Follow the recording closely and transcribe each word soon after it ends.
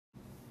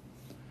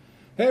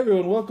Hey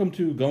everyone, welcome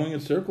to Going in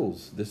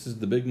Circles. This is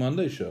the Big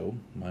Monday Show.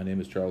 My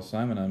name is Charles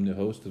Simon. I'm the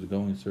host of the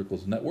Going in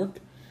Circles Network.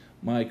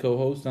 My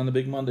co-host on the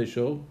Big Monday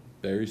Show,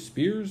 Barry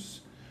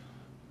Spears,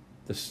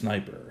 the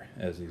Sniper,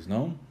 as he's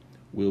known,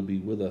 will be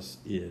with us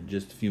in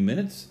just a few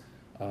minutes.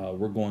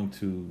 We're going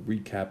to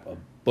recap a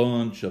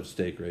bunch of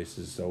stake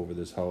races over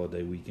this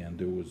holiday weekend.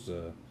 There was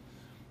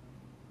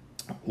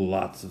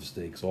lots of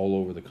stakes all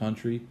over the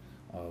country.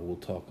 We'll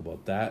talk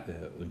about that,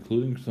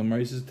 including some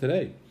races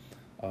today.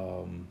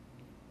 Um,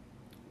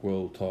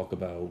 we'll talk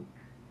about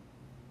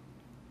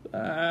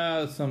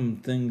some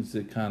things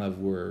that kind of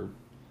were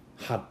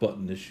hot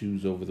button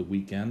issues over the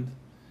weekend.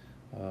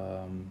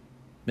 Um,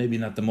 Maybe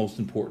not the most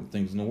important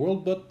things in the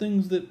world, but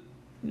things that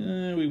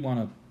we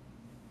want to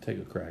take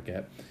a crack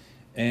at.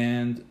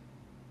 And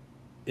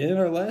in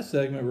our last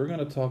segment, we're going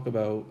to talk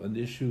about an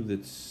issue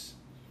that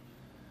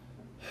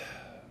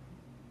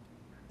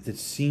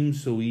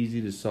seems so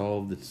easy to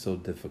solve that's so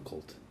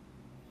difficult.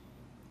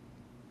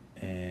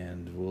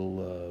 And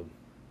we'll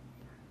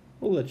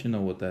let you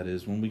know what that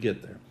is when we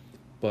get there.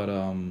 But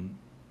I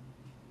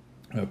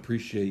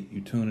appreciate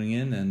you tuning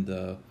in,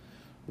 and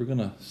we're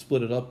gonna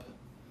split it up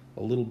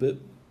a little bit.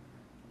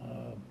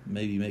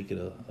 Maybe make it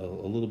a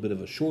little bit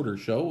of a shorter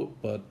show,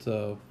 but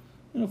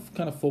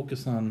kind of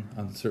focus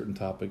on certain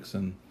topics.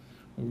 And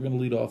we're gonna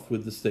lead off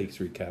with the stakes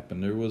recap,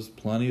 and there was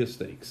plenty of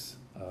stakes,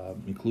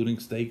 including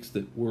stakes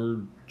that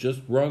were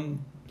just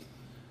run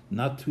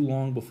not too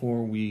long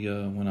before we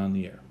went on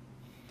the air.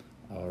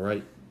 All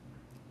right,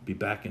 be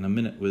back in a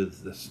minute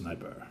with the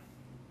Sniper.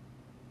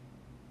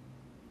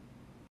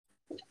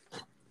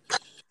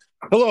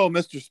 Hello,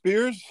 Mr.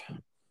 Spears,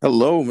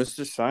 Hello,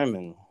 Mr.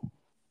 Simon.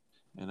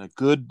 and a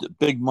good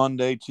big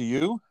Monday to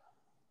you.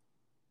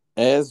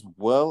 As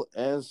well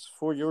as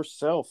for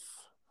yourself,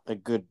 a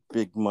good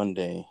big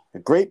Monday, a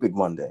great big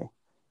Monday.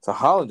 It's a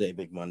holiday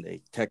big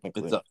Monday,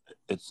 technically.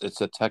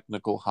 It's a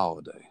technical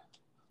holiday,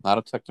 not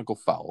a technical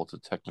foul. It's a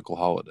technical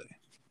holiday.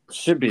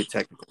 Should be a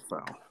technical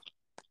foul.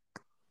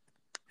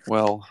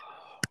 Well,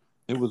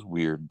 it was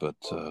weird, but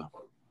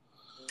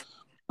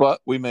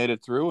we made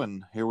it through,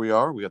 and here we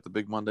are. We got the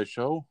Big Monday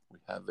show. We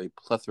have a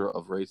plethora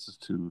of races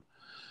to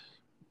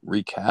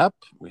recap.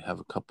 We have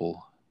a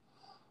couple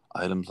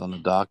items on the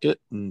docket,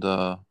 and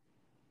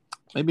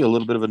maybe a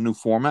little bit of a new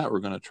format. We're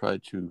going to try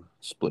to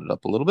split it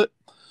up a little bit.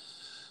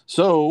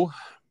 So,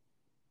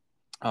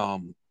 I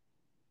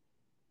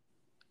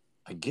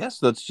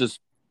guess let's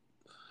just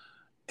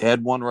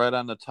add one right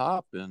on the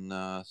top, and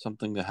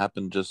something that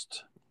happened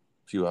just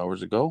a few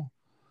hours ago.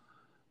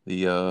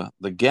 The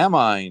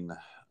Gamine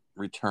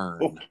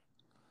return.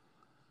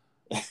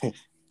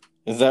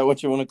 Is that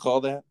what you want to call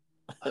that?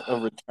 A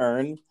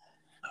return?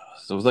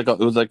 So it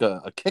was like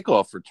a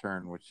kickoff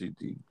return, which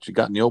she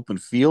got in the open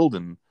field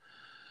and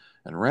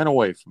ran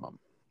away from him.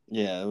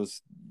 Yeah, it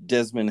was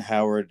Desmond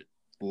Howard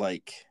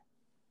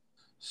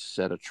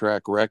Set a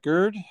track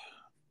record.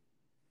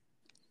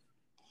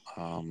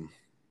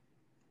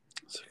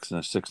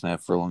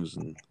 6.5 furlongs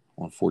and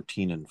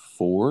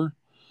 1:14.4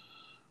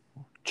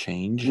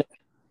 change.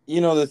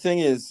 The thing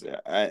is,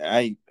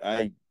 I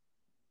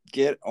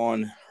get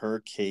on her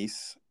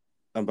case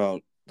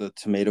about the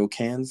tomato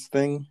cans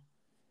thing,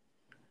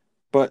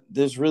 but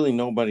there's really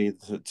nobody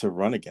to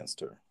run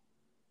against her.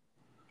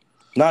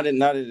 Not at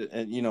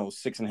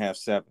 6.5,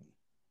 7.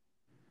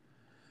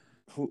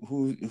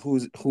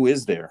 Who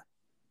is there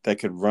that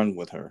could run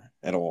with her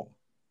at all?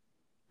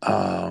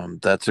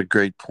 That's a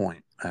great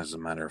point. As a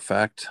matter of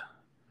fact,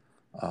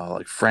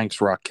 like Frank's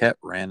Rocket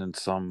ran in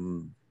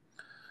some.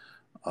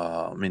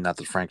 Not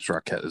that Frank's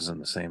Rocket is in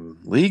the same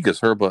league as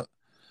her, but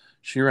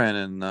she ran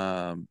in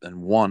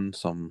and won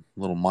some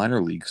little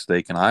minor league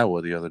stake in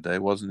Iowa the other day.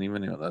 It wasn't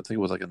even, I think it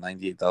was like a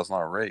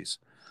 $98,000 race.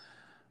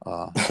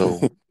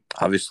 So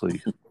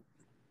obviously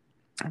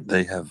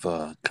they have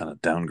kind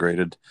of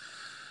downgraded,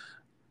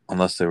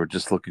 unless they were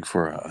just looking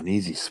for an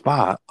easy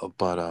spot.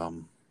 But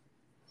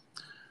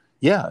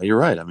yeah, you're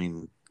right. I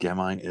mean,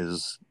 Gamine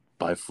is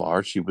by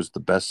far, she was the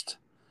best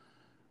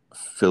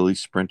filly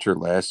sprinter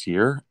last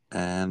year,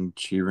 and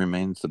she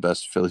remains the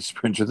best filly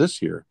sprinter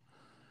this year.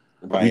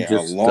 By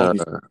a long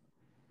but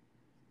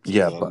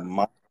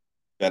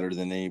better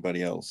than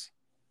anybody else.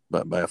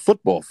 But by a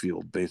football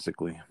field,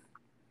 basically.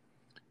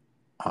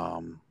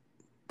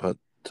 But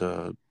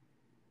you're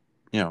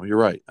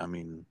right. I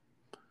mean,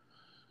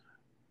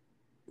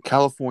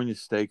 California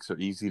stakes are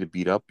easy to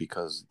beat up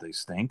because they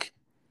stink.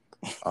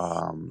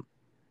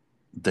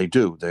 They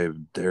do.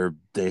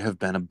 They have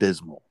been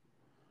abysmal.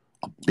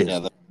 Yeah,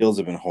 the fields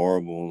have been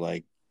horrible.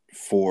 Like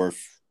four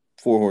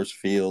horse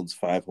fields,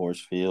 5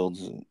 horse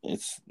fields.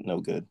 It's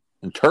no good.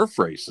 And turf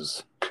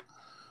races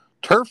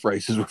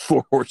with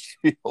 4 horse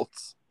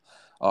fields.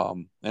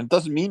 And it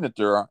doesn't mean that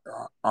there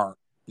aren't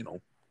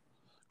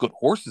good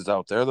horses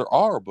out there. There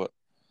are, but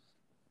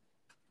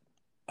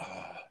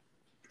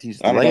these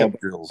layup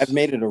drills. I've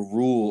made it a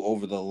rule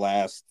over the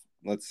last,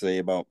 let's say,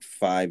 about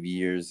 5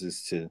 years,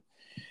 is to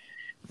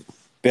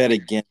bet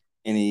against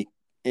any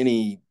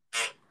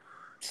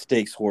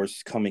stakes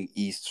horse coming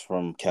east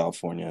from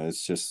California.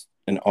 It's just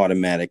an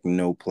automatic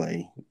no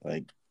play.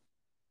 Like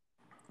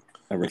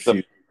I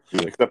refuse to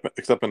do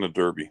except in the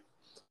Derby.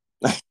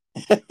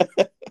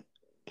 it.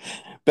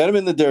 Bet him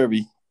in the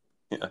Derby.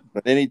 Yeah.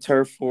 But any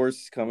turf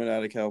horse coming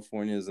out of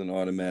California is an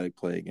automatic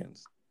play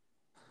against.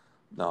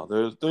 No,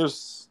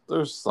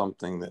 there's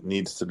something that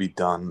needs to be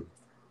done.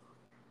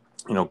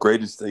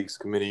 Graded Stakes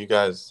Committee, you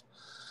guys,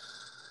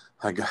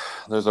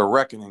 there's a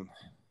reckoning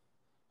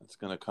that's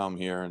going to come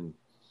here, and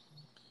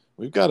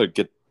we've got to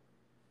get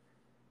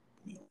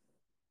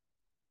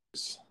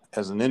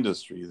as an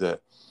industry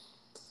that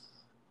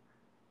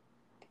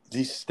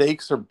these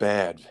stakes are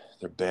bad.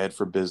 They're bad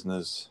for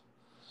business.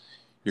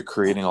 You're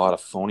creating a lot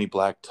of phony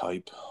black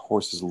type.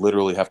 Horses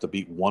literally have to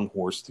beat one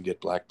horse to get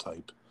black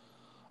type.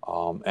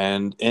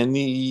 And in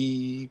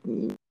the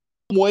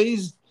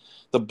ways,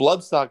 the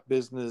bloodstock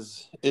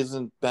business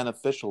isn't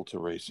beneficial to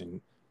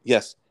racing.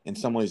 Yes, in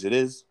some ways it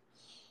is,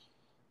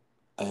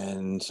 and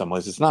in some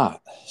ways it's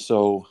not.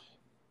 So,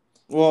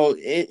 well,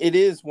 it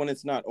is when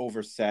it's not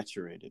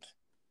oversaturated.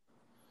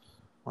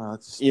 Well,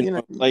 it's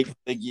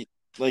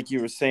like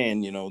you were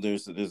saying,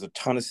 there's a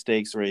ton of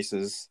stakes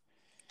races,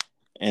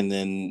 and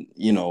then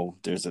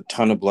there's a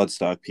ton of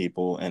bloodstock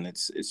people, and it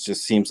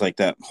just seems like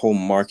that whole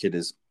market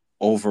is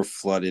over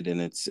flooded,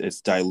 and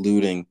it's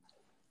diluting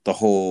the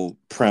whole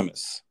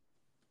premise.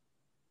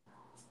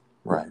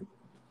 Right.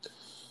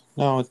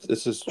 No,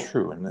 this is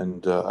true,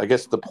 and I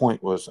guess the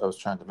point I was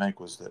trying to make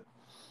was that,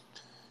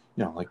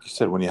 like you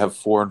said, when you have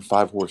 4 and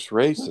 5 horse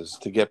races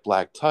to get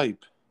black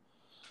type,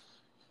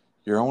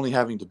 you're only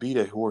having to beat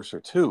a horse or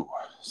two.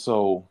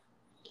 So,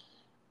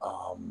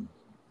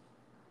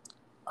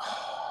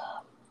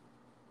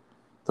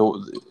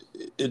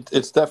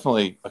 it's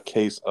definitely a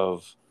case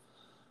of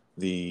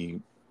the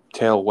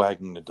tail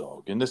wagging the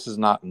dog, and this is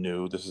not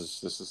new. This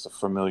is a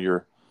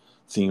familiar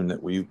theme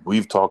that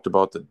we've talked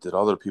about, that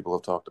other people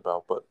have talked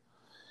about. But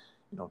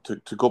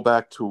to go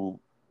back to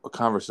a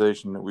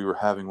conversation that we were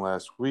having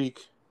last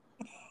week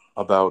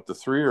about the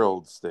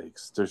 3-year-old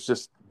stakes, there's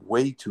just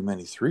way too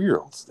many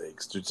 3-year-old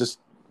stakes. There's just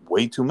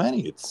way too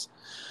many.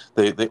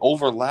 They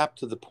overlap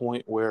to the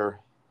point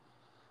where,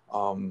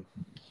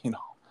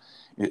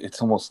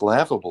 it's almost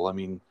laughable. I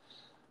mean,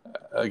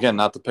 again,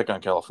 not to pick on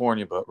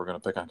California, but we're going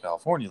to pick on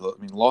California. I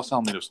mean, Los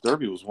Alamitos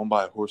Derby was won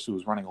by a horse who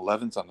was running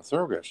 11s on the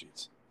thoroughbred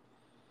sheets.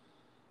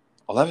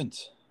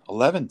 11s.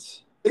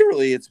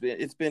 Literally,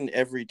 it's been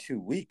every 2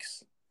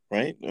 weeks,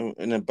 right?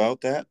 And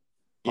about that.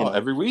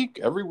 Every week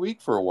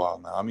for a while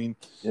now. I mean,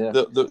 yeah.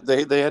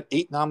 They had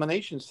 8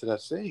 nominations to that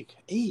stake.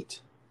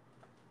 8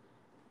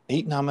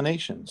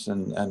 nominations,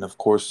 and of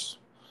course,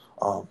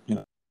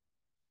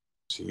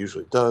 he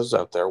usually does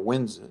out there,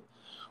 wins it,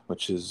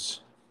 which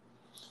is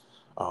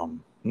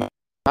not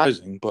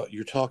surprising. But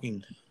you're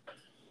talking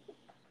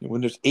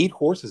when there's 8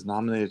 horses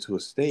nominated to a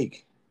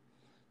stake,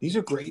 these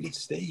are graded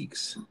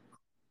stakes.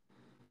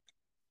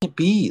 That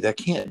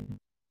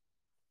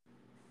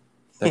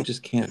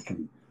just can't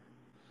be.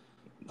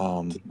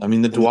 I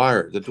mean, the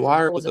Dwyer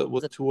was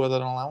 2 other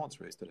allowance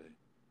race today.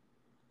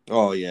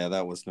 Oh yeah,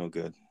 that was no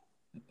good.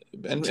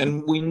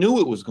 And we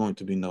knew it was going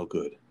to be no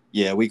good.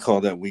 Yeah, we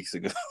called that weeks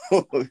ago.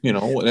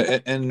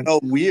 And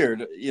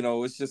weird.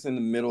 It's just in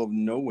the middle of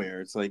nowhere.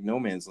 It's like no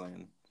man's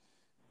land.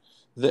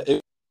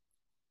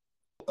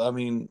 I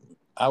mean,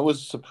 I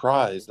was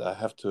surprised, I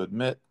have to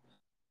admit,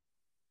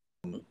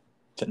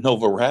 that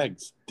Nova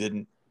Rags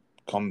didn't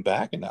come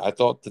back, and I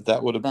thought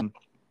that would have been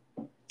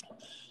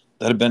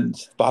a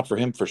spot for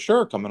him for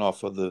sure, coming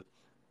off of the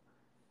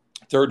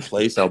 3rd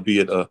place,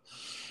 albeit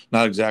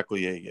not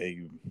exactly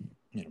a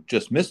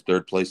just missed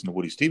 3rd place in the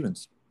Woody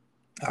Stevens.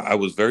 I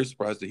was very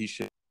surprised that he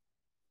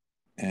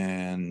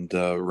and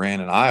ran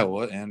in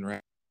Iowa and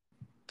ran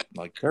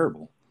like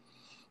terrible.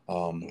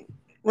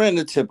 Ran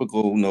the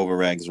typical Nova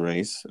Rags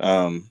race.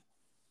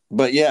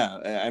 But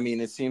yeah, I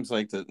mean, it seems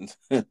like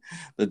the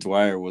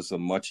Dwyer was a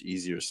much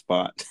easier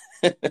spot.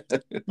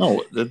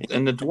 No,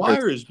 and the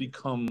Dwyer has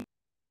become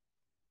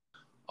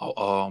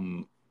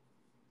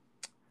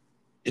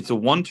it's a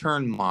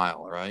 1-turn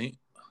mile, right?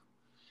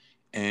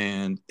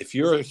 And if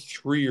you're a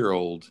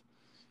 3-year-old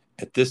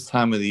at this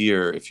time of the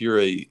year, if you're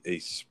a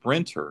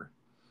sprinter,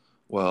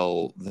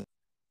 well, the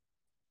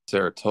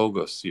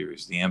Saratoga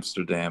series, the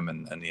Amsterdam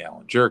and the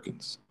Allen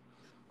Jerkins,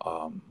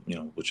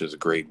 which is a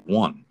grade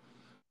 1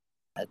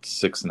 at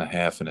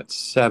 6.5 and at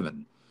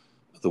 7.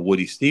 The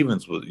Woody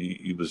Stevens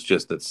was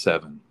just at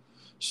 7.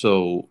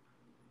 So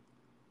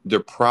they're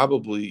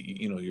probably,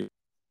 you're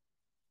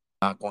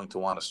not going to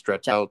want to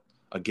stretch out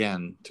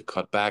again to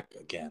cut back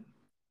again.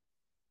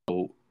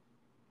 So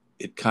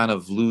it kind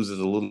of loses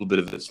a little bit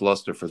of its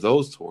luster for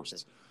those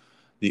horses.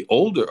 The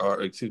other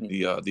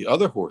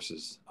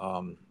horses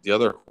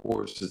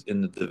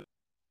in the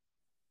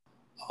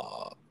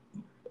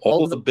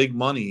all the big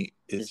money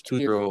is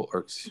 2-year-old.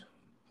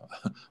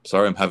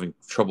 Sorry, I'm having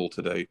trouble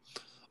today.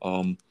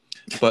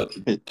 But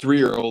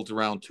 3-year-olds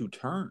around 2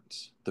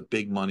 turns. The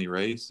big money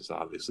race is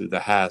obviously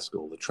the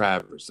Haskell, the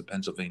Travers, the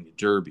Pennsylvania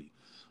Derby,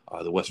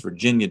 the West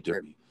Virginia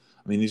Derby.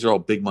 I mean, these are all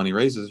big money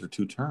races for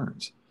 2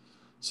 turns.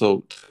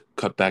 So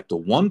cut back to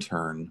 1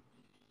 turn,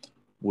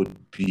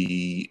 would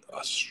be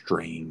a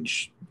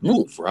strange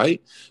move,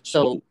 right?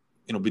 So,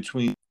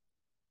 between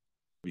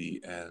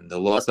and the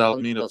Los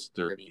Alamitos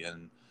Derby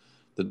and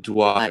the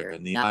Dwyer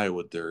and the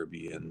Iowa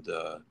Derby and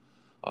the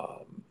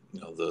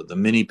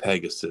mini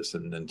Pegasus,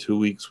 and then 2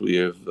 weeks we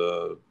have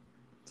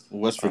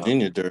West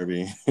Virginia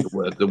Derby,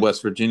 the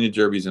West Virginia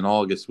Derbies in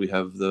August. We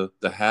have the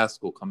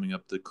Haskell coming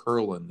up, the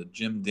Curlin, the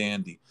Jim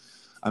Dandy.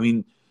 I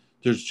mean,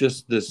 there's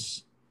just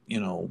this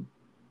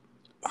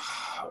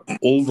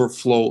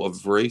overflow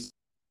of race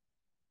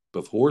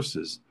of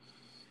horses,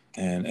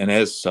 and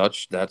as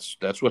such,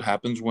 that's what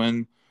happens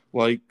when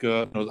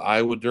the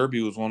Iowa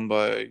Derby was won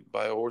by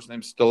a horse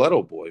named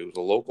Stiletto Boy. It was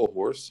a local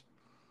horse.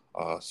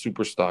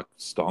 Super stock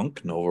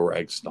stunk, Nova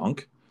Rag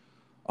stunk.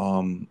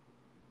 But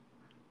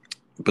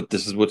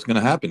this is what's going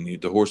to happen.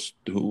 The horse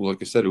who, like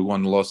I said, who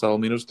won the Los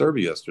Alamitos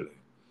Derby yesterday,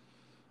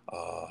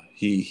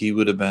 he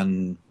would have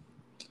been,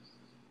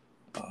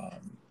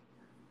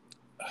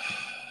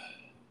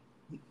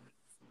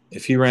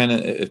 if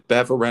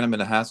Baffert ran him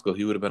in a Haskell,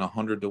 he would have been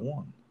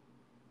 100-1.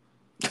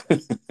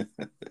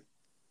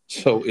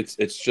 So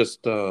it's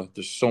just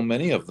there's so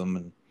many of them,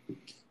 and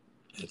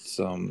it's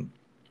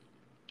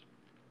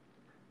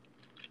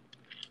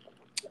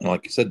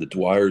like you said, the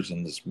Dwyer's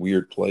in this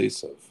weird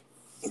place of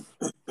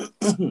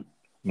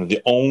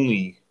the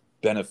only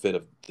benefit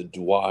of the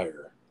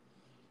Dwyer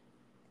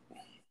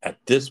at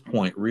this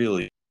point,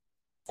 really,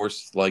 of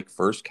course, like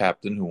First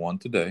Captain, who won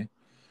today,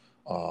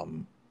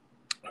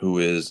 who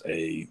is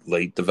a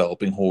late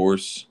developing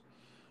horse,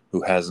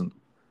 who hasn't,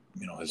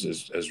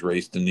 has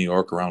raced in New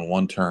York around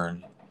one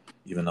turn,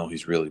 even though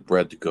he's really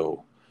bred to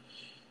go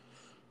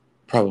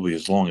probably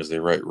as long as they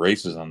write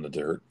races on the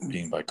dirt,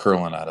 being by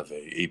Curlin out of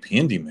a AP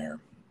Indy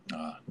mare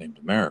named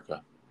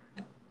America,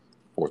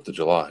 4th of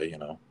July,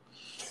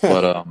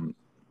 But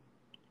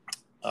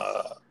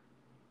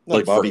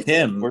like for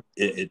him,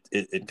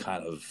 it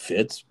kind of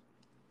fits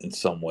in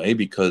some way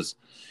because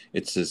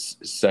it's his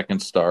second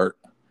start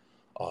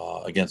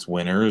against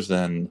winners,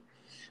 and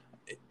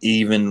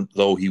even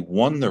though he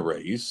won the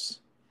race,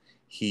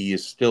 he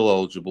is still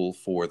eligible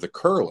for the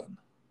Curlin,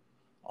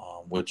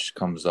 which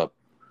comes up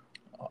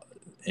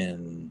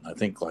in I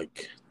think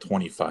like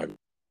 25.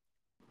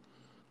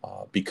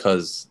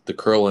 Because the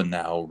Curlin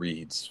now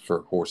reads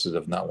for horses that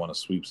have not won a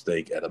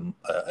sweepstake at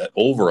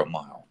over a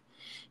mile,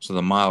 so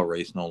the mile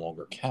race no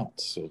longer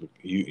counts. So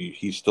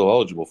he's still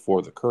eligible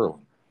for the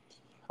Curlin.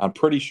 I'm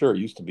pretty sure it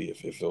used to be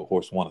if the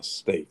horse won a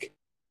stake.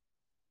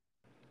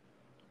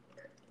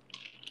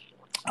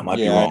 I might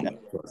be wrong.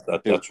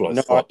 That's what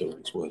I thought the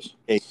race was.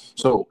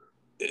 So,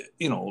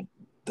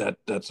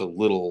 that's a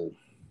little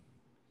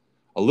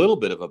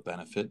bit of a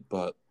benefit,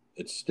 but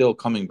it's still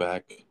coming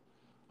back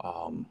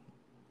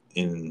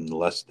in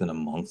less than a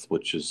month,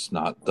 which is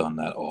not done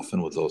that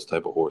often with those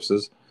type of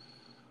horses.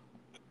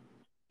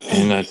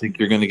 And I think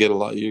you're going to get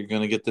you're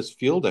going to get this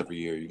field every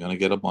year. You're going to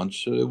get a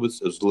bunch. It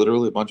was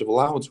literally a bunch of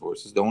allowance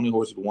horses. The only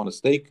horse who won a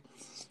stake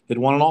had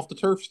won an off the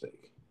turf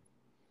stake.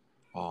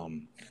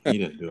 He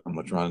didn't do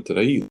much running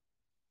today either.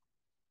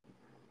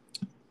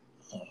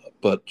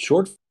 But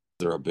short fields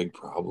are a big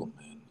problem,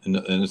 man.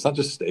 And it's not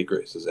just stake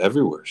races.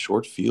 Everywhere,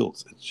 short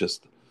fields. It's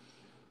just,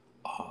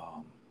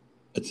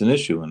 it's an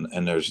issue.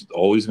 And there's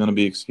always going to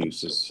be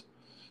excuses.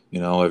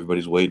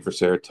 Everybody's waiting for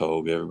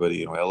Saratoga.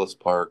 Everybody, Ellis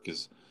Park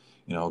is,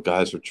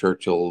 guys for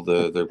Churchill,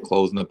 they're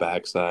closing the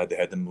backside. They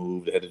had to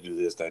move. They had to do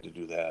this. They had to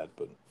do that.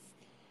 But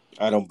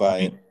I don't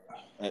buy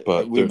it.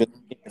 But we've been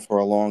for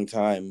a long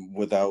time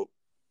without,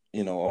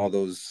 all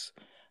those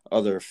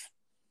other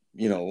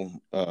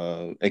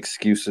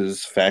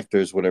excuses,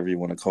 factors, whatever you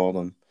want to call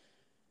them.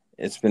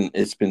 It's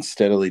been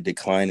steadily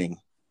declining.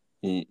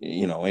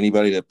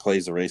 Anybody that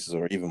plays the races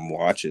or even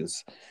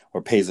watches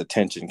or pays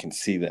attention can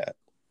see that.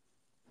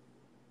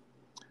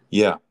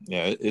 Yeah,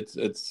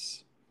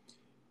 it's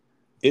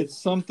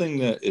something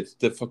that it's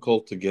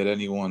difficult to get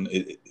anyone.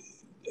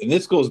 And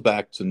this goes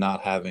back to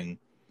not having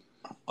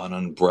an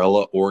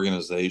umbrella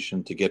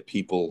organization to get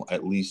people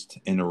at least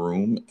in a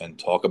room and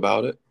talk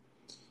about it.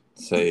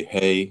 Say,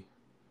 hey,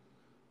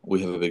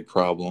 we have a big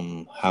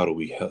problem. How do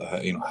we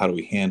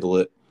handle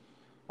it?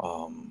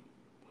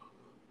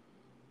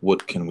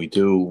 What can we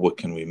do? What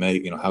can we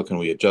make? How can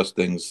we adjust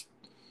things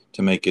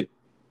to make it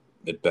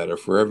better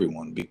for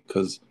everyone?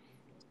 Because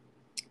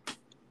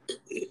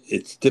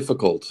it's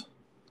difficult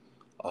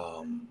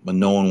when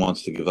no one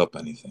wants to give up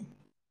anything.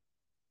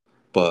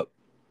 But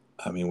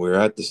we're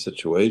at this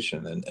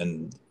situation,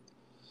 and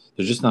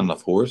there's just not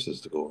enough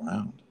horses to go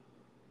around.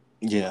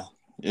 Yeah,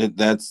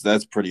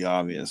 that's pretty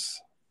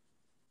obvious.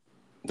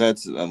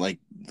 That's like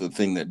the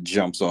thing that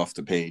jumps off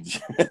the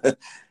page.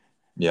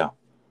 Yeah,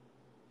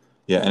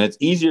 and it's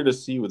easier to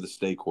see with the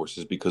stake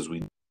horses because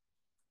they're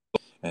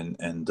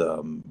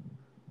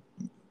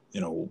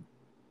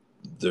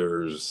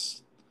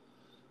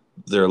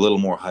a little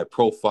more high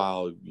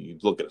profile. You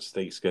look at a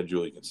stake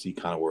schedule, you can see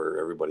kind of where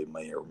everybody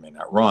may or may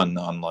not run.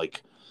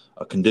 Unlike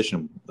a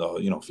condition,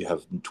 if you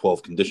have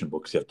 12 condition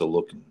books, you have to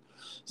look and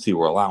see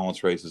where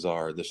allowance races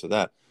are, this or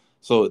that.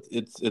 So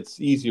it's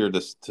easier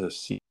to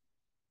see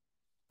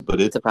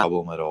but it's a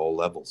problem at all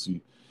levels.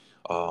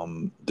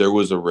 There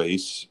was a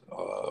race.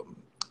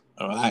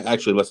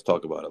 Actually, let's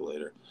talk about it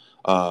later.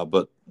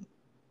 But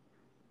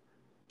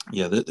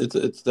yeah,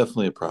 it's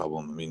definitely a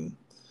problem. I mean,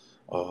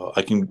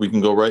 we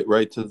can go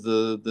right to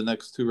the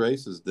next two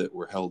races that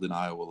were held in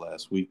Iowa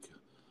last week.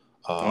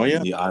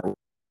 The Iowa,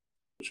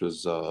 which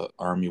was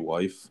Army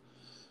Wife,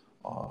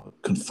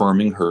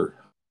 confirming her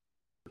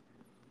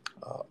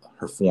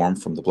form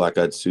from the Black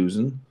Eyed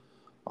Susan.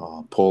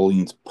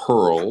 Pauline's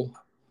Pearl.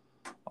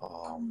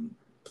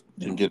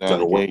 Didn't get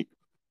out of the gate.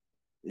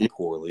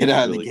 Poorly. Get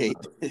out of the gate.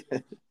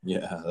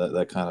 Yeah,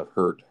 that kind of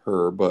hurt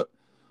her. But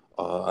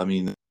I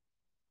mean,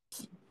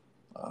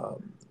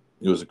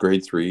 it was a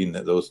grade 3, and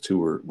those two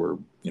were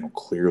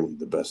clearly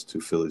the best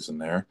two fillies in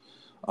there.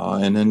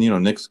 And then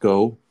Knicks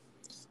Go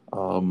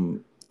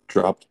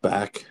dropped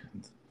back.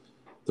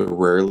 The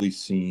rarely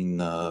seen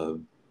the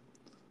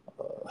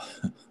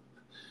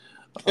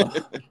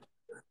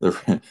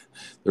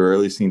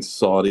rarely seen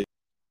Saudi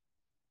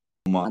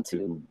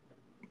to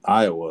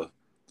Iowa,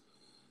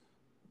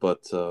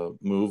 but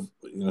move.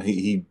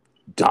 He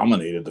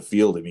dominated the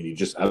field. I mean, he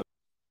just had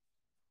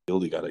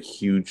he got a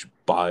huge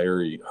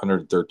buyer,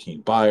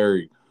 113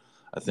 buyer.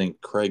 I think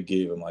Craig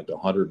gave him like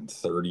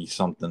 130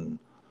 something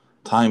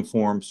time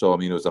for him. So I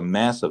mean, it was a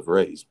massive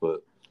race,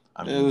 but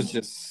I mean, it was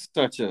just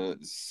such a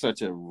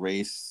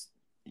race,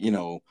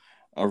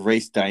 a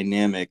race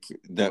dynamic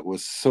that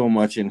was so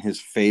much in his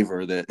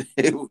favor that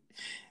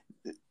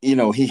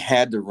he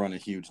had to run a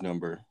huge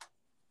number.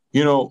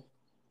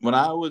 When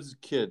I was a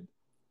kid,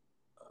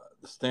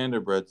 the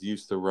standardbreds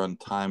used to run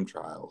time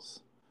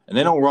trials. And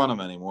they don't run them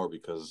anymore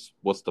because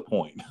what's the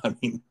point? I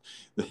mean,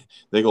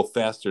 they go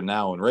faster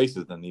now in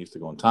races than they used to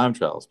go in time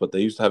trials. But they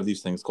used to have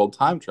these things called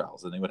time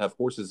trials, and they would have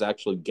horses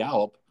actually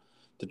gallop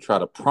to try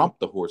to prompt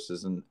the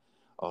horses. And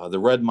the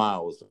Red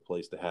Mile was the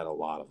place that had a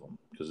lot of them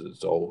because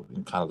it's all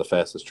kind of the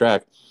fastest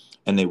track.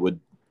 And they would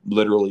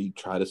literally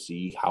try to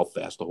see how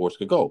fast the horse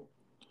could go.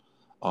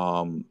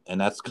 And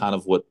that's kind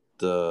of what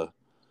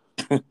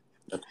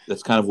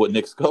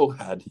Knicks Go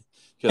had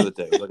the other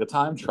day. It was like a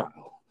time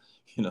trial,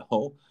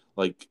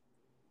 like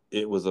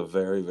it was a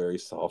very, very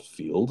soft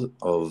field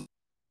of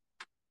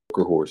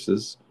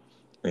horses,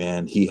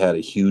 and he had a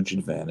huge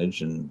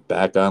advantage and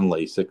back on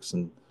Lasix,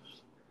 and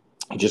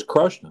he just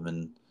crushed them.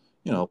 And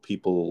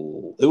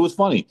people, it was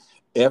funny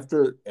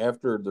after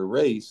the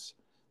race,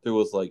 there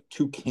was like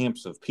two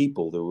camps of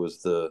people. There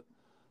was the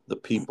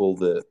people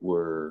that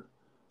were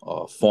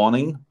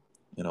fawning,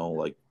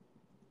 like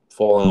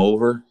falling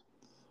over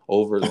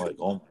like,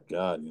 oh my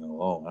god,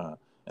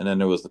 and then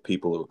there was the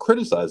people who were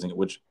criticizing it,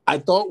 which I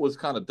thought was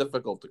kind of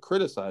difficult to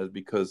criticize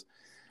because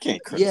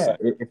can't criticize.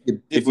 Yeah,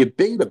 if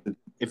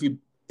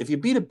you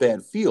beat a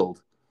bad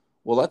field,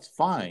 well, that's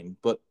fine.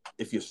 But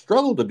if you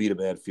struggle to beat a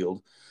bad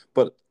field,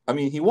 but I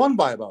mean, he won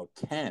by about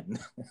 10.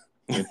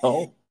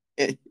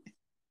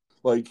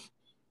 Like,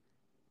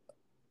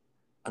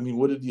 I mean,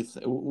 what did you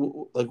think?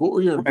 Like, what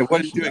were your impressions?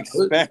 What did you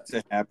expect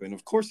to happen?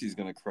 Of course, he's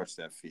going to crush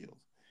that field.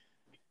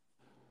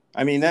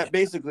 I mean, that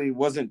basically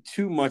wasn't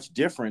too much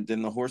different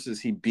than the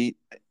horses he beat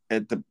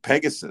at the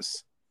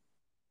Pegasus.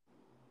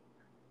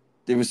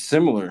 It was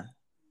similar,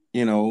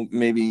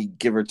 maybe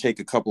give or take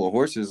a couple of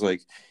horses,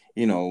 like,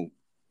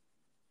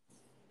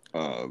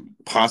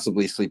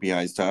 possibly Sleepy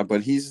Eyes Todd,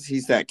 but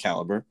he's that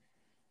caliber.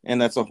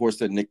 And that's a horse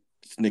that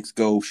Knicks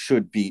Go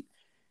should beat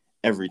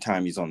every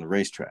time he's on the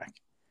racetrack.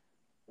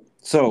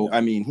 So,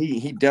 I mean,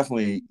 he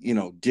definitely,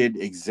 did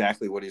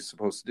exactly what he's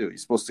supposed to do.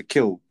 He's supposed to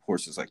kill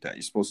horses like that.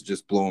 You're supposed to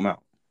just blow them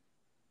out.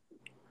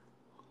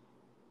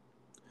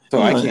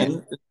 So I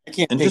can't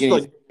take anything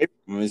away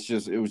from him.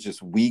 It was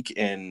just weak,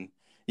 and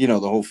the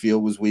whole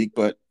field was weak,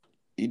 but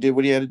he did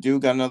what he had to do,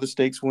 got another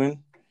stakes win,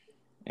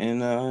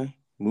 and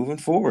moving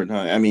forward.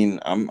 I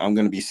mean, I'm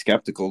going to be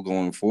skeptical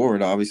going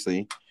forward,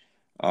 obviously,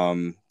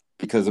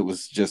 because it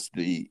was just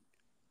the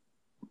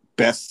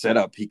best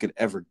setup he could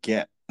ever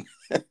get.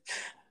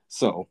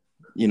 So,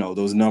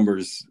 those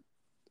numbers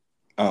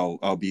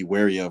I'll be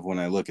wary of when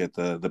I look at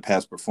the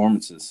past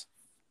performances.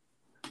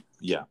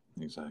 Yeah,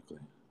 exactly.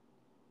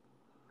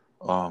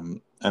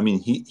 I mean,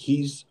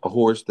 he's a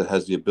horse that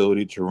has the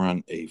ability to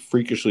run a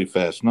freakishly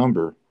fast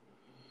number,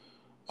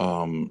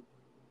 but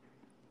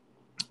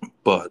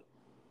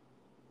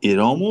it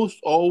almost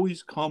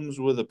always comes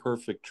with a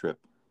perfect trip.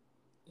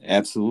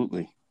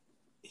 Absolutely.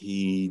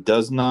 He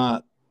does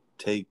not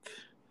take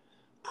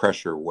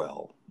pressure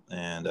well,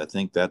 and I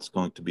think that's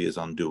going to be his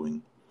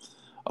undoing.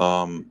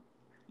 Going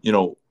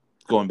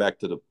back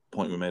to the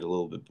point we made a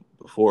little bit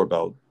before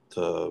about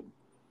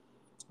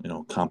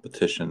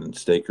competition and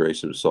stake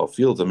races, soft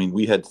fields. I mean,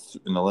 we had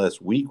in the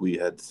last week, we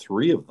had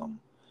 3 of them.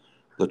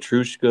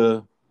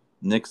 Latrushka,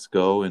 Knicks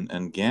Go, and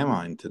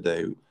Gamine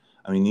today.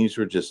 I mean, these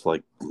were just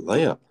like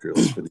layup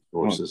drills for these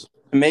horses.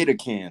 Tomato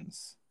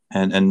cans.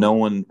 And no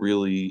one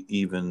really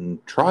even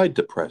tried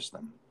to press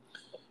them.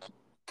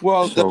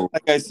 Well,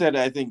 like I said,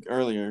 I think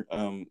earlier,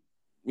 the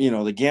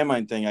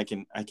Gamine thing I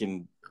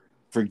can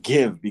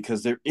forgive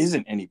because there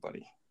isn't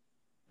anybody.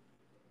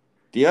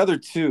 The other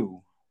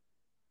two,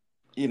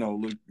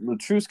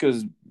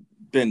 Latruska's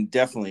been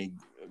definitely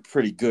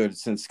pretty good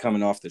since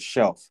coming off the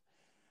shelf.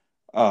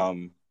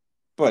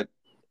 But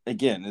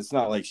again, it's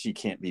not like she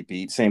can't be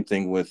beat. Same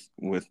thing with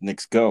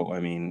Nick's Go. I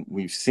mean,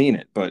 we've seen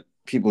it, but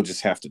people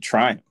just have to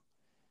try them.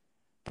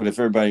 But if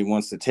everybody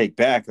wants to take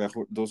back,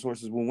 those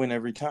horses will win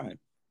every time.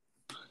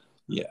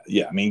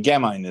 Yeah. I mean,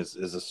 Gamine is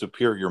a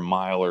superior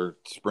miler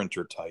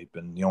sprinter type,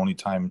 and the only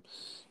time,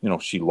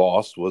 she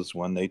lost was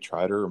when they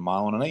tried her a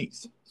mile and an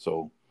eighth.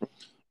 So,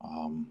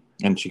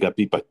 and she got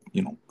beat by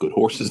good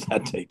horses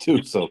that day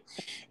too. So,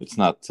 it's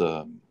not.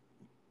 I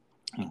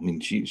mean,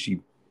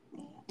 she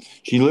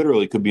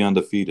literally could be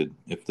undefeated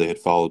if they had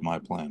followed my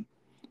plan.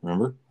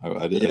 Remember,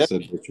 I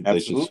said they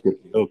should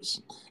skip the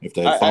Oaks if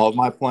they had followed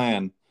my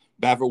plan.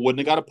 Baffert wouldn't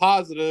have got a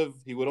positive.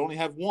 He would only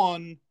have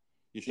one.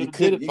 You should have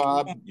did it,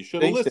 Bob. You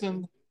should have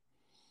listened.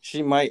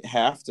 She might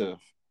have to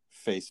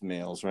face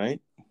males, right?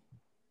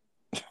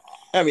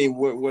 I mean,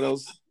 what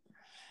else?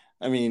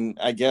 I mean,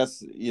 I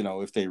guess,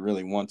 if they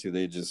really want to,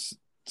 they just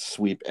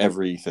sweep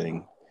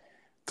everything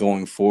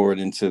going forward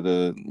into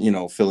the,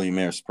 Filly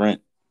Mare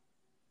Sprint.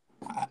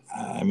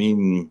 I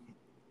mean,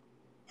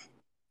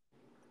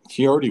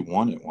 he already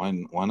won it. Why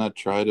not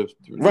try to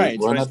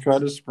not try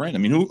to sprint? I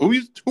mean,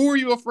 who are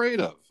you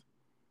afraid of?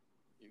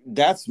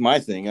 That's my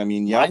thing. I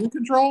mean, mind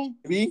control?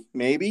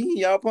 Maybe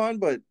Yaupon,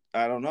 but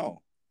I don't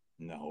know.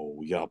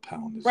 No,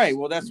 Yaupon is right.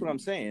 Well, that's what I'm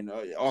saying.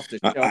 Off the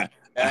shelf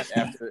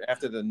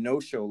after the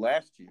no-show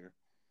last year,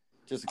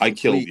 I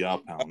killed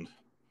Yaupon.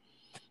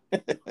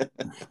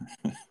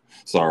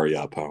 Sorry,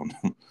 Yaupon.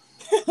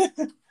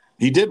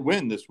 He did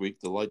win this week.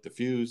 The Light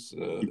Diffuse.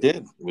 He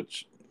did,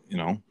 which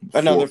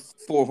another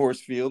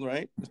 4-horse field,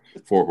 right?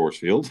 4-horse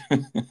field.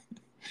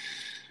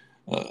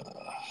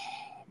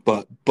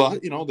 But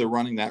they're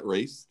running that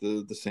race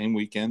the same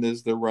weekend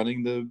as they're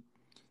running the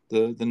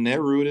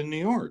Nehrud in New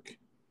York.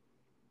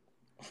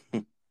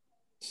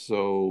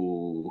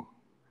 So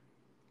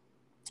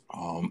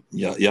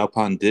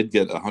Yaupon did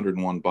get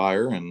 101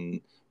 buyer,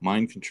 and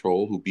Mind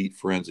Control, who beat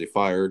Firenze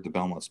Fire, the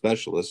Belmont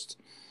specialist,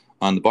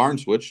 on the barn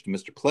switch to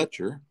Mr.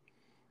 Pletcher,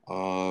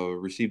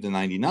 received a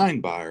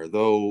 99 buyer,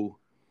 though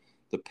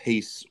the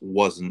pace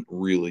wasn't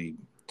really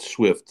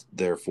swift,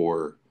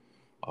 therefore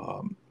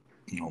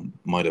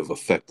might have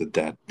affected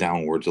that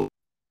downwards.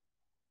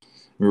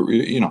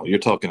 You're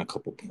talking a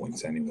couple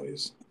points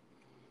anyways.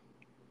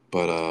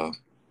 But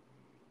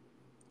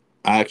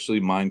I actually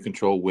Mind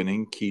Control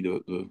winning key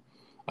to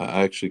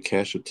I actually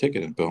cashed a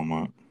ticket at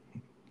Belmont.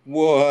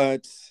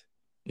 What?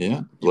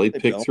 Yeah, late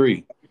pick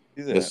 3.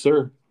 Yes,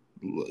 sir.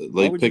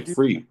 Late pick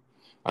 3.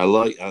 I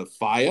like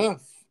Fire.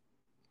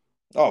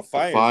 Oh,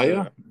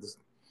 Fire.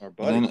 Our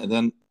buddy. And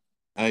then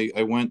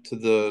I went to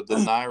the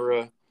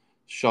Naira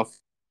Shuffle.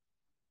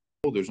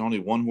 There's only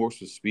one horse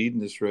with speed in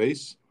this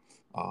race.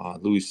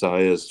 Luis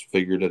Saez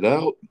figured it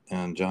out,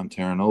 and John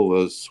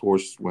Terranov's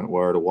horse went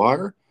wire to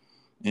wire.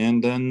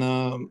 And then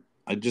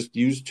I just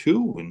used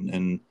 2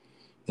 in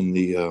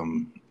the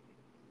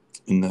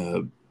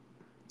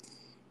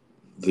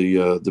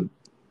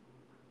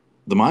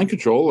Mind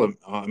Control. The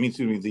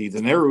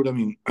Nehrud. I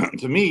mean,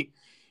 to me,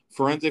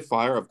 Firenze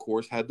Fire, of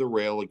course, had the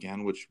rail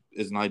again, which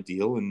isn't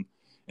ideal. And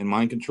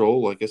Mind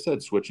Control, like I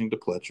said, switching to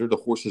Pletcher. The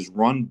horse has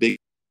run big,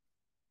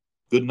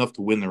 good enough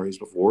to win the race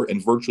before,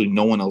 and virtually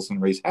no one else in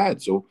the race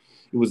had. So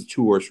it was a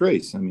 2-horse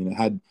race. I mean, it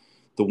had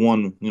the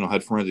one,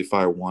 had Firenze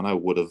Fire won, I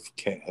would have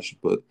cashed,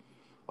 but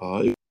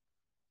it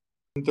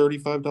was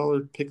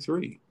 $35 pick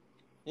 3.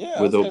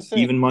 Yeah, with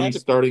even money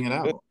starting it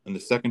out, and the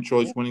second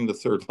choice winning the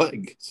third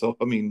leg. So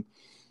I mean,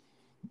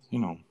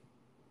 I'm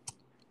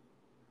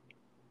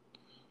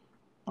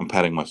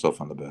patting myself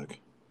on the back,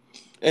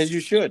 as you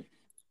should.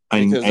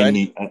 I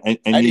need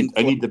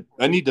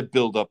to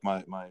build up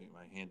my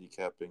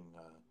handicapping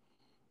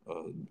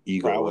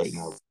ego prowess right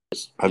now.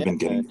 I've been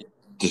getting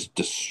just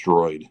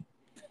destroyed.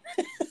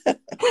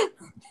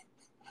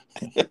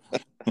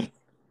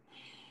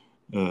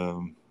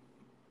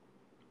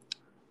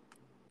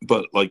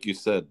 But like you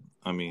said,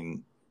 I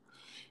mean,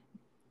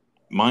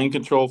 Mind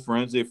Control,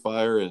 Firenze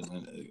Fire, and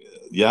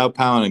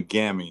Yaupon and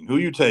Gamine. Who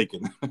you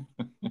taking?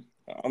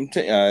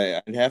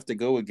 I'd have to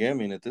go with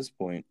Gamine at this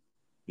point.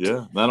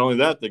 Yeah. Not only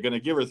that, they're going to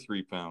give her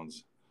 3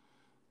 pounds.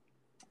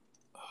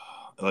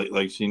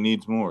 Like she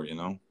needs more,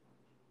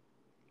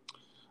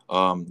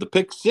 The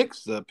pick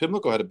 6,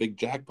 Pimlico had a big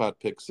jackpot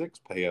pick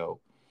 6 payout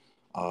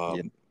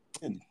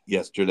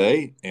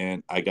yesterday,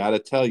 and I got to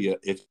tell you,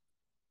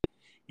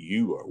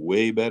 you are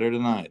way better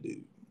than I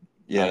do.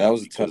 Yeah, that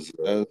was tough.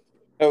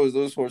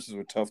 Those horses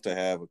were tough to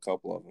have, a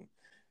couple of them.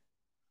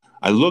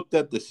 I looked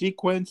at the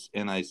sequence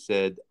and I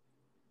said,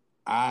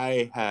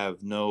 I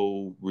have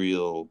no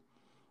real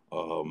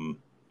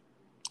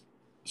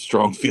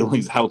strong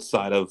feelings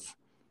outside of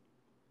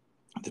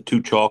the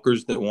 2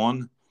 chalkers that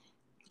won,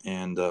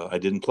 and I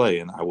didn't play,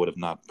 and I would have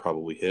not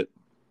probably hit.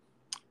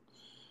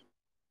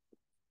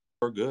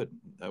 Or good.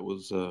 That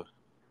was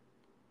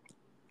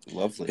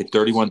lovely.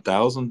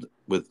 31,000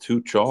 with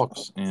 2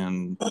 chalks,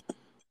 and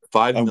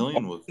 5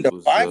 million was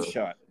 5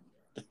 shot.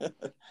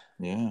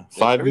 Yeah,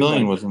 5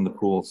 million was in the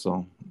pool.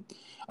 So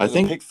I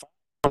think pick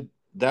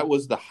that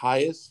was the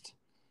highest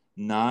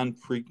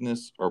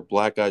non-Preakness or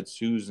Black-Eyed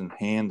Susan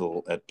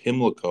handle at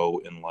Pimlico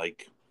in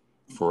like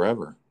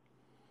forever.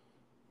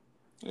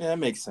 Yeah, that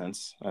makes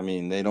sense. I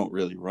mean, they don't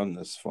really run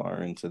this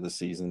far into the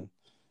season.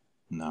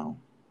 No.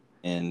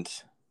 And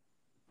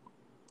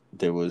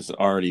there was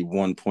already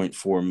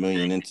 1.4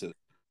 million into the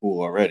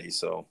pool already.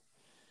 So,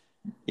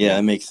 yeah,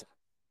 that makes sense.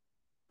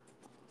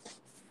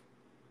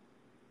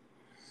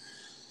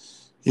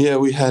 Yeah,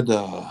 we had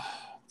the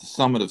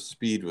Summit of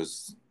Speed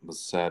was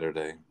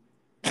Saturday.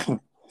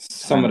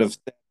 Summit of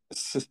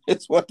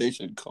it's what they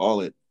should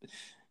call it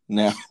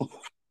now.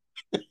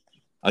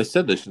 I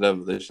said they should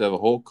have a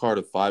whole card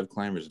of 5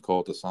 claimers and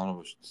call it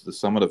the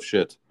Summit of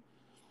Shit.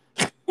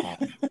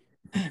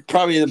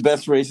 Probably the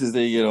best races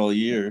they get all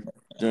year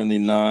during the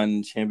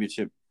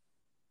non-championship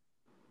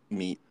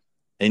meet.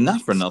 And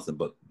not for nothing,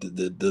 but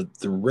the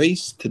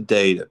race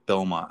today at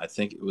Belmont, I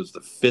think it was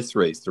the 5th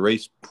race. The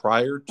race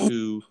prior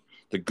to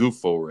the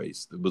Gufo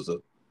race, it was a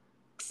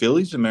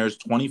fillies and mares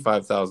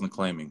 25,000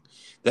 claiming.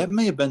 That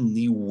may have been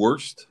the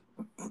worst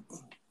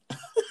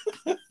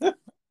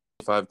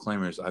 5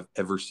 claimers I've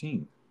ever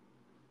seen.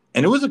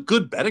 And it was a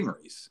good betting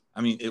race.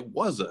 I mean, it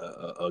was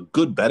a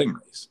good betting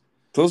race.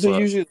 Those are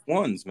usually the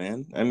ones,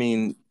 man. I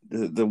mean,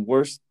 the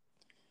worst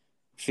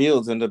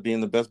fields end up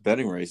being the best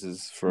betting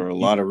races for a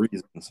lot of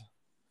reasons.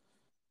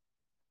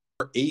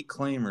 8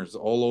 claimers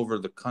all over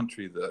the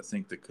country that I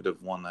think that could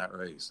have won that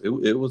race. It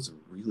was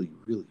really,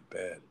 really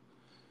bad.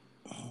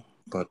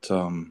 But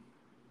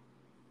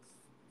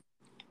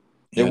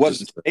it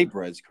wasn't state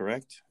breds,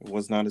 correct? It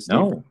was not a state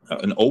no,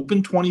 an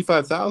open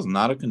 25,000,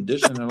 not a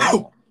condition at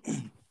all.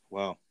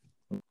 Wow.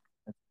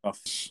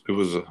 It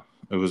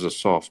was a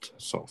soft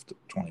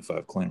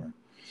 25 claimer.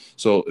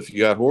 So if you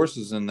got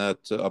horses in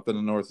that up in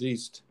the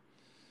Northeast,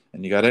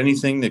 and you got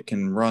anything that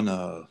can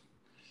run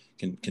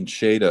can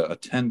shade a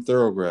 10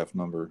 thoroughgraph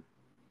number,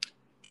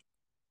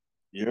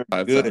 you're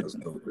good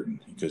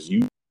because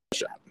you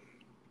shot.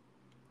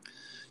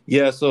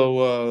 Yeah,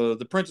 so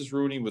the Princess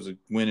Rooney was a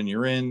win and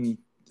you're in.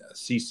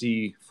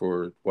 CC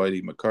for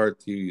Whitey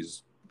McCarthy,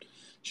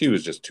 she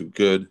was just too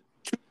good.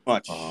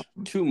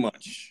 Too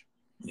much.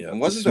 Yeah,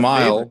 wasn't the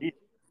Smile.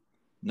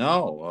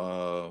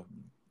 No,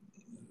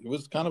 it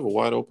was kind of a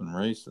wide open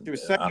race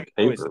on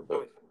paper,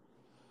 but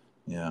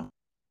yeah.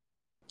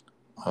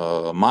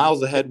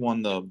 Miles Ahead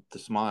won the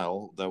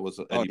Smile. That was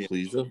Eddie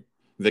Pleasure.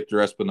 Victor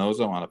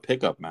Espinoza on a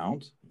pickup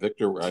mount.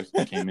 Victor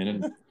came in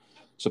and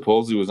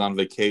supposedly was on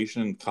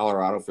vacation in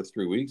Colorado for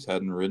 3 weeks,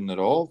 hadn't ridden at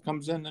all,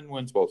 comes in and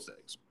wins both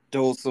stakes.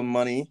 Stole some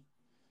money.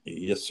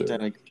 Yes, sir.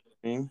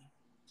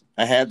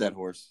 I had that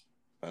horse,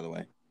 by the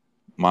way.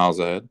 Miles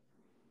Ahead.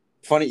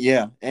 Funny,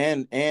 yeah.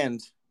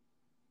 And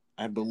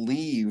I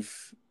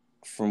believe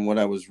from what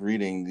I was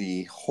reading,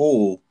 the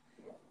whole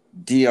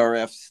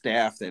DRF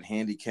staff that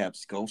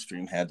handicaps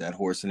Gulfstream had that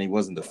horse, and he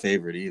wasn't the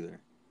favorite either.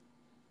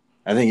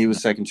 I think he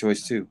was second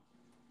choice too.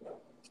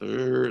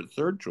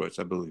 Third choice,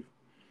 I believe.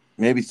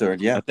 Maybe third,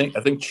 yeah.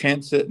 I think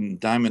Chance It and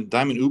Diamond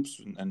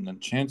Oops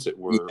and Chance It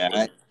were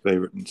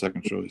favorite and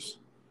second choice.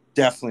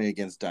 Definitely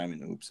against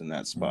Diamond Oops in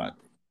that spot.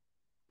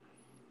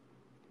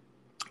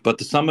 But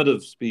the Summit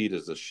of Speed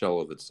is a shell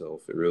of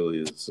itself. It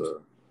really is.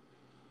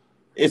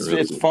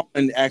 It's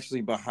fallen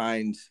actually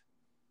behind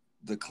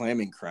the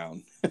Clamming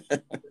Crown.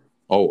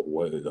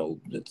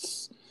 It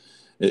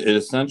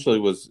essentially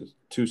was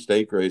 2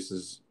 stake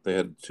races. They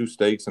had 2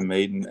 stakes, a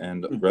maiden,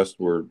 and the rest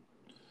were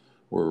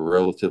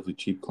relatively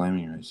cheap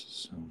claiming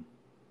races. So,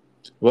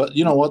 well,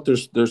 you know what?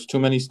 There's too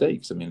many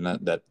stakes. I mean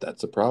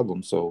that's a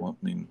problem. So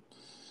I mean,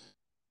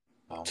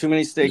 too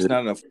many stakes,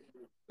 not enough.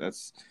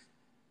 It's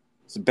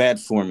a bad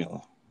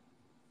formula.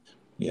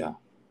 Yeah.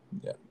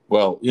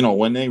 Well, you know,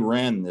 when they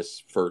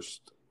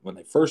first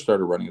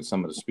started running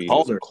Summit of Speed, it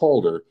was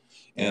Calder,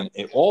 and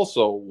it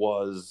also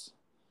was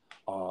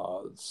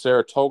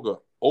Saratoga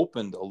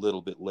opened a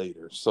little bit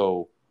later,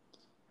 so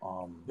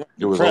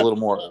there was a little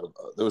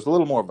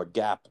more of a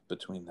gap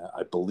between that,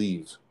 I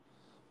believe.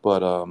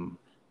 But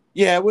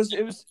yeah, it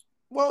was.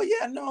 Well,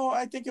 yeah, no,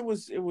 I think it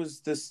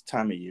was this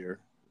time of year,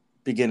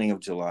 beginning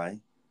of July,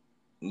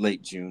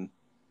 late June.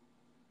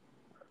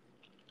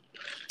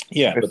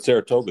 Yeah, but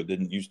Saratoga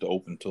didn't used to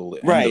open till the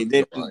end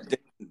of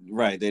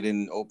July. They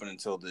didn't open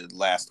until the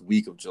last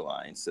week of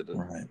July instead of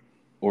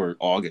or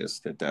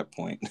August at that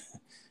point.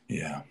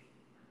 Yeah,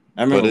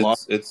 I remember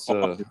it's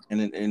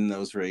in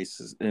those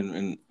races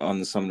in on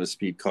the Summit of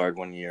Speed card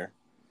one year.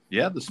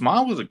 Yeah, the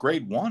Smile was a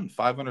grade 1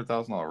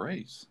 $500,000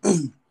 race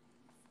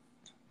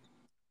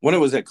when it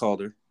was at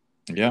Calder.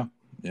 Yeah,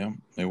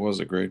 it was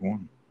a grade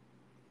 1,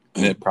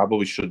 and it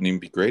probably shouldn't even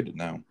be graded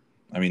now.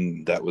 I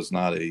mean, that was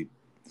not a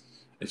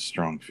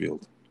strong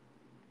field.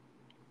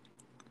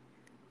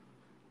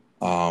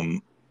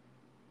 The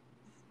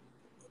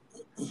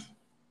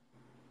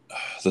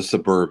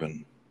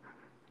Suburban.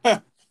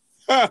 I'm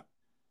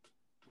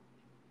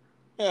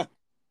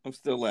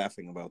still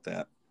laughing about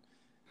that.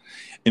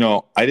 You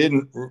know, I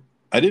didn't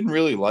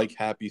really like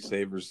Happy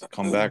Saver's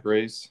comeback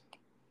race.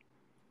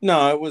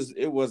 No,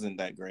 it wasn't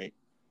that great.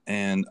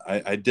 And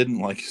I didn't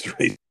like his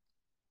race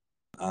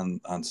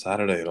on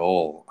Saturday at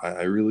all.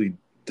 I really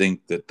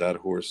think that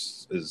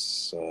horse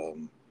is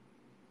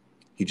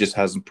he just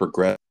hasn't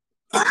progressed.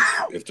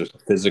 If there's a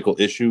physical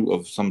issue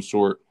of some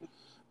sort,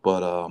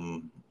 but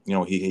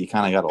he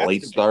kind of got a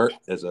late start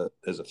as a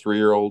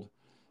 3-year-old,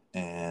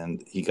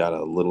 and he got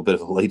a little bit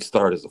of a late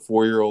start as a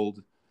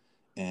 4-year-old,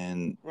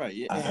 and right,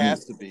 it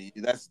has to be.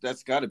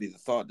 That's got to be the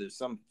thought. There's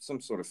some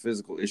sort of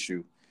physical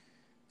issue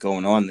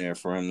going on there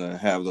for him to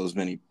have those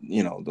many,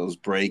 those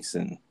breaks,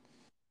 and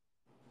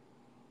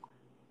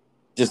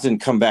just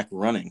didn't come back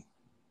running.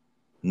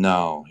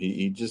 No,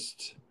 he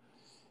just,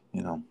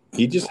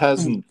 he just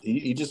hasn't.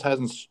 He just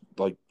hasn't.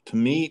 Like, to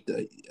me,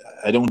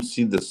 I don't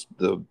see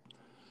the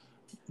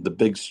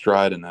big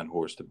stride in that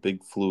horse, the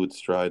big fluid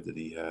stride that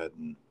he had,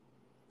 and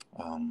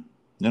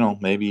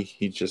maybe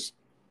he just,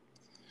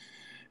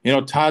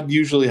 Todd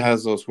usually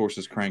has those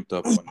horses cranked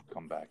up when they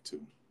come back to,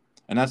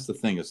 and that's the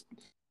thing is,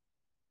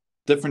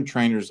 different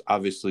trainers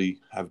obviously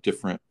have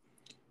different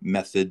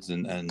methods,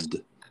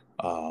 and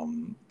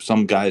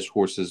some guys'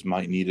 horses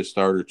might need a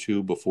start or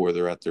two before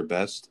they're at their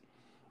best.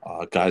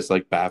 Guys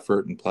like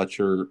Baffert and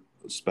Pletcher,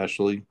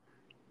 especially,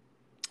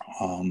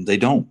 they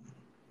don't.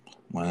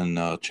 When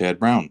Chad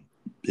Brown,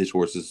 his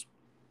horses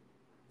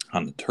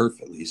on the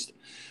turf, at least,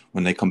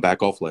 when they come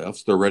back off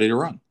layoffs, they're ready to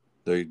run.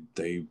 They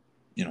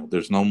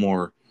there's no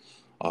more,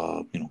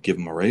 give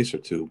them a race or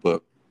two.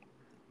 But,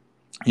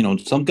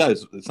 some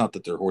guys, it's not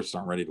that their horses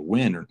aren't ready to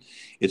win, or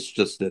it's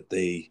just that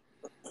they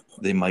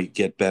might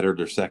get better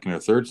their second or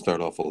third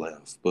start off a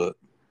layoff. But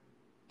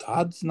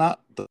Todd's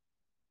not. The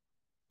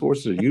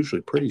horses are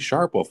usually pretty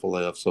sharp off a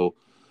layoff. So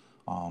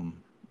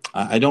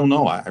I don't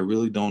know. I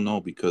really don't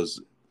know, because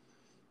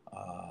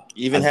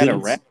He even had a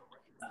rabbit.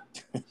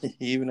 He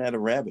even had a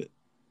rabbit,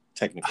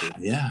 technically.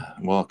 Yeah,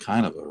 well,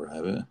 kind of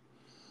a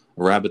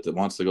rabbit that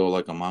wants to go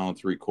like 1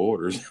 3/4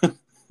 miles.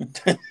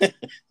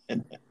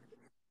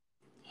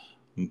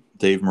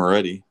 Dave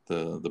Moretti,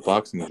 the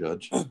boxing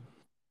judge.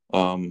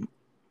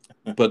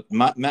 But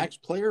Max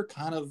Player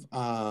kind of,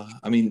 I'll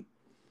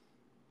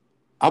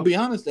be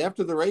honest,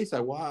 after the race, I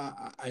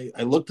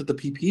looked at the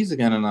PPs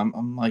again, and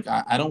I'm like,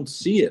 I don't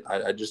see it.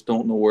 I just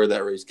don't know where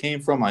that race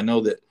came from. I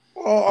know that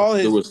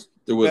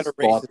there was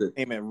thought that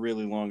came at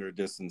really longer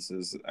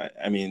distances.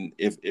 I mean,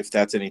 if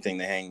that's anything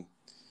to hang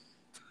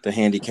the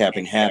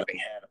handicapping hat.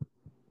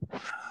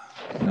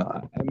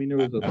 There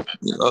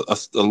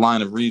was a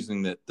line of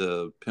reasoning that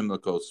the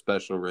Pimlico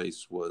special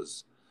race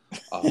was,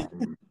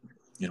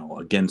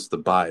 against the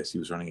bias. He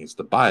was running against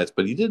the bias,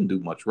 but he didn't do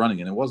much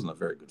running, and it wasn't a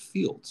very good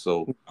field.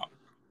 So,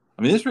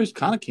 this race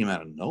kind of came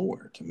out of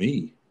nowhere to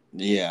me.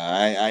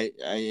 Yeah,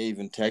 I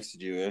even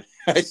texted you.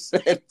 I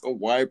said,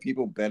 "Why are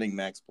people betting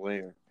Max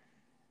Player?"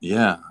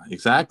 Yeah,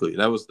 exactly.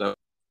 That was the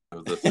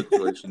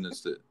situation.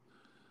 Is that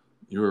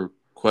you were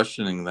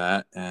questioning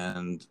that,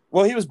 and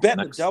he was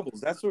betting the doubles.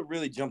 That's what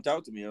really jumped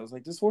out to me. I was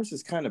like, this horse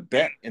is kind of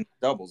bet in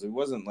doubles. It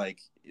wasn't like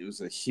it was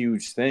a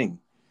huge thing,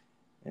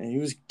 and he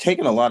was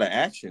taking a lot of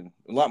action,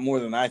 a lot more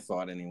than I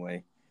thought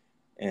anyway,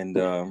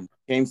 and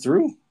came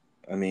through.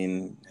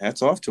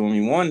 Hats off to him.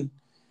 He won.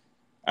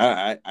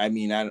 I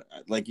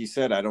like you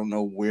said, I don't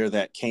know where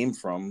that came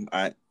from.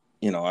 I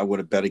would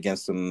have bet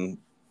against him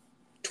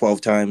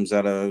 12 times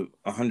out of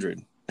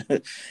 100,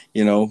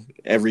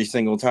 every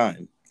single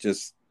time.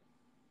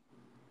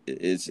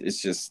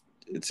 It's just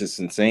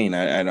insane.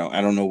 I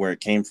don't know where it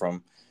came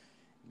from,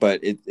 but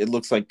it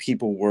looks like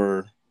people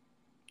were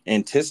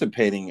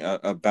anticipating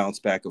a bounce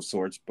back of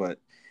sorts. But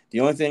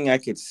the only thing I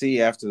could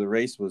see after the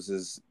race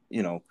was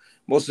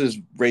most of his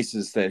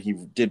races that he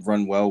did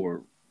run well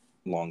were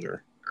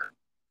longer,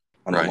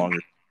 longer.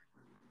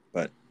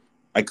 But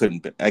I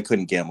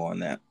couldn't gamble on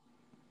that.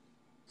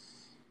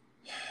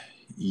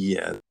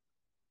 Yeah,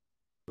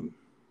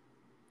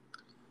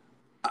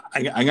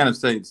 I gotta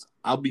say,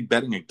 I'll be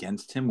betting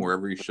against him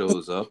wherever he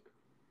shows up.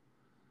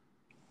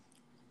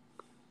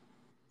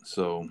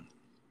 So,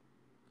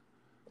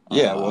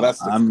 yeah, well,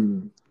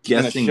 I'm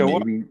guessing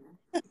maybe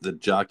the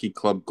Jockey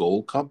Club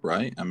Gold Cup,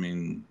 right?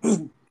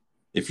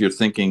 If you're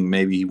thinking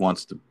maybe he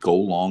wants to go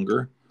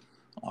longer,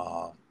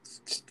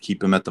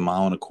 keep him at the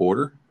 1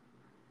 1/4.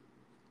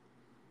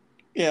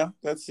 Yeah,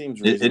 that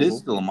seems reasonable. It is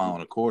still 1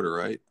 1/4,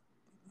 right?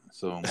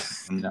 So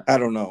I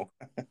don't know.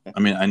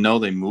 I know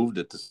they moved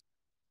it to,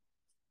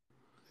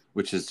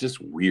 which is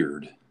just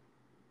weird.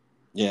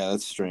 Yeah,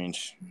 that's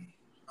strange.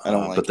 I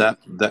don't like but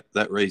it.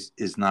 That race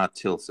is not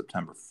till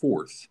September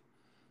 4th,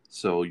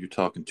 so you're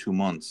talking 2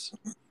 months.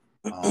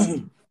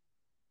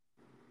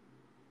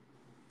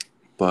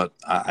 But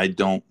I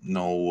don't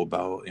know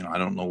about I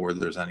don't know where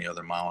there's any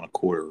other 1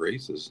 1/4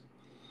 races.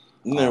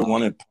 There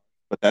one at,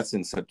 but that's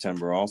in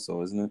September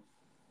also, isn't it?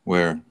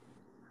 Where?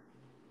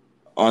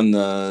 On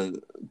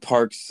the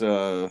Parks,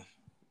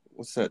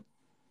 what's that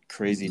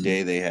crazy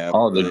day they have?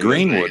 Oh, the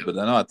Greenwood, but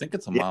no, I think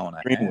it's 1.5 miles.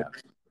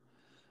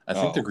 I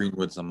think the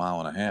Greenwood's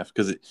 1.5 miles,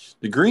 because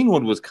the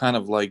Greenwood was kind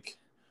of like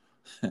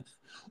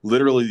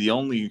literally the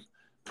only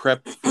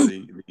prep for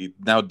the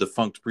now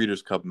defunct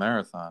Breeders' Cup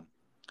Marathon.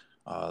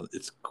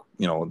 It's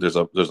there's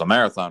a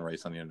marathon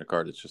race on the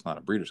undercard. It's just not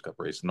a Breeders' Cup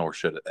race, nor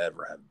should it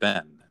ever have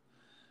been.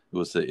 It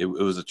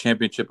was a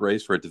championship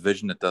race for a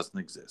division that doesn't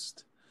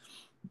exist.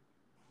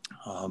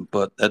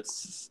 But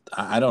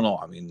I don't know.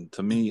 I mean,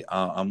 to me,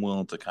 I'm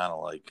willing to kind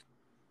of like.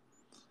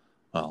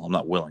 Well, I'm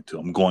not willing to.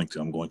 I'm going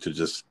to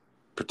just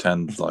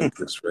pretend like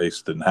this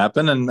race didn't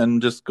happen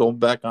and just go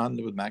back on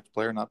with Max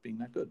Player not being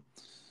that good.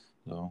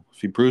 So if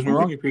he proves me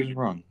wrong, he proves me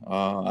wrong.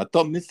 I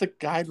thought Mystic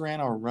Guide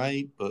ran all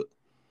right, but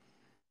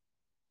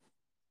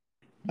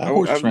that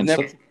horse ran such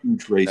a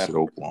huge race at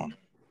Oaklawn.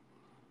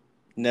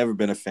 Never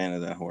been a fan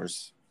of that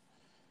horse.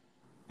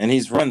 And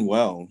he's run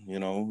well,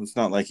 It's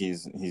not like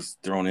he's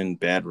thrown in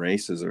bad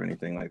races or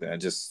anything like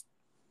that.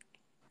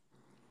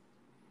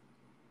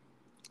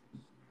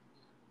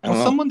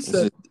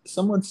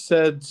 Someone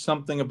said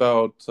something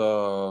about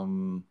a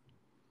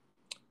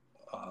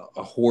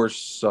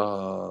horse.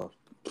 Who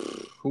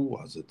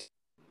was it?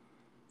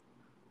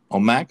 Oh,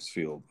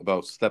 Maxfield,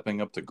 about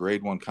stepping up to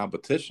Grade 1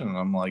 competition, and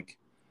I'm like,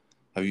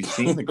 have you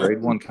seen the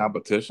Grade 1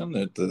 competition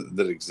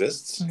that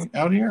exists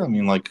out here? I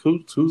mean, like,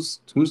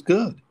 who's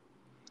good?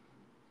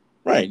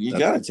 Right, you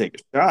got to take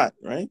a shot,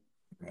 right?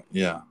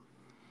 Yeah,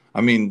 I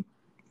mean,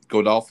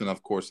 Godolphin,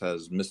 of course,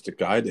 has Mystic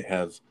Guide. They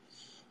have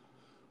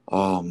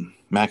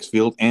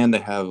Maxfield, and they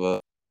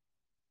have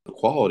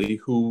Quality,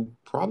 who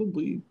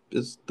probably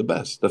is the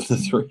best of the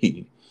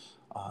three.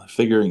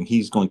 Figuring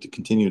he's going to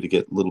continue to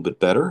get a little bit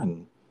better,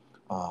 and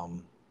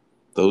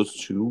those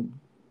two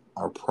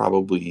are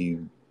probably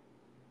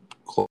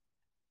close.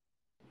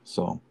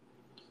 So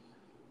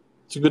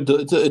it's a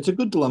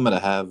good dilemma to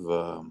have,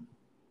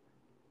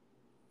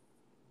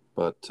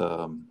 but it's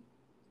a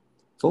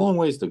long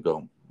ways to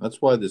go.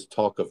 That's why this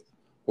talk of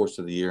Horse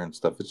of the Year and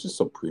stuff is just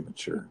so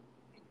premature.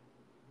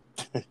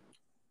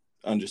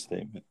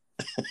 Understatement.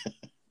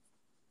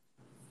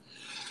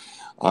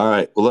 All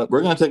right. Well,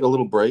 we're going to take a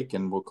little break,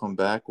 and we'll come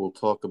back. We'll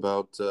talk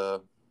about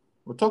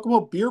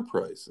beer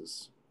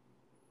prices,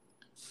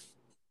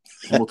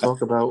 and we'll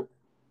talk about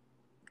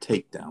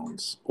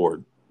takedowns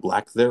or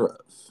lack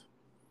thereof.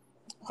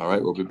 All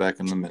right. We'll be back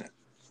in a minute.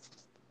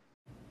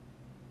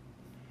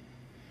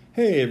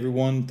 Hey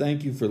everyone,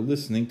 thank you for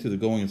listening to the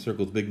Going in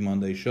Circles Big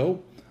Monday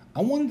show.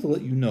 I wanted to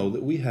let you know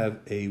that we have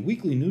a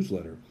weekly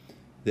newsletter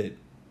that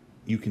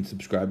you can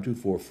subscribe to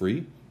for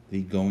free,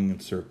 the Going in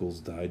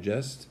Circles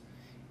Digest.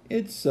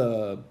 It's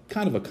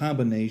kind of a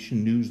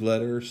combination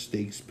newsletter,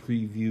 stakes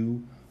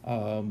preview.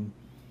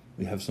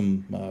 We have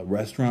some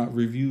restaurant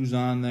reviews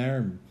on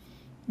there,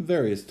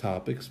 various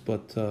topics,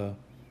 but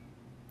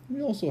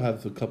we also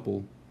have a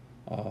couple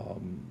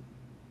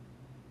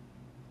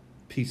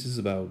pieces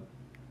about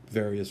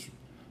various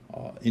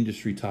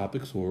industry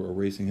topics or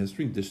racing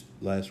history. This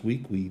last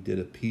week we did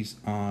a piece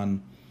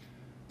on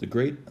the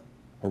great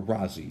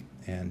Arazi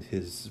and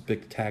his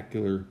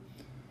spectacular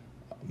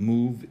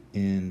move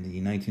in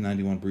the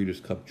 1991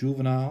 Breeders' Cup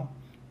Juvenile,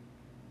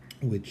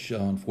 which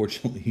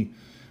unfortunately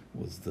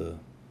was the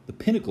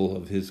pinnacle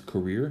of his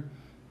career.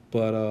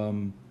 But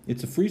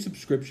it's a free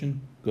subscription.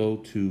 Go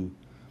to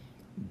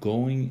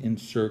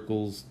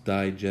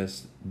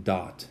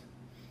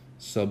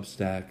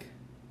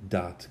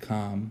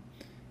goingincircles.substack.com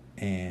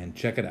and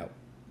check it out.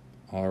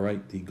 All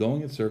right, the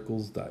Going in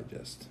Circles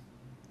Digest.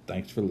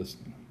 Thanks for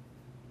listening.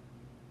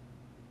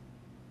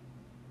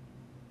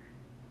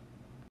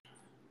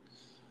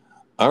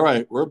 All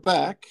right, we're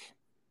back.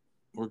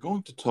 We're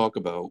going to talk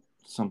about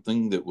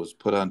something that was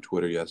put on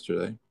Twitter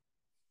yesterday.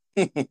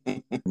 It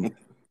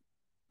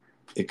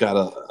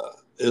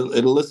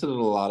elicited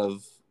a lot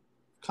of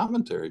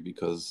commentary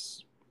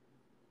because,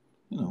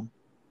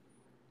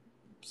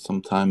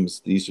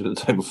 sometimes these are the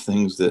type of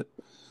things that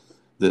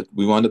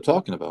we wind up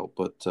talking about.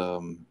 But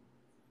a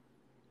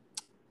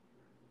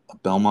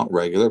Belmont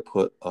regular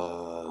put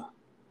a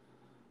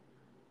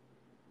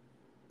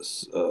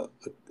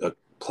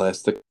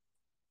plastic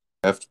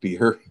craft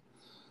beer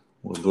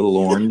with a little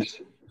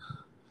orange.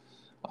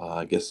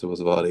 I guess it was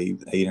about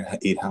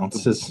eight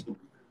ounces.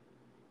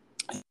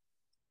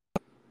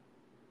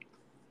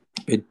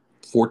 Paid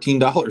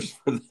 $14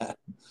 for that.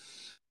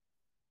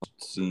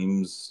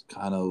 Seems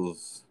kind of,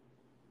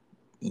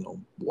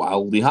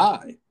 wildly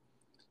high.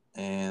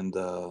 And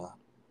I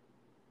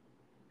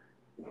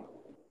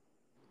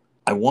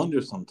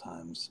wonder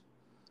sometimes,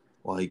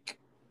 like,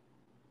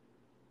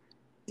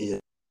 if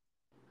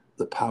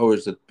the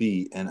powers that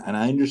be, and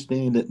I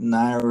understand that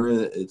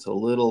Naira, it's a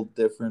little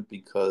different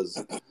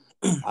because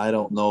I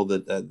don't know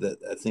that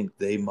I think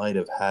they might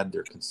have had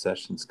their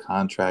concessions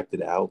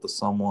contracted out to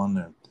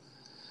someone,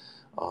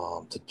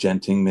 or to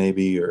Genting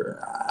maybe,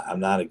 or I'm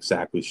not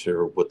exactly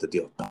sure what the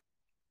deal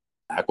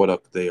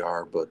Aqueduct they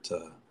are, but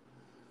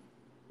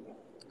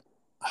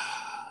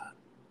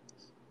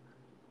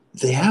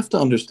they have to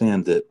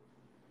understand that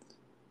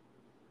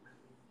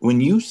when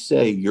you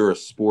say you're a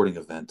sporting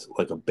event,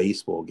 like a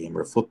baseball game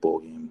or a football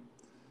game,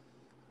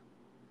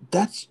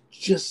 that's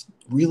just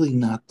really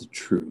not the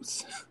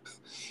truth.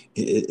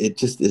 It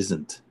just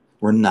isn't.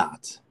 We're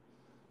not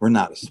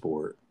a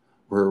sport.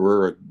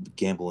 We're a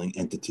gambling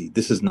entity.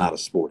 This is not a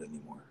sport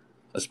anymore,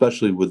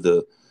 especially with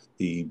the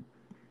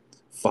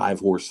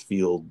 5-horse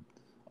field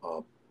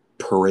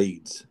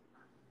parades.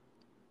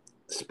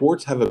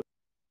 Sports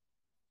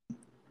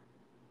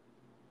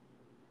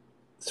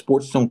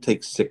don't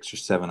take 6 or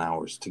 7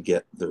 hours to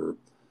get their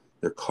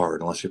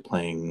card unless you're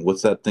playing,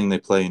 what's that thing they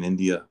play in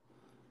India?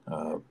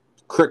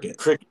 Cricket.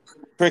 Cricket.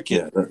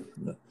 Yeah,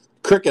 the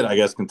cricket I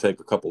guess can take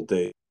a couple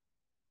days.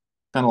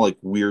 Kind of like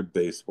weird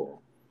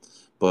baseball.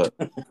 But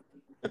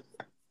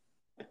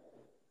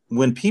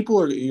when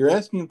you're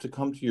asking them to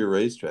come to your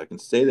racetrack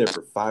and stay there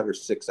for 5 or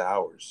 6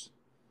 hours.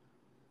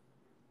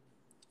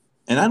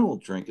 And I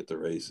don't drink at the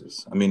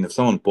races. I mean, if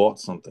someone bought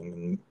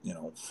something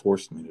and,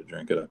 forced me to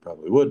drink it, I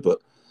probably would.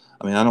 But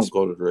I mean, I don't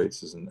go to the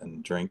races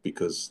and drink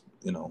because,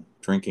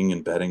 drinking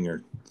and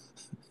betting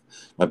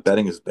my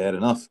betting is bad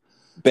enough.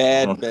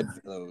 Bad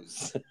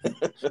bedfellows.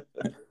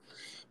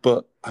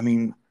 But I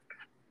mean,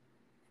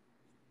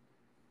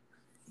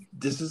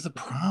 this is a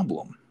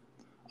problem.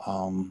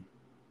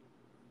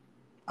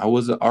 I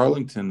was at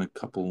Arlington I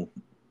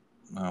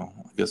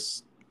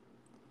guess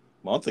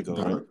month ago,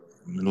 right?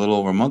 A little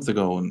over a month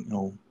ago,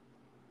 and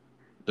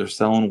they're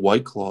selling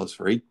White Claws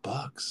for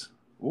 $8.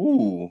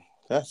 Ooh,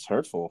 that's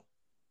hurtful.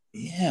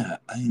 Yeah,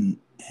 and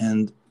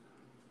I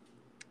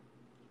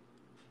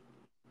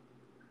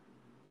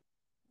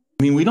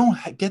mean, we don't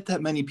get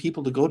that many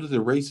people to go to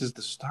the races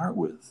to start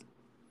with.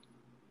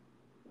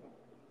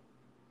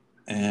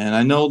 And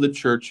I know that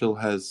Churchill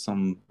has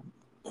some,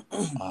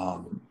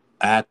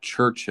 at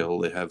Churchill,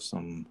 they have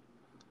some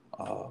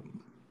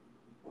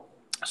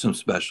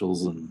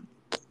specials, and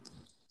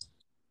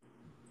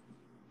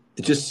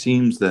it just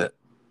seems that,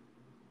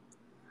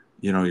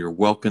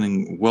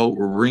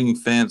 we're bringing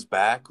fans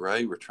back,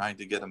 right? We're trying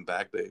to get them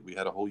back. We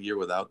had a whole year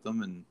without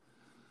them. And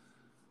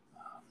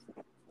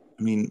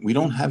I mean, we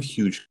don't have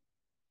huge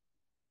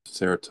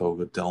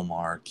Saratoga, Del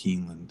Mar,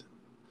 Keeneland,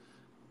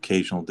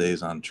 occasional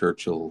days on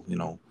Churchill,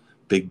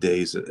 big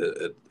days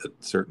at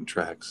certain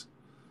tracks.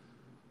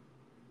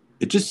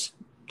 It just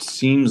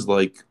seems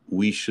like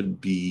we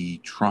should be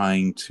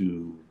trying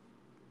to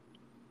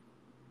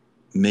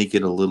make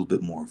it a little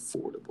bit more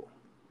affordable.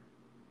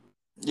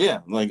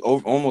 Yeah, like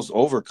almost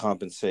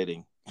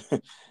overcompensating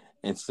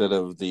instead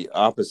of the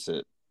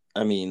opposite.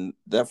 I mean,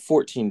 that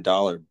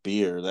 $14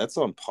 beer, that's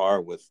on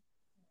par with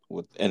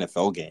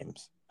NFL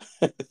games.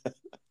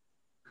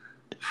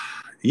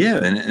 Yeah,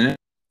 and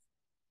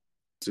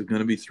it's going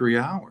to be 3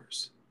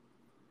 hours.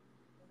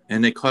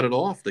 And they cut it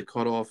off. They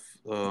cut off,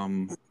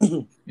 after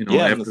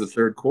the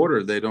third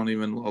quarter, they don't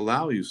even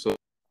allow you. So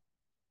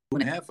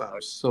 2.5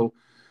 hours. So,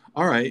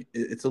 all right,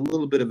 it's a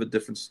little bit of a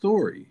different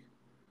story.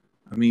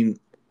 I mean,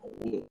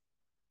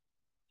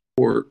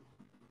 or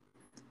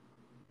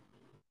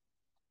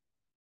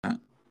you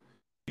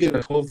get a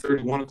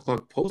 12:30, 1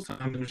 o'clock post time,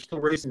 and they're still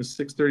racing at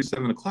 6:30,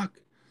 7 o'clock.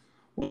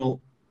 Well,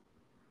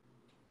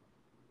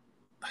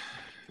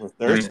 we're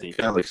thirsty. I mean,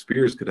 Alex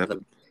Spears could have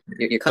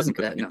your cousin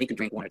could have, he could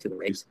drink 1 or 2 a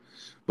race.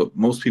 But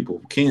most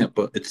people can't.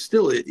 But it's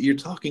still, you're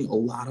talking a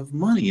lot of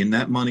money, and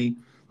that money,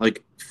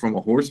 like from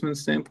a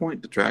horseman's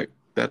standpoint, the track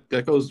that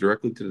goes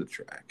directly to the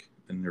track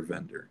and their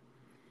vendor.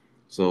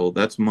 So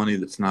that's money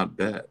that's not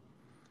bad.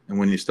 And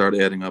when you start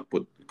adding up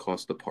what it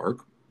costs to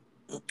park,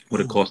 what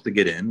it costs to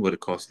get in, what it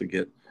costs to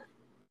get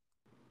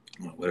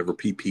whatever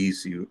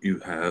PPs you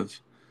have,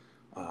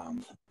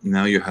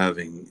 now you're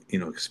having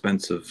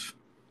expensive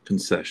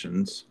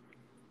concessions.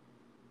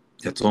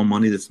 That's all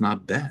money that's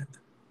not bad.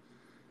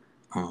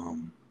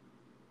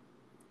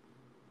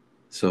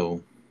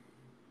 So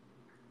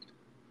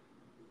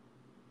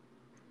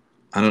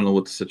I don't know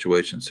what the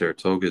situation in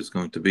Saratoga is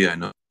going to be. I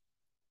know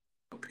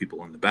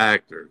people in the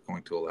back, they're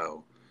going to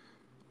allow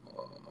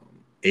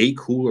a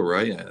cooler,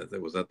 right?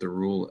 Was that the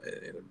rule?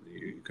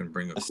 You can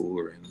bring a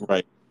cooler in.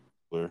 Right.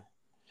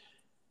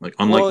 Like,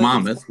 unlike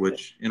Monmouth,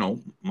 which,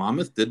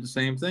 Monmouth did the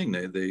same thing.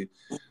 It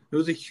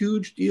was a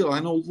huge deal.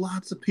 I know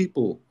lots of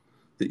people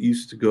that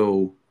used to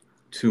go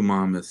to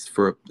Monmouth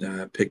for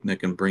a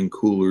picnic and bring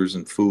coolers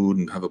and food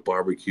and have a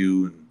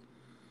barbecue.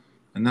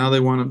 And now they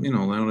want to, they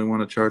only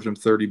want to charge them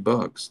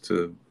 $30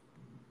 to,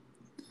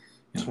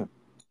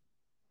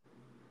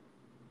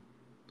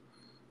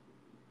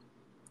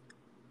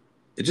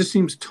 It just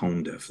seems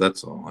tone deaf.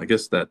 That's all. I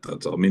guess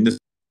that's all. I mean,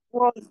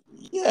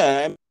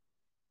 yeah,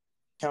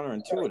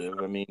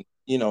 counterintuitive. I mean,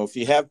 if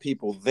you have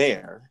people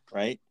there,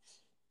 right?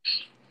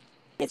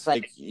 It's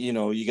like,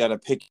 you got to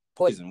pick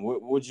poison.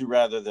 What would you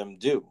rather them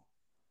do?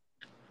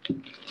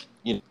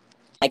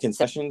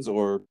 Concessions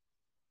or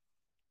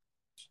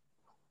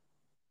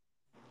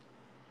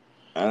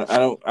I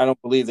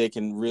don't believe they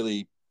can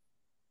really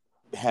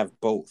have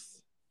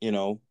both.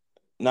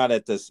 Not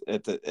at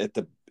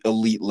the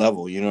elite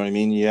level. You know what I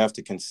mean? You have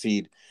to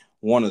concede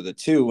one of the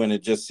two, and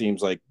it just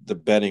seems like the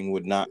betting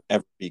would not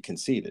ever be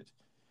conceded.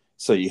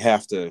 So you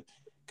have to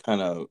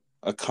kind of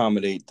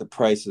accommodate the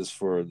prices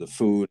for the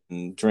food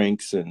and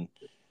drinks and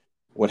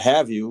what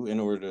have you in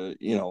order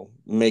to,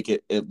 make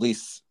it at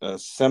least a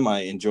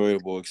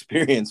semi-enjoyable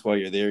experience while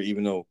you're there,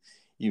 even though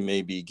you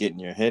may be getting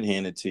your head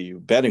handed to you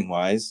betting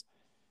wise,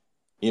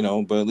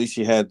 but at least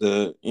you had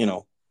the,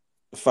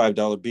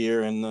 $5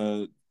 beer and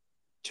the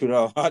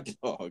 $2 hot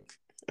dog.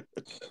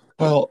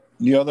 Well,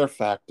 the other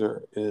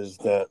factor is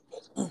that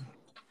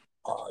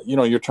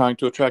you're trying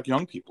to attract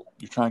young people.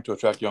 You're trying to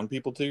attract young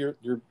people to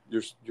your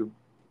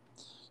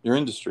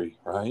industry,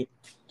 right?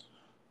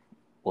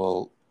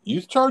 Well,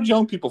 you charge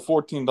young people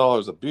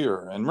 $14 a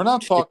beer, and we're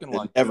not talking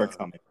like Never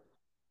coming.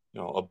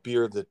 a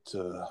beer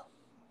that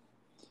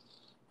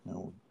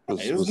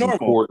It was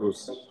normal.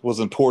 was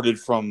imported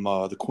from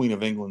the Queen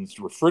of England's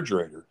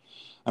refrigerator.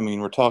 I mean,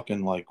 we're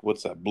talking like,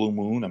 what's that, Blue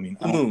Moon? I mean,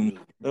 Blue Moon.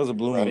 That was a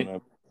Blue right?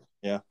 Moon.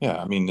 Yeah.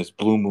 Yeah, I mean, this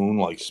Blue Moon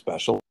like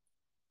special.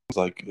 It's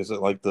like, is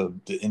it like the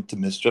Into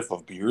Mischief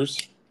of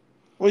beers?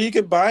 Well, you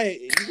could buy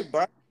a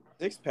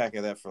 6-pack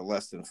of that for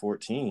less than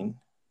 14.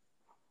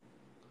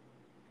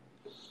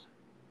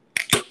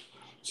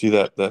 See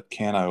that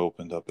can I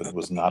opened up, and it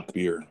was not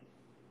beer.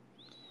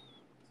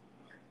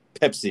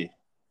 Pepsi.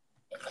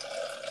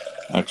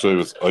 Actually, it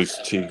was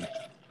iced tea.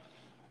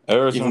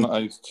 Arizona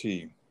iced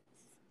tea.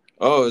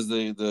 Oh, is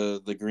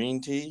the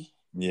green tea?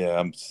 Yeah,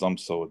 I'm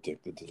so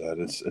addicted to that.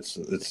 It's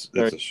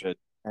Very a good.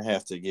 I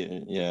have to get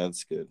it. Yeah,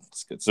 it's good.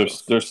 It's good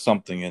stuff. There's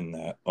something in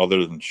that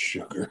other than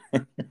sugar.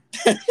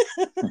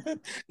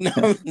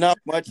 No, not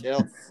much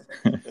else.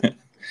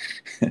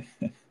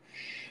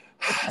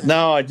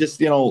 No, I just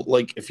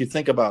like, if you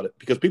think about it,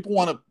 because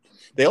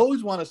they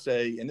always want to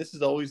say, and this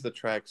is always the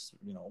tracks,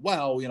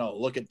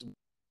 look at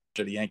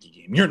the Yankee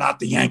game. You're not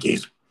the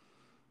Yankees.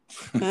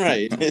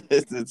 Right.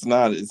 It's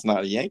not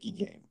a Yankee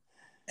game.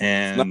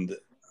 And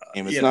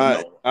it's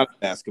not a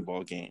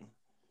basketball game.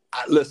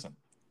 Listen,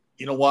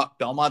 you know what?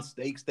 Belmont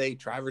Stakes Day,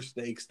 Traverse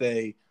Stakes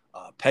Day,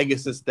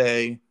 Pegasus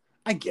Day.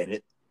 I get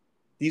it.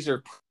 These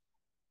are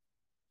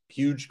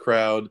huge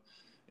crowd.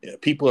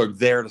 People are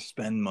there to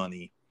spend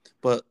money.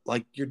 But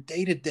like your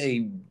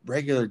day-to-day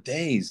regular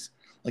days,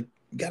 like,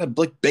 you gotta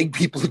beg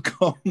people to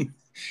come.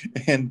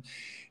 And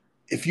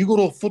if you go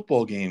to a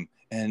football game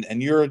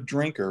and you're a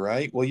drinker,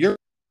 right? Well, you're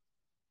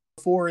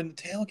in the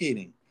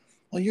tailgating.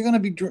 Well, you're gonna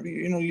be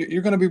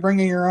you're gonna be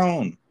bringing your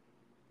own.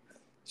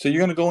 So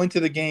you're gonna go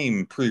into the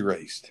game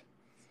pre-raced.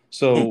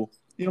 So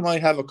you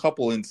might have a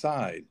couple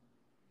inside,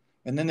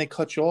 and then they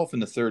cut you off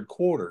in the third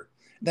quarter.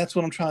 That's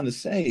what I'm trying to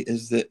say,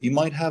 is that you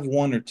might have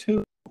one or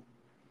two,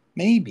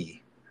 maybe.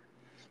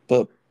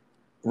 But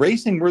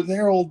racing, we're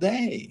there all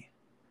day.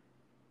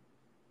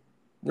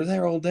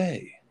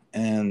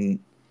 And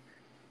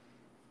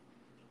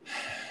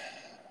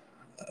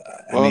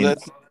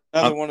that's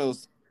another one of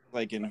those,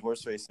 like in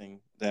horse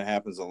racing, that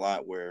happens a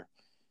lot, where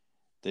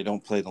they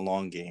don't play the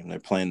long game. They're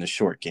playing the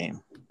short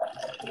game.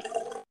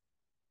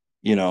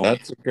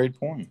 That's a great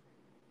point.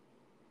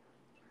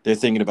 They're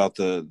thinking about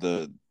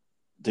the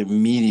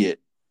immediate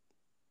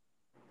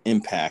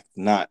impact,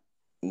 not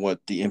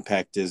what the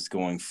impact is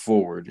going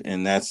forward.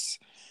 And that's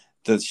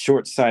the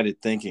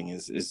short-sighted thinking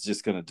is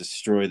just going to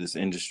destroy this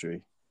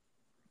industry.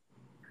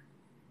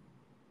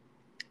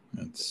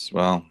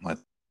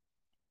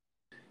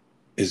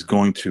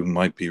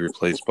 Might be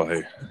replaced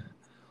by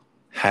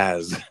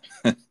has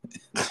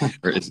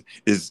or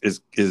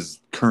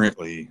is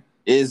currently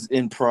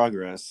in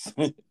progress.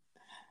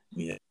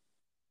 Yeah.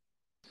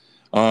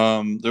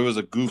 There was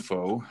a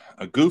Gufo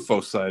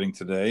sighting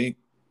today.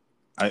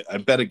 I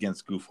bet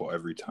against Gufo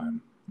every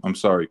time. I'm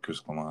sorry,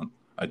 Chris Clement.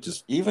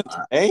 Even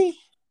today.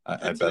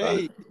 I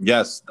bet.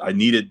 Yes, I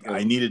needed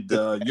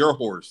your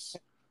horse,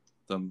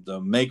 the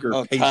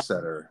Maker pace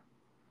setter.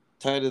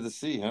 Tide of the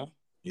Sea, huh?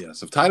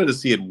 Yes, if Tide of the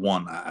Sea had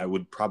won, I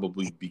would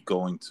probably be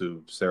going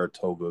to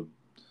Saratoga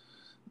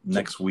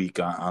next week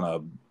on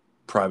a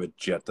private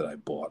jet that I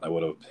bought. I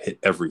would have hit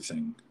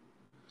everything.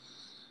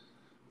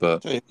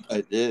 But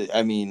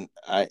I mean,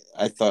 I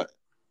thought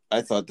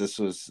this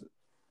was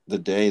the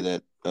day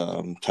that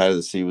Tide of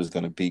the Sea was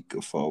going to beat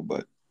Gufo,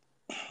 but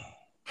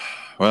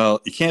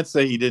you can't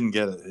say he didn't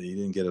get it. He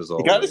didn't get his all.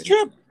 He got his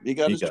trip.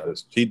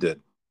 He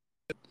did.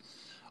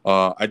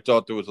 I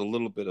thought there was a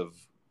little bit of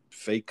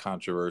fake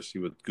controversy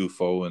with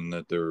Gufo, and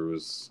that there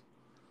was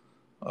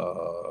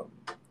come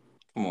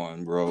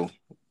on, bro,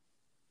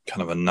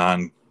 kind of a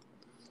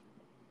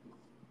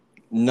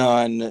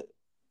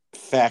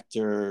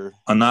non-factor,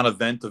 a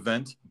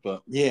non-event,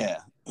 but yeah.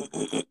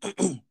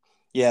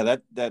 Yeah,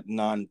 that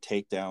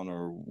non-takedown,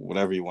 or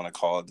whatever you want to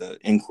call it, the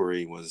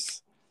inquiry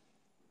was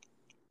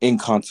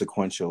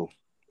inconsequential.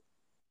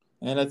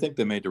 And I think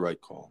they made the right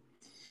call.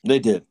 They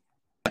did.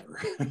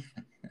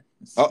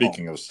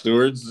 Speaking of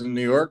stewards in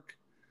New York,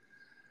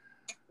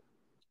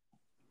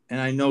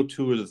 and I know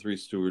 2 of the 3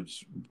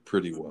 stewards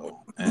pretty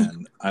well,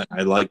 and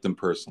I like them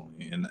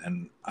personally,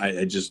 and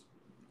I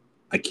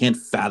can't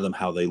fathom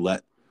how they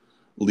let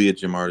Leah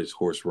Giamardi's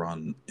horse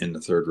run in the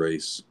 3rd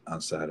race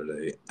on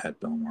Saturday at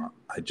Belmont.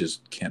 I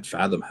just can't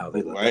fathom how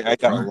they let I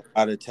got a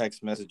lot of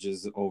text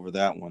messages over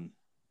that one.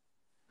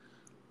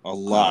 A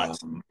lot.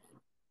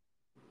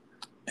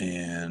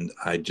 And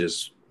I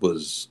just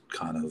was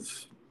kind of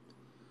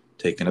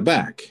taken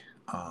aback.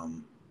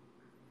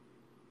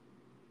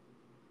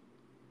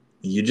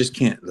 You just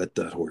can't let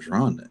that horse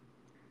run.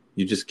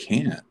 You just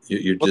can't.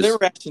 Their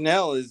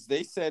rationale is,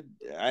 they said,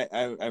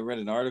 I read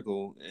an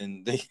article,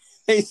 and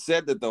they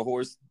said that the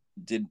horse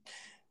did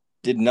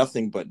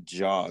nothing but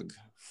jog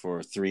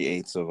for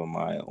 3/8 of a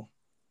mile,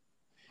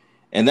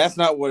 and that's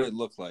not what it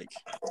looked like.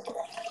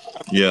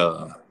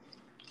 Yeah,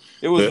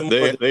 It was more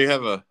than, they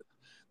have a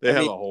I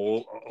mean,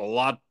 a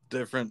lot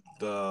different.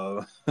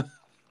 I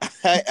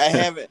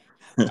haven't.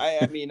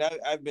 I mean,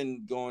 I've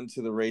been going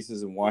to the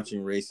races and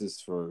watching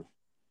races for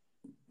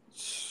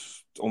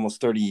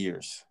almost 30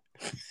 years.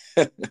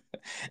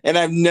 And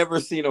I've never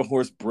seen a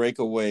horse break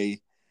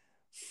away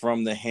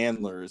from the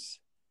handlers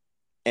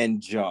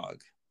and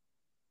jog.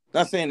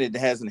 Not saying it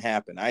hasn't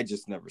happened. I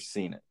just never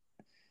seen it.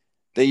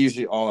 They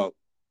usually all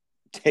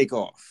take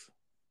off.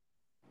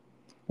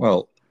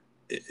 Well,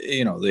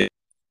 the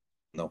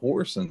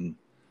horse, and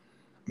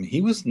I mean,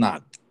 he was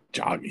not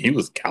jogging; he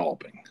was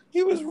galloping.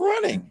 He was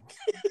running,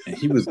 and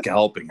he was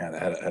galloping at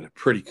a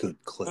pretty good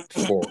clip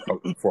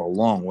for a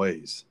long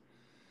ways.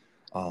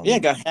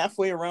 Got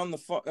halfway around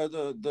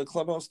the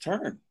clubhouse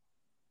turn.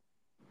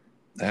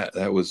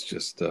 That was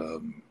just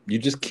you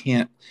just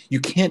can't.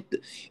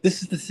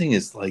 This is the thing,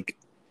 is like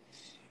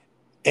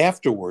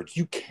afterwards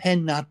you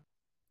cannot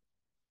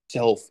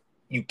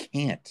you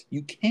can't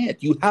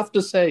you have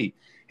to say,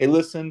 hey,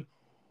 listen,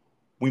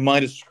 we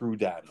might have screwed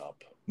that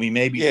up. We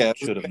maybe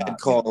should have not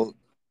called.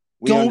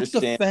 Don't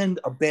defend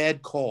a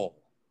bad call.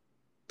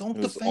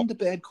 Don't defend a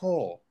bad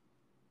call.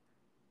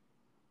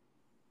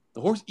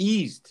 The horse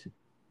eased.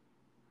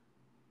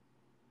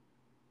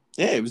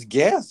 Yeah, it was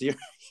gas. He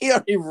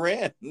already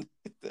ran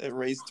the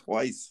race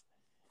twice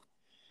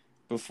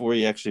before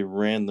he actually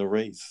ran the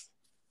race.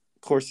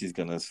 Of course he's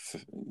going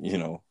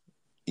to,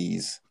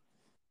 ease.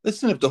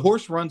 Listen, if the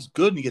horse runs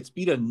good and he gets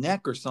beat on the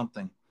neck or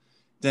something,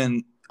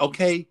 then,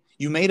 okay,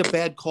 you made a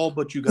bad call,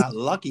 but you got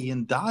lucky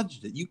and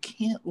dodged it. You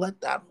can't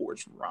let that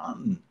horse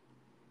run.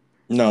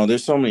 No,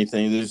 there's so many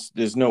things.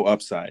 There's no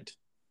upside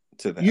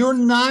to that. You're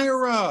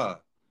Naira.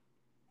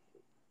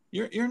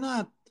 You're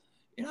not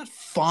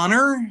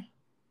funner.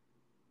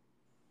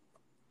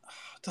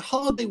 It's a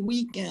holiday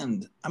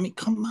weekend. I mean,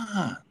 come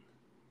on.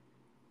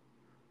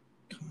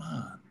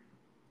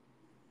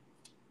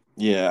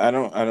 Yeah, I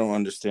don't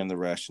understand the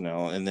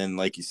rationale. And then,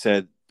 like you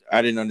said,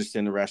 I didn't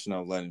understand the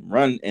rationale of letting him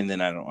run, and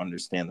then I don't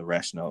understand the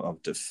rationale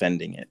of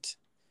defending it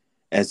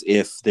as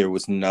if there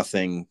was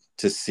nothing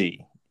to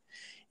see.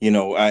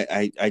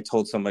 I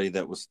told somebody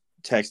that was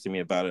texting me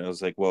about it. I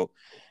was like, well,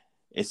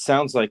 it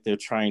sounds like they're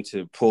trying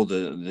to pull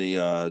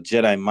the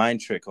Jedi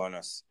mind trick on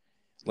us,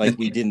 like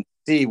we didn't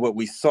see what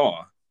we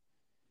saw.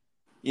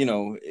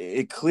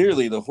 It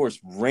clearly the horse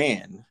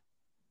ran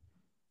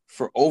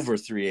for over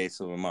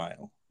 3/8 of a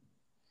mile.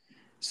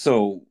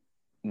 So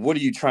what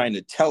are you trying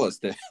to tell us,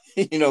 that,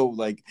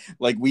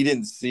 like we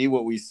didn't see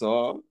what we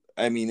saw?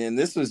 I mean, and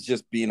this was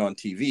just being on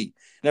TV.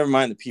 Never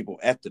mind the people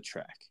at the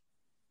track.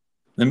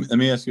 Let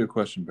me ask you a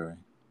question, Barry.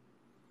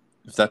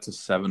 If that's a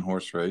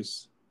 7-horse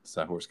race, does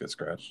that horse get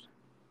scratched?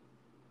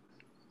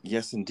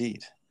 Yes,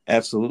 indeed.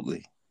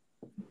 Absolutely.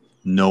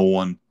 No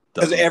one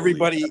does. Because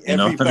everybody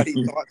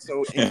thought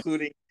so,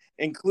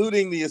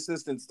 including the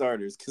assistant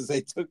starters, because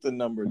they took the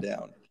number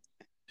down.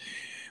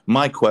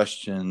 My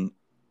question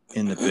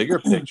in the bigger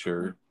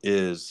picture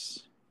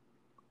is,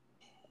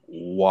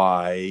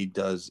 why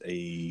does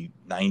a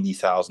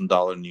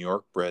 $90,000 New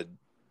York bred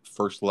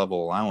first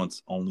level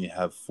allowance only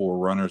have 4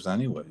 runners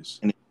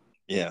anyways?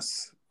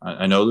 Yes.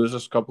 I know there's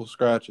a couple of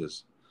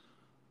scratches,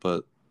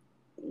 but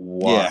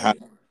why? Yeah,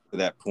 to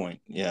that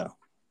point. Yeah.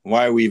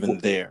 Why are we even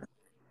there?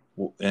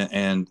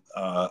 And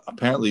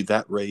apparently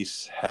that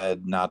race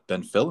had not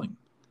been filling,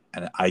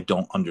 and I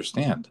don't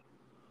understand.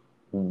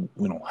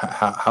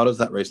 How does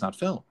that race not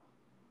fill?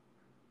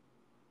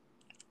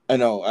 I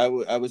know.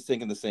 I was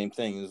thinking the same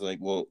thing. It was like,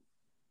 well,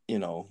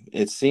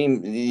 it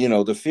seemed,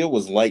 the field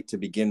was light to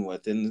begin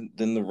with, and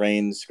then the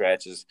rain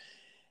scratches.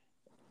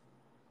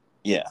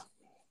 Yeah.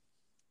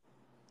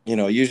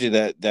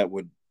 Usually that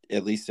would,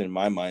 at least in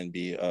my mind,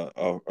 be a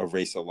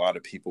race a lot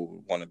of people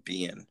would want to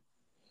be in.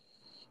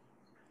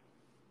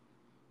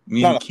 I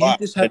mean, you can't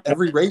just have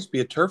every race be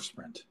a turf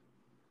sprint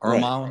or a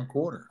mile and a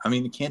quarter. I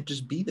mean, it can't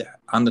just be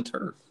that on the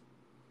turf.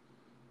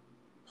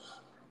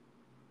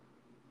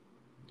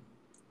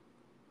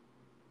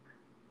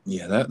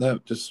 Yeah,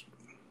 that just,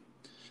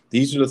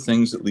 these are the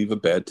things that leave a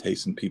bad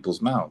taste in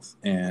people's mouth.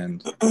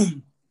 And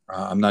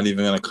I'm not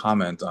even going to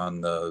comment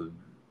on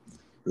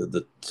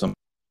some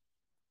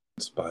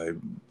by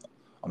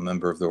a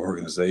member of the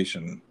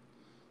organization.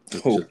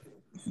 Just,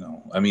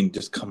 I mean,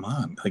 just come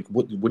on. Like,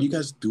 what are you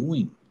guys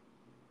doing?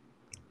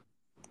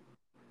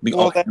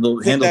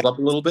 Handles up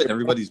a little bit.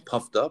 Everybody's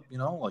puffed up,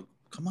 like,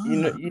 come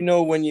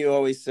on. When you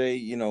always say,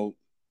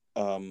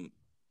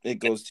 it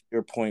goes to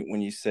your point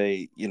when you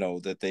say,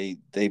 that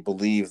they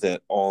believe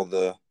that all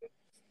the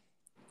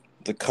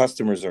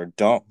customers are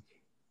dumb.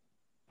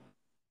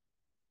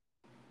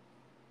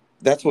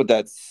 That's what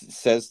that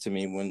says to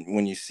me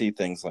when you see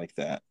things like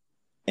that.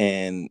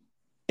 And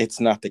it's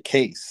not the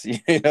case.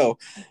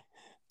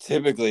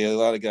 Typically a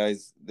lot of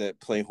guys that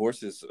play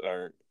horses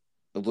are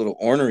a little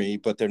ornery,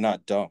 but they're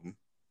not dumb.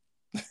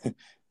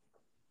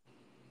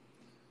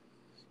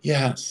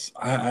 Yes,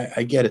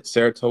 I get it.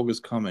 Saratoga's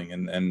coming,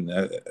 and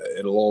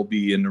it'll all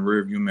be in the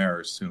rearview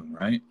mirror soon,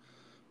 right?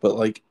 But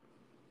like,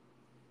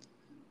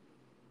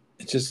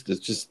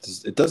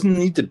 it doesn't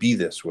need to be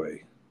this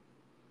way.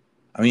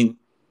 I mean,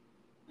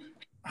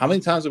 how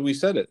many times have we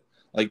said it?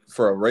 Like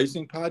for a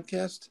racing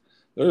podcast,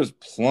 there's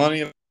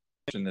plenty of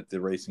ammunition that the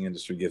racing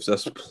industry gives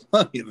us.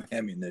 Plenty of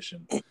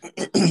ammunition.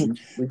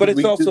 But it's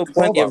We also do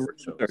plenty of 12-hour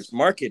shows. research,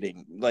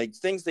 marketing, like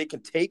things they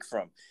can take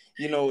from.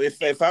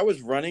 If I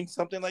was running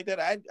something like that,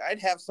 I'd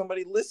have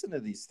somebody listen to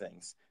these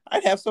things.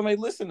 I'd have somebody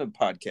listen to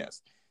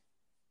podcasts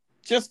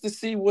just to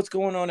see what's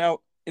going on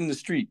out in the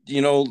street.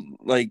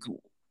 Like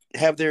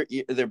have their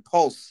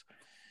pulse,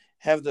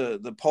 have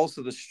the pulse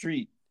of the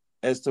street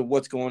as to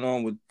what's going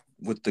on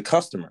with the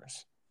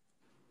customers.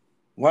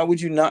 Why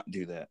would you not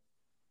do that?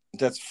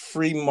 That's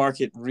free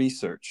market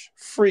research.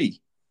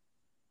 Free.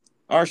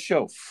 Our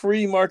show,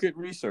 free market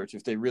research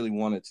if they really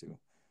wanted to.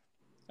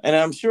 And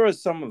I'm sure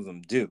some of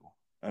them do.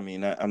 I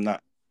mean, I'm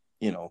not,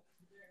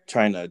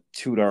 trying to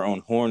toot our own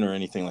horn or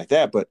anything like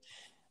that, but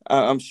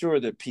I'm sure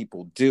that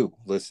people do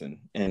listen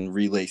and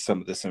relay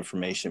some of this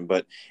information.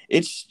 But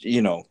it's,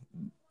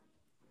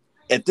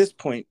 at this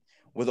point,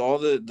 with all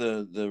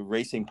the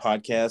racing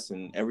podcasts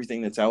and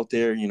everything that's out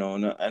there,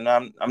 and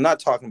I'm not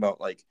talking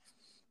about like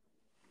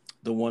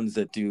the ones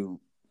that do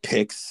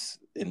picks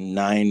and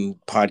 9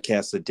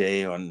 podcasts a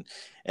day on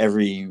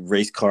every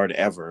race card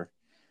ever.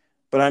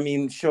 But I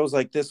mean, shows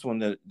like this one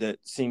that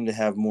seem to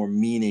have more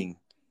meaning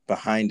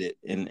behind it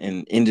in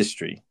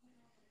industry.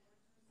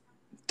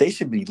 They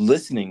should be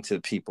listening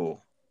to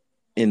people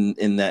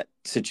in that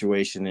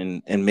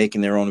situation and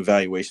making their own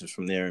evaluations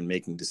from there and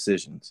making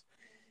decisions,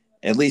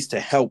 at least to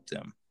help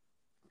them.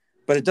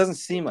 But it doesn't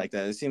seem like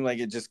that. It seems like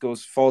it just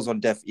falls on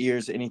deaf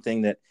ears.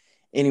 Anything that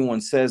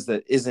anyone says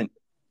that isn't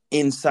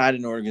inside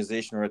an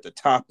organization or at the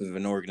top of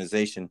an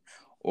organization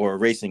or a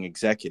racing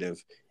executive,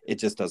 it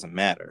just doesn't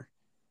matter.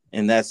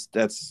 And that's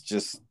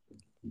just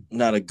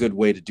not a good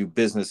way to do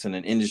business in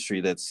an industry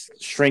that's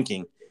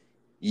shrinking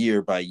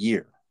year by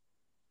year.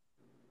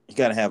 You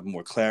got to have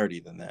more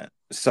clarity than that,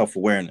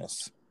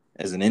 self-awareness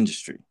as an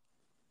industry.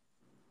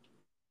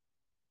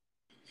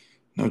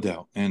 No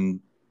doubt. And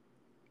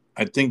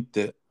I think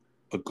that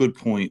a good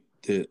point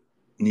that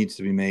needs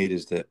to be made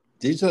is that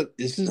this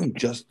isn't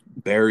just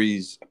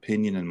Barry's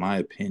opinion and my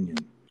opinion.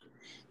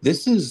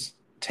 This is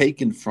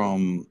taken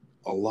from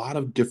a lot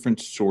of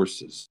different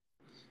sources,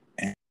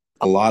 and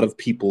a lot of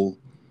people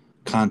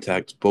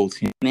contact both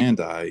him and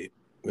I,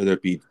 whether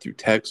it be through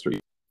text or,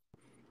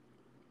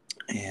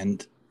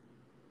 and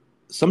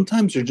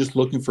sometimes they're just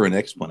looking for an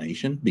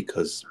explanation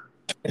because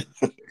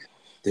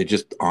there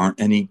just aren't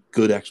any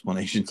good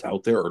explanations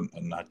out there or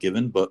not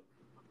given, but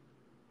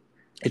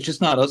it's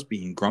just not us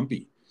being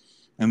grumpy.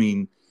 I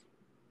mean,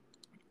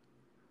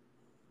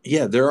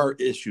 yeah, there are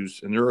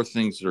issues and there are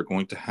things that are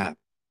going to happen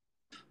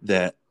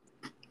that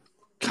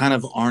kind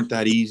of aren't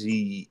that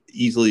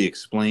easily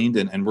explained,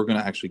 and we're going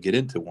to actually get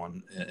into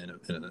one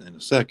in a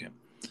second,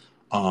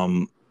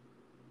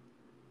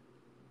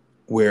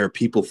 where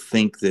people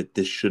think that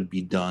this should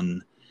be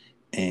done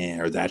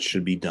or that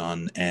should be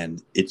done,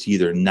 and it's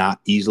either not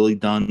easily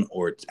done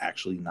or it's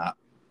actually not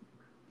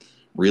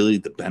really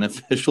the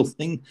beneficial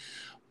thing.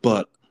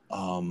 But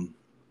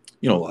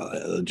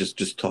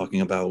just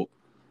talking about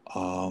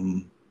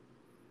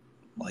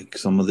like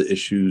some of the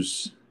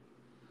issues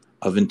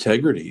of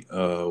integrity,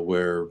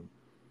 where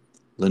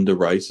Linda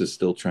Rice is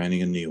still training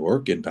in New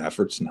York and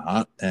Baffert's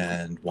not,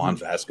 and Juan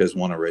Vasquez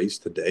won a race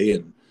today,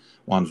 and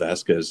Juan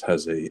Vasquez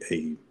has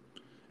a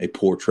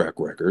poor track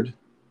record,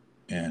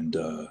 and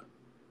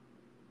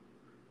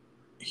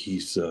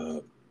he's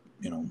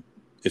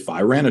if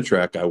I ran a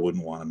track, I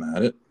wouldn't want him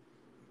at it.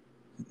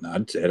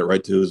 I'd say it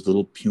right to his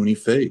little puny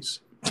face.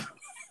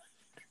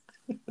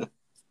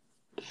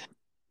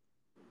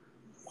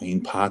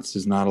 Wayne Potts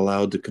is not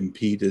allowed to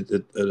compete at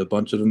a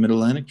bunch of the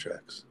Mid-Atlantic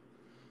tracks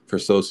for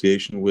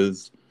association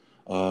with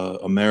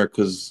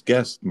America's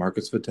guest,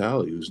 Marcus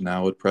Vitale, who's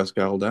now at Presque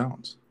Isle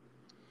Downs.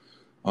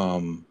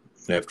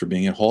 After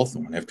being at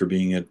Hawthorne, after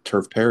being at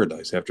Turf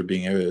Paradise, after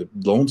being at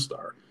Lone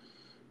Star.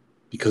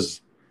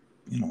 Because,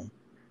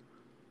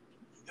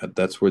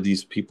 that's where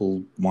these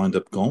people wind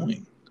up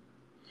going.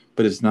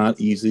 But it's not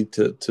easy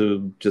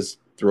to just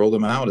throw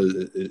them out.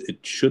 It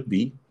should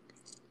be.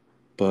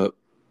 But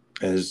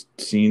as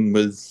seen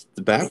with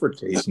the Baffert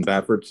case, and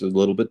Baffert's a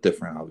little bit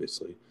different,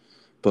 obviously,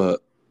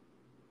 but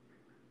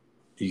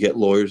you get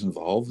lawyers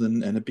involved,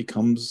 and it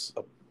becomes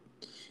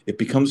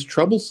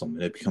troublesome,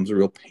 and it becomes a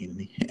real pain in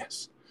the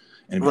ass,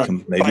 and it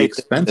becomes maybe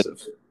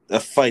expensive. A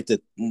fight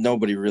that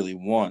nobody really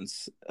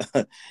wants,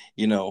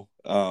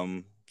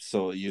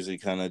 so it usually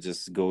kind of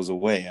just goes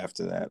away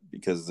after that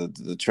because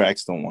the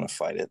tracks don't want to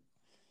fight it.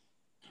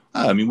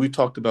 I mean, we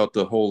talked about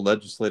the whole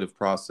legislative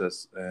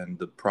process and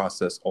the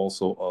process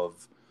also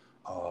of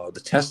the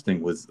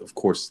testing with, of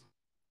course,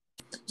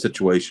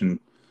 situation,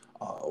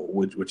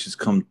 which has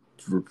come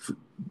through.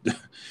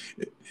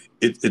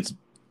 It's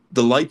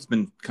the light's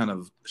been kind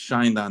of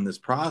shined on this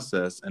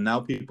process, and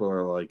now people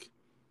are like,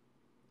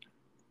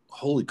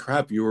 holy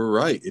crap, you were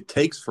right. It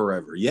takes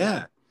forever.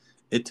 Yeah,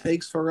 it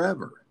takes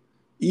forever,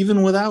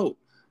 even without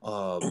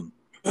an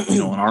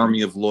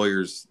army of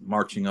lawyers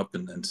marching up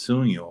and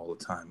suing you all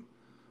the time.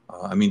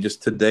 I mean,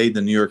 just today,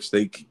 the New York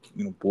State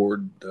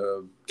board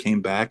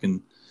came back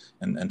and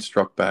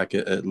struck back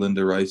at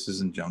Linda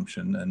Rice's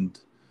injunction. And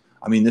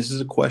I mean, this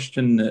is a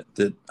question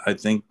that I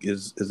think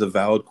is a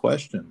valid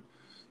question.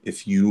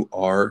 If you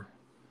are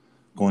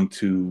going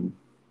to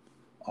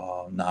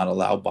not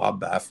allow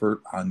Bob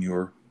Baffert on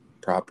your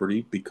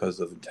property because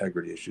of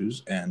integrity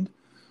issues, and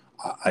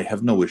I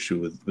have no issue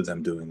with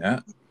them doing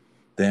that,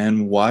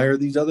 then why are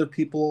these other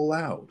people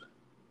allowed?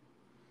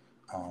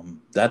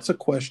 That's a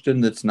question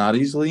that's not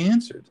easily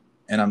answered,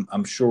 and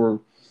I'm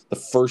sure the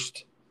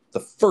first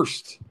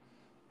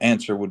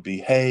answer would be,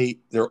 hey,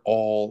 they're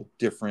all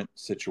different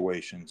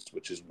situations,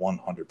 which is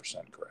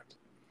 100% correct.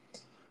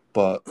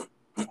 But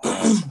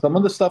some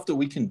of the stuff that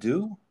we can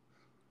do,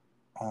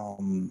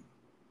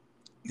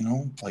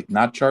 like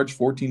not charge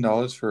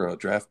 $14 for a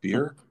draft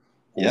beer,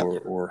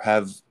 or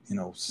have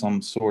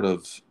some sort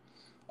of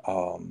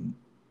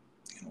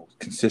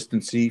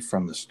consistency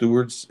from the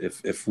stewards.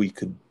 If we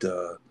could,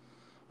 the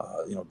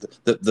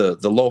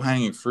low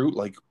hanging fruit,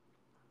 like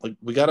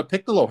we got to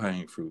pick the low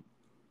hanging fruit.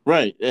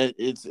 Right.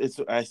 It's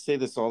I say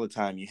this all the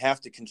time. You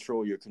have to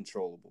control your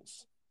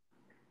controllables.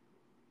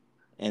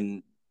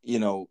 And,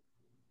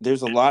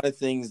 there's a lot of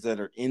things that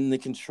are in the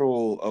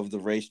control of the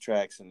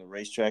racetracks and the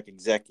racetrack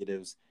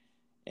executives.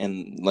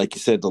 And like you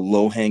said, the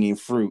low hanging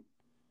fruit,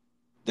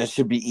 that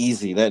should be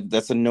easy.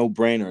 That's a no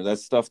brainer.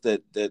 That's stuff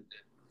that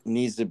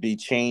needs to be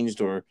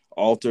changed or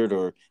altered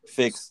or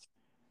fixed,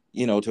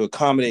 to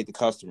accommodate the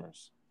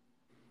customers.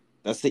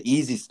 That's the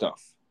easy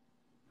stuff.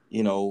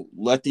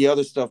 Let the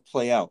other stuff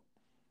play out.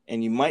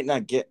 And you might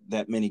not get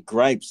that many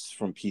gripes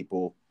from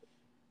people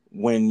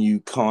when you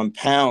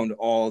compound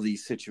all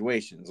these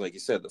situations. Like you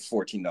said, the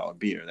 $14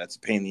 beer, that's a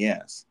pain in the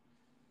ass.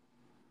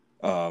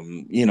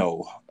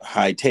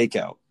 High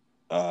takeout,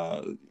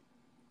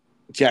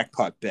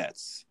 jackpot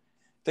bets,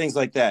 things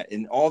like that.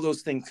 And all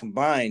those things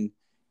combined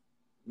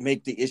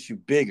make the issue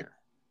bigger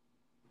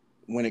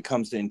when it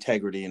comes to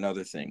integrity and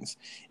other things.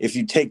 If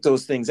you take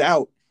those things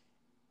out,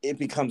 it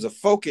becomes a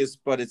focus,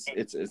 but it's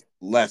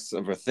less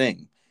of a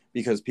thing,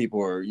 because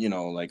people are,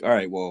 like, all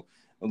right, well,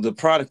 the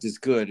product is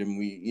good and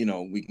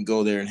we can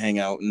go there and hang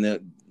out,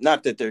 and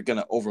not that they're going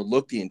to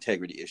overlook the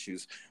integrity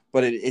issues,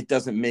 but it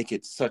doesn't make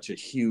it such a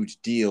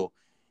huge deal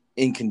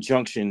in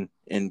conjunction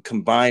and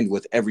combined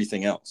with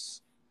everything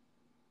else.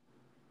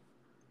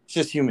 It's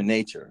just human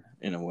nature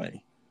in a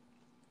way.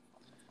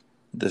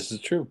 This is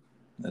true.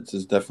 This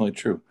is definitely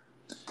true.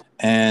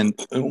 And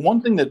one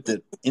thing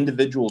that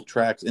individual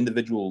tracks,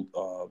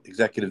 individual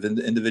executive,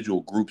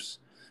 individual groups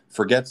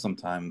forget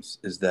sometimes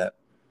is that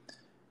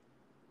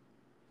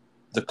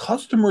the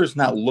customer is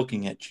not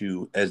looking at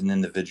you as an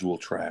individual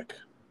track.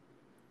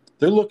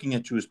 They're looking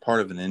at you as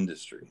part of an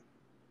industry.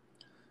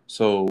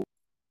 So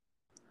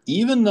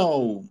even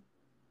though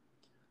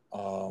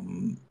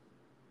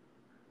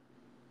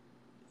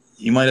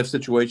you might have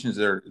situations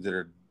that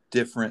are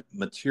different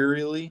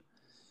materially,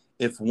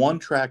 if one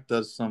track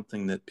does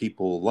something that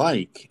people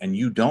like and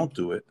you don't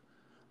do it,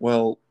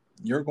 well,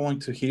 you're going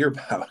to hear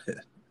about it,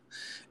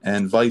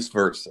 and vice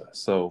versa.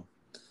 So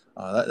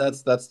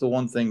that's the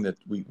one thing that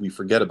we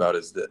forget about,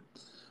 is that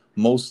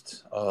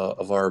most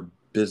of our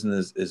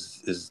business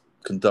is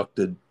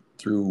conducted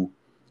through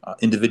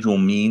individual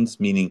means,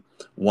 meaning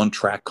one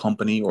track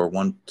company or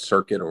one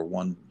circuit or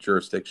one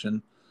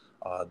jurisdiction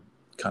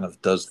kind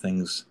of does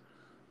things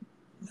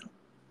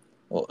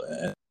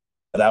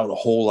without a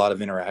whole lot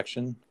of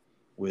interaction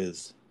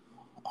with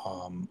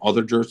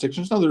other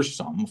jurisdictions. Now, there's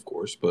some, of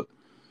course, but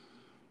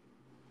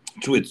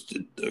it's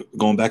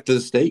going back to the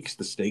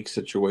stakes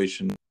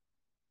situation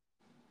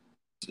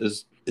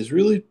is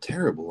really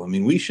terrible. I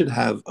mean, we should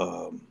have.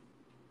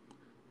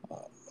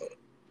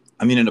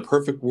 In a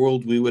perfect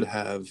world, we would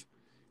have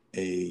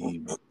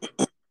a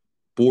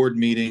board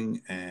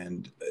meeting,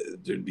 and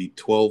there'd be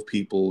 12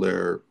 people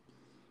there,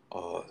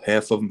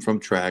 half of them from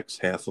tracks,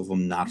 half of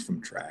them not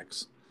from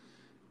tracks,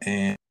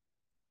 and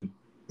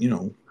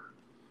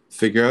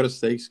figure out a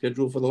stake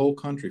schedule for the whole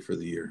country for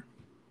the year,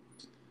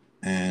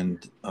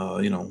 and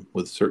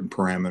with certain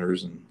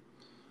parameters, and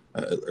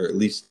or at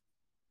least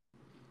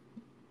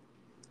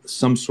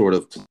some sort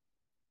of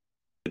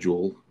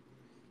schedule.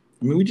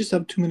 I mean, we just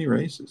have too many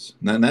races,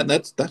 and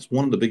that's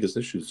one of the biggest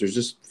issues. There's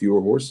just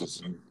fewer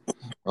horses. And,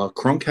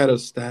 Crunk had a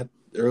stat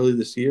early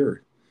this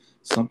year,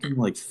 something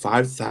like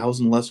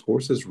 5,000 less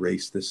horses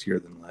raced this year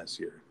than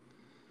last year,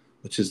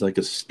 which is like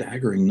a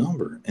staggering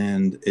number,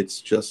 and it's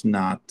just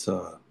not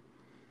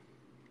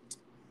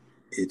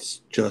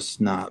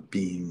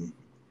being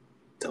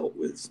dealt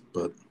with.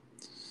 But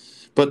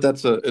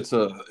it's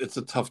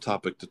a tough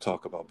topic to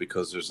talk about,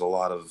 because there's a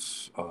lot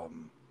of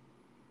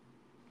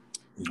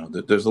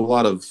there's a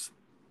lot of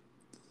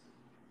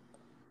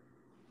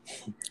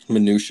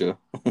Minutia.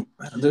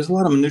 There's a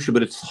lot of minutia,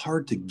 but it's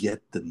hard to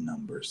get the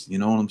numbers. You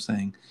know what I'm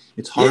saying?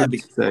 It's Yeah, hard to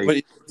say but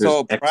it's there's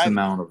all X private.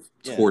 amount of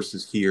Yeah.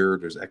 horses here,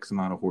 there's X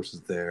amount of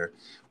horses there.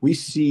 We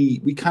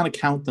kind of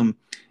count them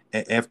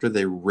after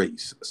they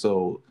race.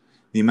 So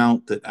the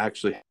amount that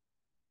actually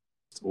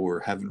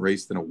or haven't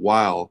raced in a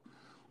while,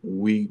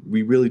 we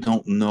really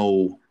don't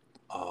know.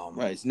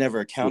 Right, it's never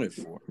accounted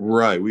for.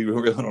 Right, we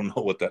really don't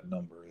know what that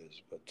number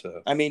is.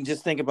 But I mean,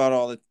 just think about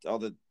all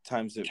the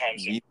times that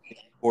we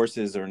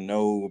horses or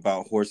know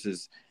about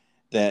horses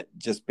that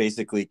just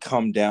basically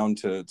come down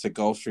to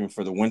Gulfstream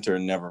for the winter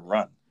and never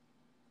run.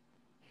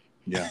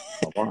 Yeah,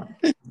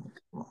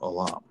 a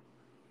lot.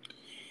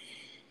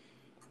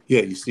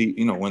 Yeah, you see,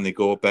 when they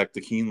go up back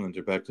to Keeneland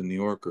or back to New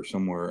York or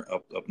somewhere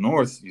up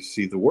north, you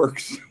see the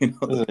works,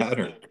 the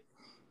pattern.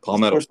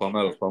 Palmettos,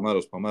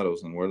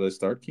 and where do they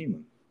start?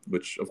 Keeneland,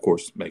 which of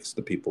course makes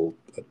the people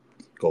at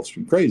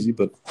Gulfstream crazy,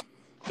 but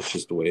it's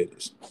just the way it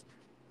is.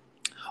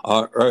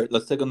 All right,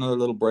 let's take another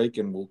little break,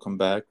 and we'll come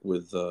back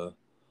with a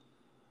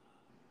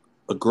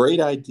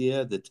great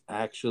idea that's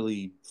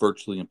actually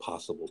virtually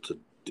impossible to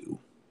do.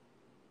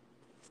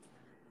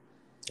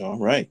 All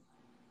right.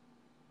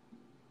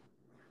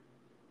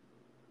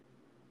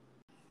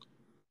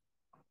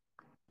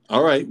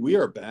 All right, we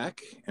are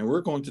back, and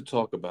we're going to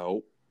talk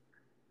about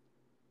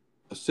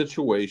a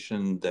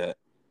situation that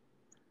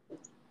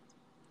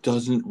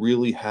doesn't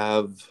really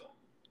have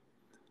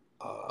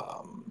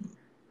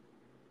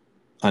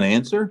an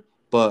answer,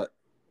 but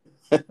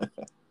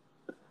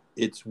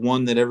it's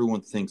one that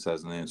everyone thinks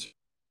has an answer.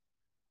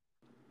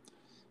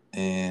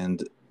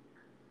 And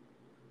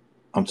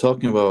I'm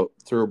talking about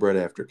thoroughbred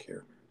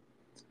aftercare.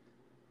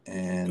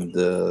 And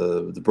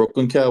the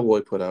Brooklyn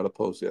Cowboy put out a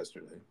post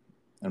yesterday.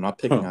 I'm not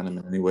picking on him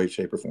in any way,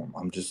 shape, or form.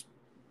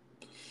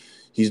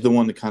 He's the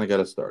one that kind of got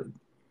us started.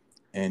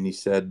 And he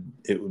said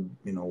it would,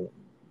 kind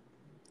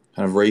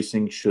of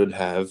racing should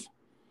have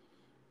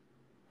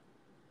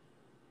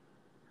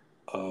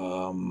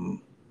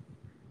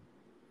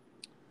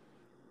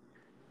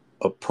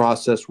a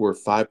process where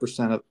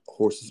 5% of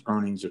horses'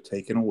 earnings are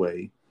taken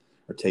away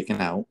or taken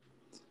out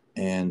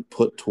and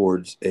put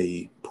towards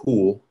a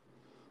pool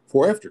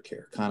for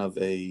aftercare, kind of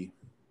a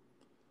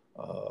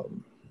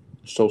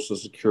Social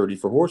Security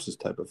for horses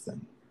type of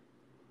thing.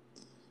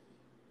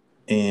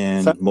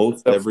 And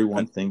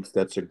everyone thinks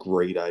that's a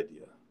great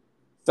idea.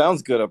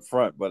 Sounds good up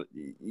front, but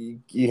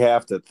you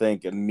have to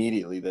think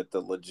immediately that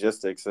the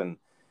logistics and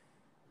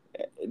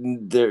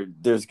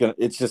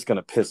it's just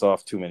gonna piss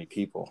off too many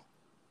people.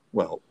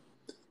 Well,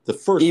 the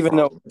first, even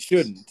though it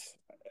shouldn't,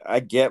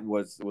 I get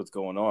what's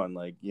going on.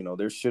 Like,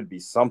 there should be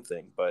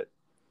something, but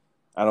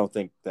I don't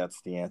think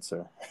that's the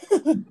answer.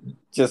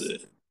 This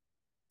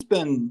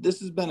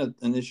has been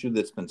an issue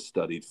that's been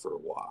studied for a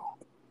while,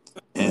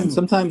 and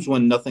sometimes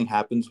when nothing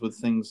happens with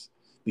things,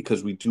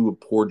 because we do a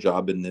poor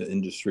job in the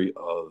industry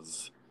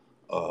of,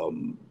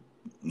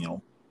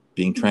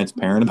 being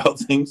transparent about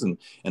things and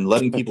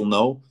letting people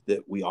know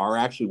that we are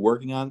actually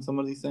working on some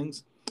of these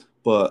things.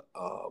 But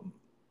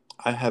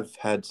I have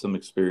had some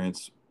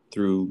experience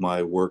through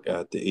my work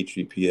at the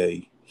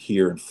HVPA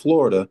here in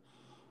Florida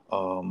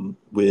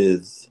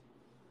with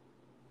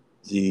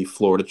the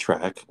Florida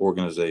Track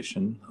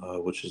Organization,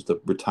 which is the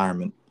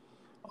retirement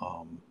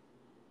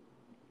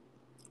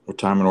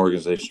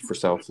organization for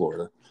South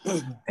Florida.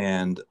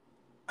 And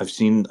I've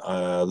seen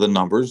the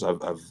numbers.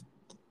 I've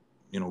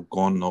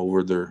gone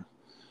over their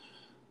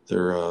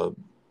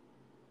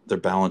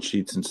balance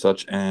sheets and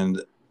such,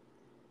 and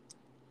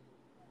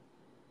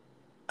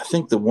I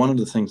think that one of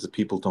the things that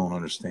people don't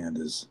understand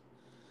is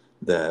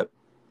that,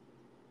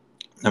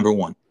 number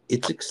one,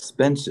 it's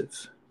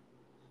expensive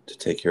to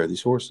take care of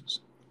these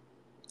horses,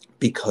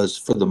 because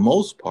for the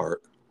most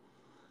part,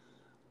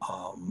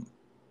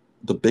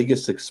 the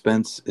biggest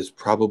expense is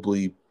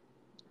probably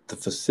the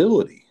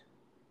facility.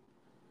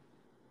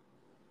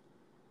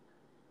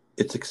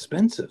 It's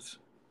expensive,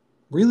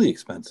 really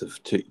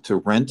expensive to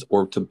rent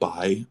or to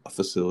buy a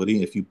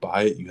facility. If you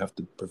buy it, you have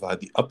to provide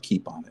the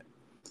upkeep on it.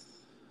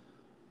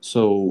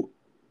 So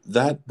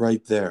that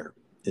right there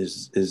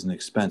is an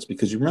expense,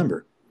 because you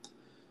remember,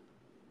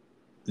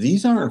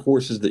 these aren't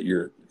horses that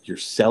you're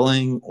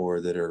selling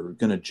or that are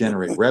going to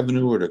generate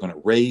revenue or they're going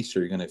to race or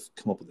you're going to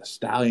come up with a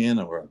stallion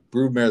or a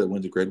broodmare that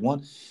wins a grade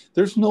 1.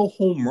 There's no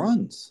home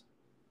runs.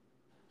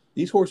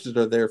 These horses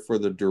are there for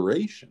the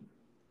duration.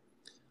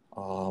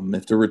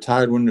 If they're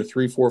retired when they're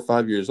 3, 4,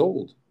 5 years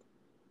old,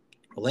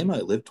 well, they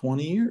might live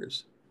 20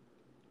 years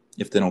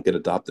if they don't get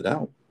adopted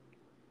out.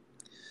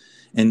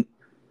 And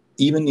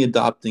even the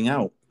adopting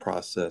out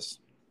process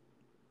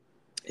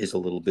is a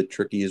little bit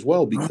tricky as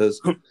well, because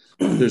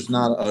there's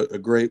not a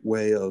great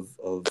way of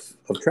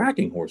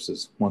tracking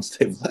horses once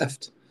they've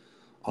left,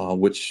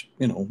 which,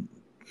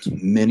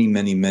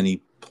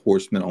 many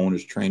horsemen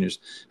owners, trainers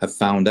have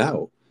found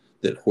out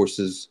that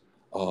horses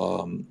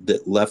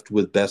that left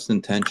with best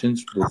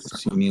intentions, with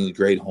seemingly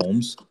great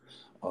homes,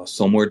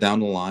 somewhere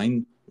down the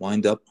line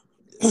wind up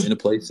in a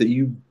place that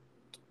you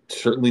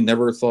certainly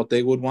never thought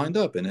they would wind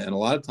up in. And a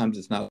lot of times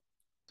it's not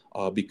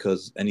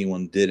because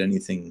anyone did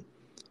anything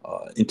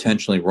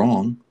intentionally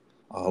wrong.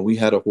 We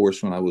had a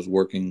horse when I was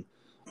working.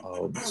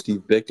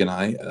 Steve Bick and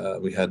I,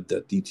 we had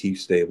the DT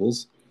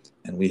stables,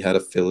 and we had a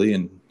filly,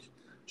 and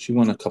she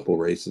won a couple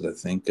races, I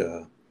think.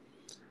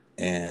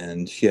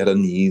 And she had a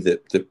knee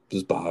that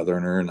was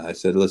bothering her. And I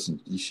said,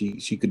 listen,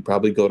 she could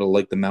probably go to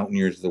like the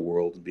Mountaineers of the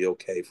world and be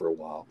okay for a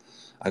while.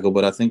 I go,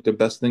 but I think the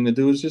best thing to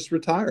do is just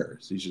retire.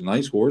 She's a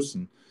nice horse,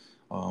 and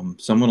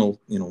someone will,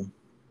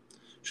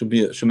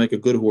 she'll make a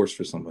good horse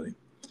for somebody.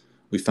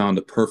 We found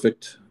a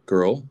perfect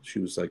girl. She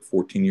was like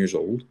 14 years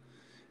old,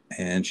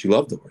 and she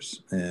loved the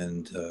horse.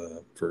 And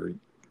for a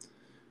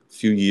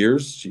few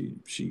years, she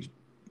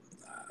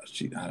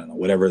I don't know,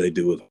 whatever they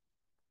do with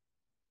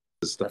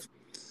this stuff.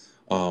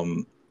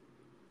 I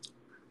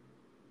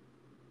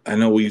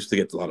know we used to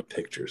get a lot of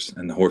pictures,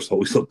 and the horse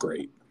always looked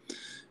great.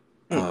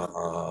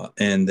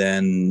 And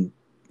then,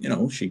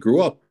 she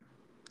grew up,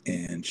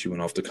 and she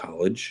went off to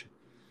college,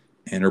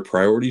 and her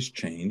priorities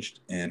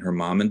changed, and her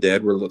mom and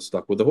dad were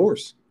stuck with the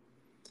horse.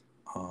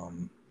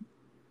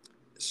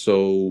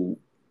 So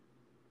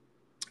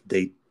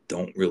they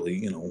don't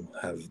really,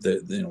 have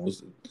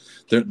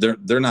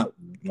they're not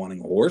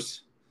wanting a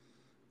horse.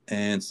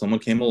 And someone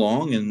came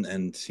along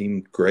and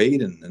seemed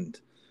great, and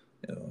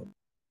going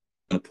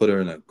to put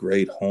her in a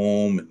great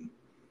home, and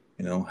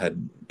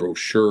had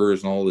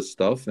brochures and all this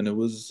stuff, and it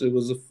was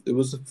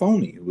a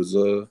phony. It was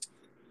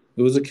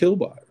a kill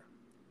buyer.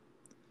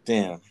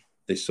 Damn.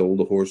 They sold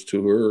the horse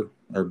to her,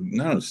 or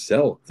not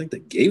sell. I think they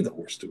gave the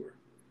horse to her.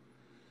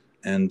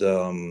 And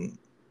a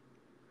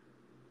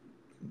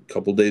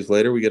couple days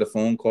later, we get a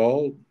phone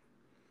call.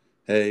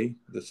 Hey,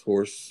 this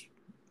horse.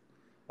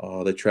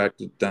 They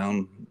tracked it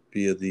down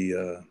via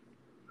the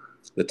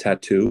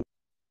tattoo.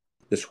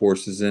 This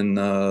horse is in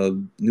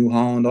New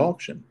Holland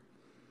auction.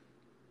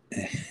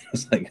 And I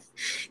was like,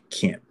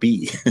 can't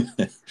be.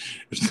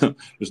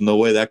 there's no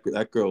way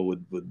that girl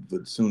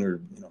would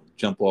sooner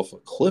jump off a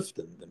cliff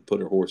than put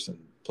her horse in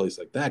a place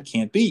like that.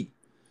 Can't be.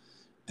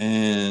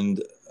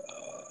 And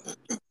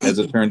as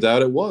it turns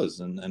out, it was.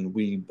 And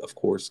we, of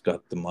course,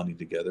 got the money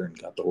together and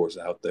got the horse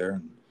out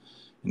there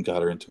and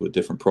got her into a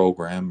different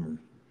program.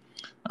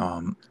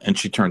 And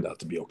she turned out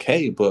to be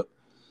okay. But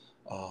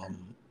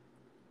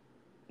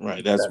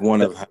right, that's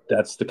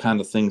the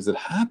kind of things that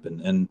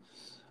happen. And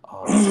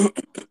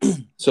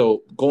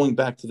so going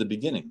back to the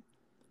beginning,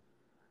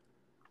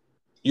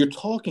 you're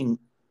talking,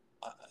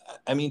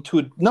 I mean,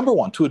 number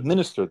one, to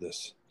administer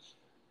this,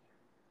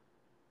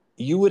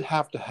 you would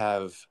have to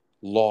have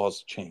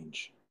laws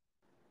change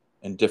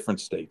in different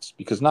states,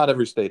 because not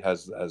every state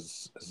has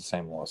the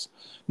same laws.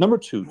 Number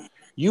two,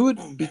 you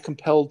would be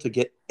compelled to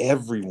get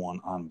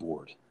everyone on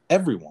board,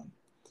 everyone.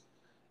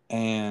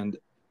 And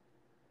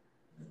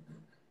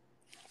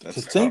to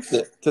think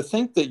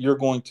that you're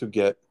going to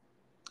get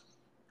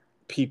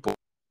people,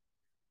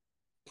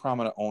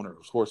 prominent owners,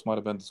 whose horse might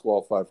have been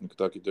disqualified from the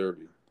Kentucky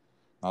Derby,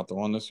 not the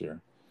one this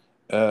year,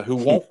 who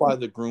won't buy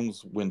the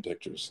groom's win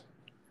pictures.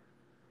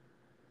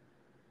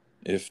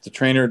 If the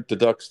trainer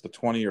deducts the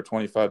 $20 or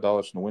 $25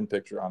 from the win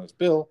picture on his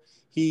bill,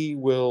 he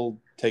will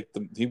take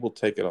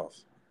it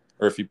off,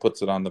 or if he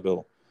puts it on the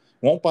bill,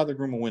 won't buy the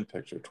groom a win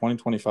picture.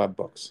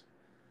 $20-$25.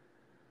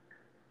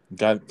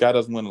 Guy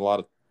doesn't win a lot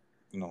of,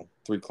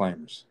 3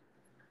 claimers.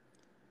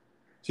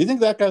 Do you think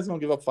that guy's going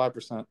to give up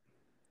 5%?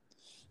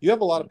 You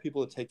have a lot of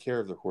people that take care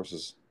of their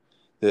horses,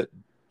 that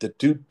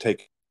do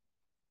take.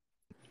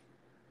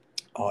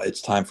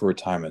 It's time for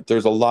retirement.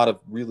 There's a lot of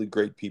really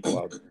great people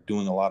out there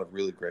doing a lot of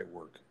really great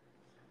work.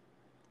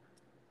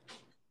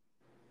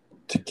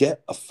 To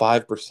get a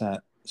 5%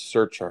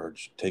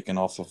 surcharge taken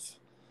off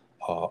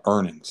of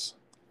earnings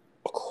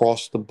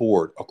across the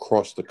board,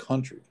 across the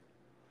country,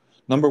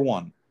 number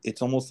one,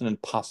 it's almost an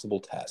impossible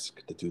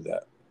task to do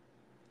that.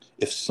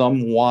 If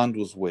some wand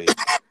was waved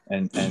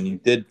and you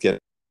did get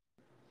it,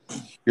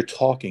 you're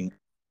talking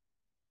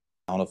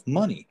amount of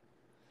money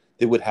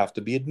that would have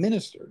to be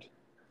administered.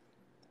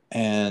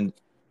 And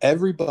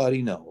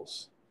everybody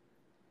knows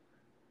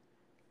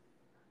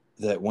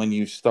that when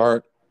you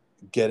start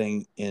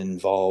getting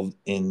involved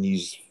in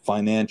these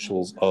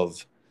financials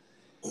of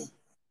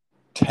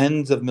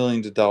tens of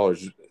millions of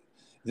dollars,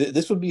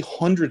 this would be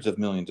hundreds of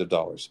millions of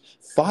dollars.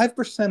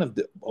 5% of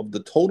the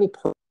total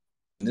per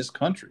in this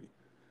country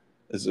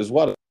is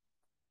what,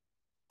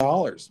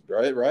 dollars,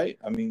 right?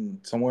 I mean,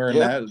 somewhere in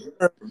that.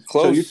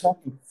 Close. So you're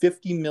talking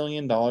 $50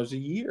 million a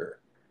year.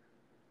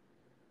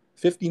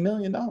 $50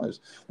 million.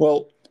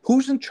 Well,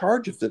 who's in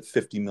charge of that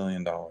 $50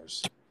 million?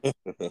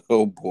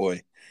 Oh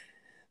boy,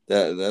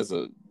 that's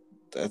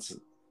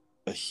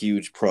a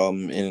huge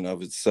problem in and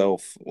of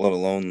itself. Let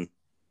alone,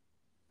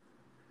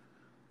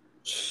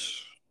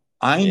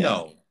 I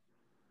know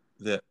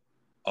that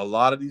a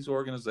lot of these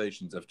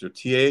organizations, if they're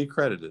TA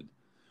accredited,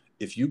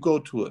 if you go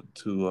to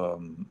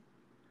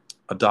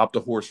adopt a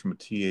horse from a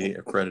TA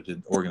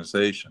accredited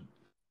organization,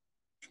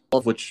 all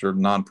of which are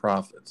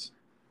nonprofits,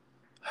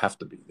 have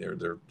to be.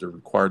 They're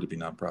required to be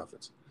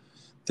nonprofits.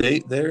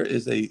 There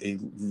is a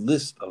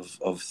list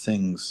of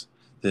things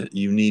that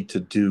you need to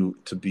do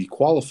to be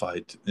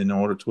qualified in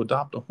order to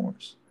adopt a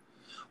horse.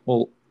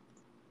 Well,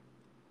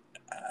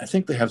 I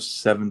think they have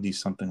 70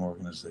 something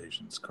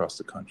organizations across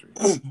the country.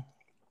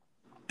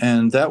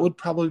 And that would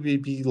probably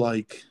be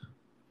like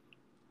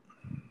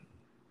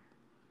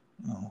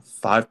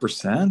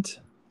 5%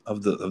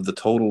 of the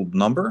total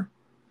number.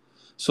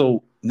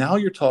 So now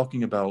you're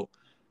talking about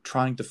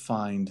trying to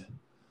find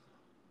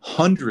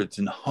hundreds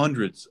and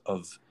hundreds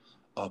of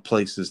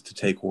places to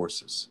take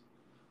horses.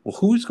 Well,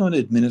 who's going to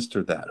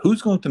administer that?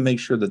 Who's going to make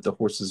sure that the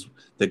horses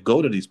that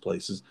go to these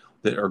places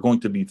that are going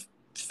to be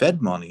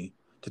fed money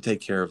to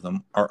take care of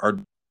them are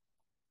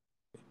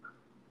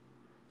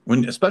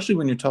especially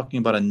when you're talking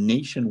about a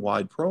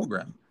nationwide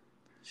program?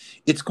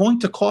 It's going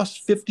to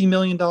cost $50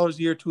 million a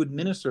year to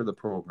administer the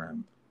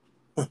program.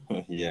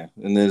 Yeah,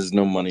 and there's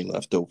no money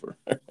left over.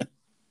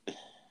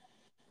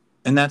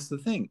 And that's the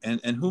thing.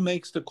 And who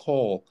makes the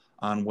call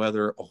on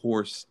whether a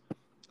horse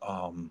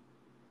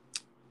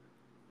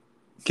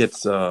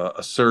gets a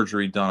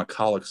surgery done, a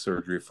colic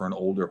surgery for an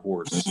older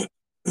horse,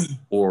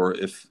 or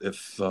if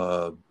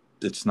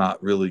it's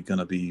not really going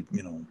to be,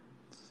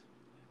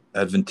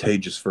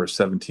 advantageous for a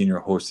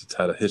 17-year-old horse that's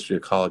had a history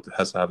of colic that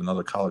has to have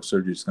another colic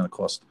surgery? It's going to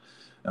cost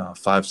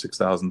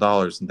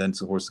 $5,000-$6,000, and then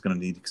the horse is going to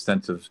need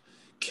extensive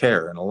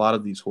care. And a lot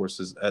of these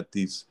horses at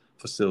these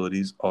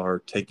facilities are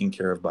taken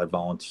care of by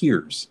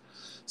volunteers.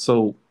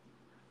 So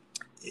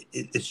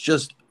it's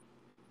just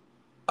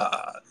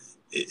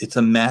it's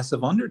a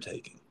massive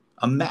undertaking.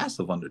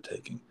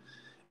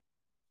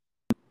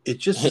 It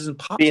just isn't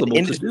possible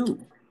to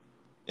do.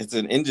 It's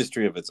an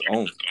industry of its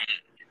own.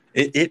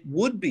 It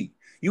would be.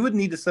 You would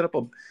need to set up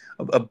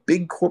a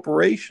big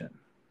corporation.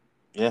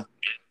 Yeah.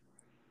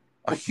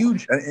 A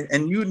huge,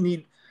 and you would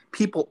need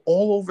people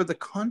all over the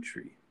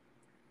country.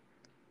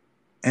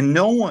 And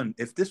no one,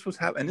 if this was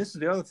happening, and this is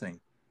the other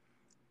thing,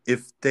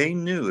 if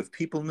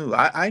people knew,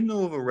 I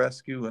knew of a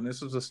rescue, and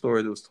this was a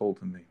story that was told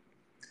to me,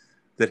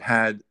 that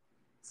had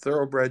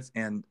thoroughbreds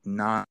and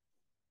non,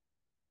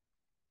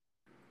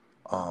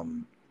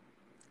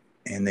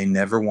 and they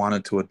never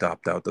wanted to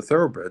adopt out the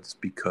thoroughbreds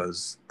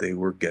because they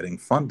were getting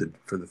funded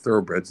for the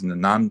thoroughbreds, and the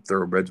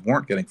non-thoroughbreds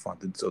weren't getting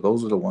funded. So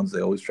those are the ones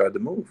they always tried to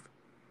move.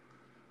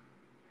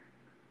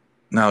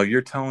 Now,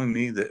 you're telling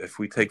me that if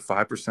we take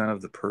 5%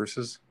 of the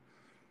purses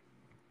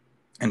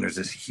and there's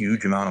this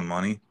huge amount of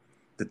money,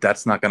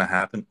 that's not going to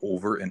happen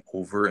over and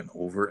over and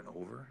over and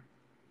over?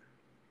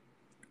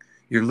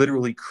 You're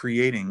literally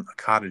creating a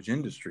cottage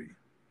industry.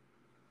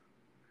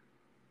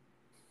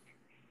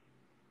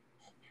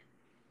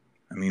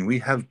 I mean, we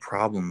have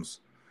problems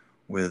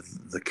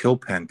with the kill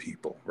pen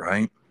people,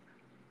 right?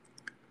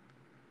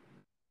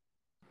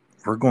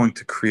 We're going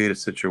to create a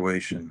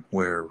situation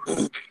where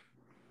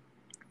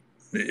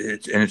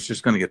it's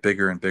just going to get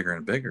bigger and bigger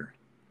and bigger.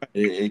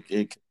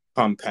 It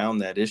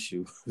compound that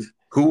issue.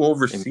 Who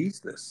oversees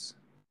this?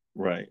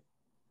 Right.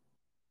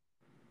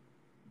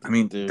 I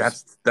mean,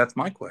 that's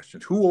my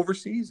question. Who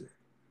oversees it?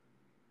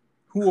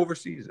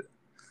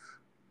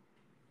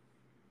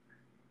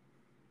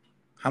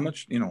 How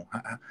much, and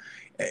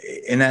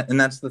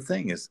that's the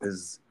thing is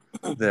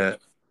that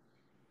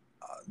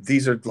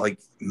these are like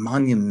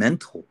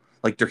monumental,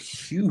 like they're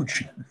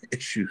huge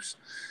issues.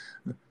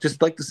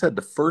 Just like I said,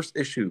 the first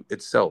issue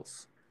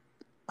itself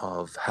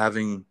of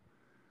having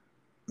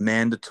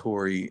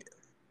mandatory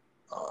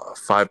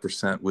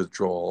 5%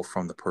 withdrawal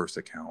from the purse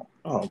account.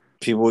 Oh,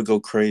 people would go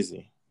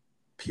crazy.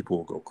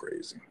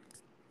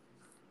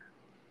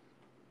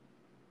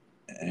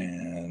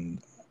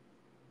 And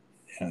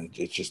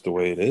it's just the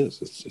way it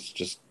is. It's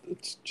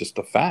just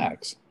the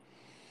facts.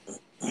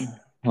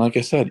 Like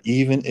I said,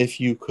 even if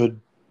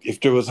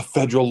there was a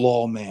federal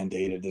law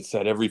mandated that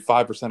said every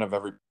 5% of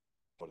every,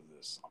 what is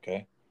this?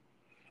 Okay,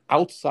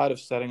 outside of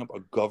setting up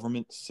a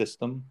government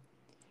system,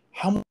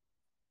 how much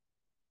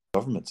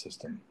government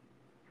system?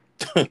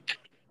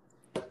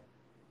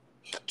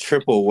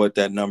 Triple what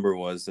that number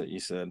was that you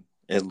said.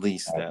 At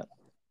least that.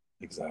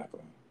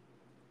 Exactly.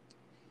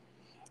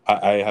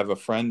 I have a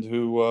friend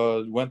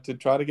who went to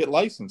try to get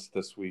licensed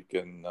this week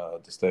in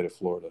the state of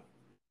Florida.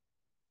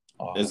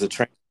 As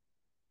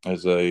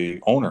a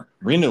owner.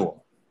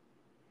 Renewal.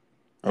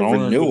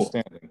 Renewal.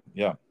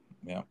 Yeah.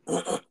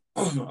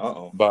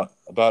 Uh-oh.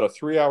 About a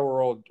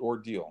 3-hour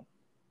ordeal.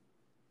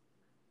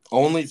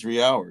 Only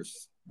 3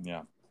 hours.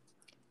 Yeah.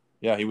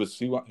 Yeah, he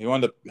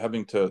wound up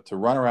having to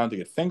run around to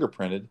get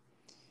fingerprinted.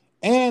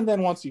 And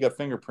then once he got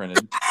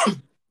fingerprinted,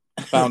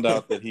 found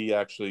out that he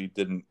actually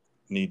didn't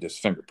need his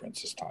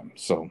fingerprints this time.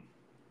 So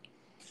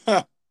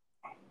but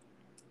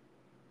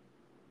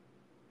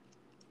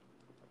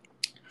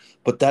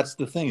that's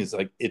the thing, is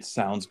like, it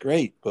sounds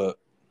great, but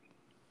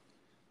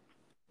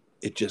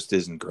it just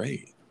isn't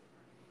great.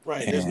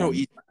 Right. There's no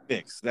easy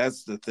fix.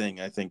 That's the thing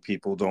I think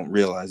people don't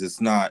realize.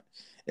 It's not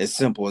as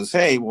simple as,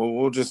 hey, well,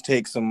 we'll just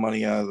take some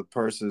money out of the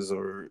purses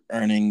or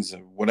earnings or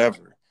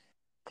whatever.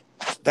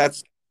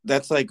 That's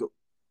like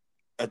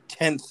a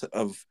tenth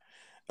of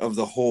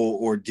the whole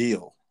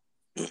ordeal.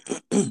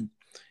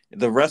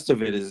 The rest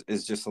of it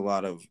is just a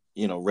lot of,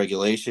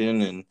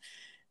 regulation and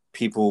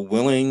people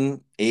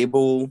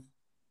able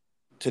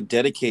to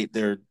dedicate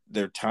their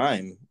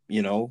time,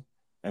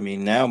 I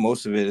mean, now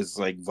most of it is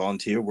like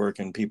volunteer work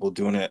and people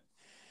doing it,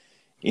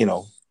 you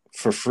know,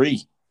 for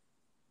free.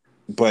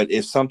 But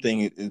if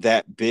something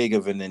that big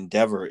of an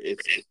endeavor,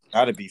 it's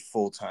got to be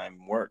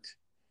full-time work.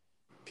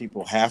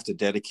 People have to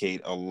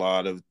dedicate a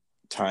lot of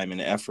time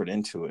and effort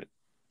into it.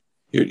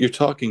 You're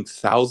talking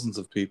thousands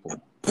of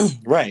people.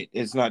 Right.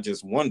 It's not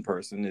just one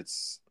person.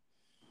 It's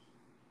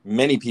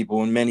many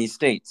people in many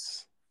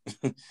states.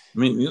 I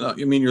mean,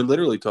 you're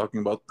literally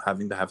talking about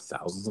having to have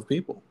thousands of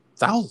people.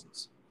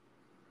 Thousands.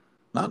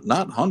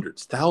 Not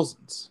hundreds,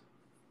 thousands.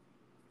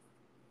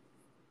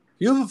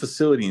 If you have a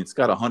facility and it's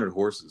got 100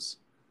 horses,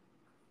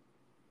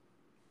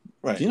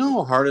 Right. do you know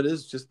how hard it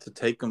is just to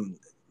take them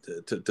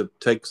to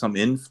take some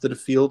into the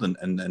field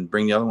and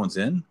bring the other ones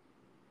in?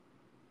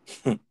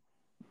 How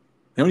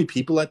many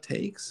people that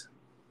takes?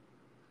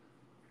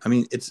 I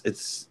mean,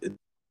 it's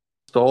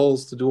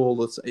stalls to do all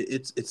this.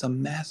 It's a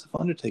massive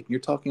undertaking. You're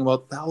talking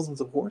about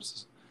thousands of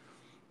horses.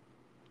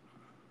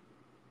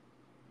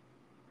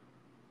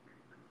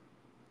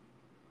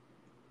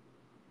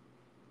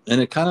 And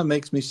it kind of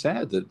makes me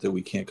sad that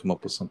we can't come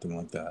up with something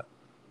like that.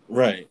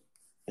 Right.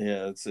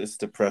 Yeah, it's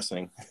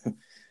depressing.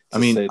 I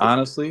mean,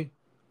 honestly,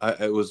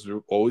 I was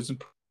always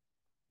impressed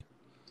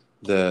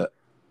that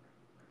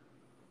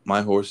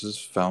my horses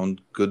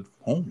found good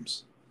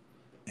homes.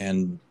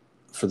 And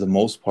for the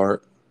most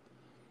part,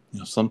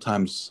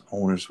 sometimes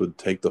owners would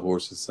take the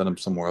horses, send them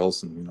somewhere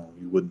else, and,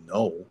 you wouldn't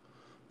know.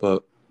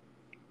 But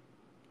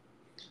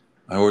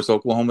my horse,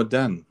 Oklahoma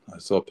Den, I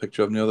saw a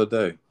picture of him the other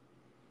day.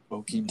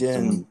 Okie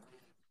Den.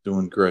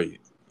 Doing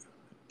great.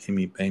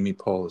 Amy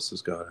Paulus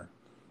has got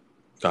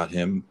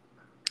him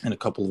and a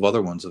couple of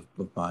other ones of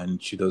mine,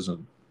 and she does a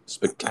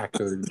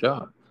spectacular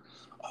job.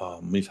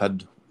 We've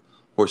had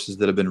horses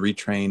that have been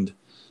retrained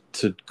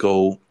to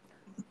go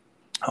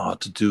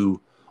to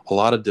do a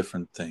lot of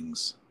different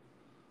things.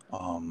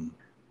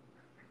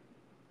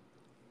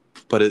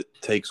 But it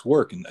takes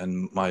work.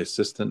 And my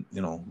assistant,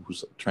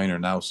 who's a trainer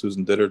now,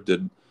 Susan Ditter,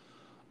 did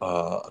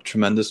a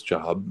tremendous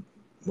job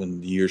when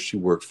the years she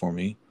worked for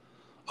me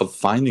of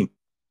vetting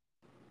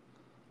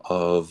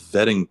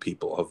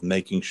people, of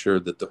making sure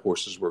that the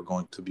horses were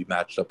going to be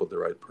matched up with the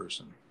right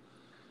person.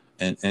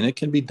 And it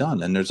can be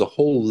done. And there's a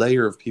whole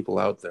layer of people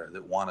out there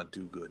that want to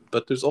do good.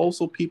 But there's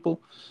also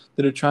people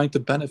that are trying to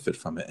benefit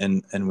from it.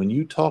 And when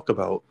you talk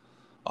about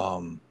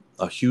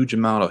a huge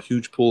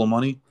pool of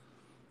money,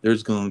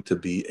 there's going to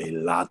be a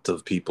lot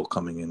of people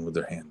coming in with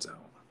their hands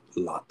out.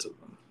 Lots of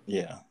them.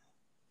 Yeah.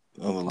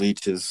 All the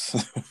leeches.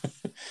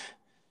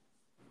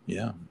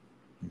 Yeah,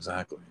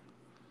 exactly.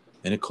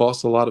 And it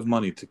costs a lot of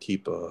money to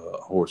keep a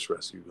horse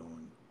rescue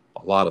going.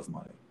 A lot of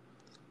money.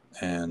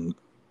 And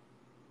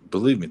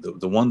believe me,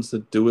 the ones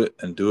that do it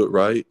and do it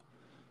right,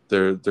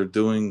 they're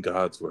doing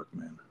God's work,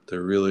 man. They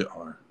really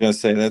are. I'm gonna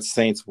say that's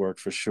saints' work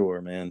for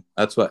sure, man.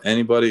 That's what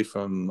anybody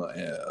from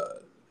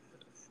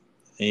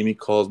Amy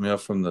calls me up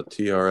from the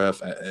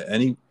TRF.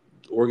 Any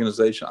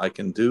organization I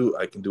can do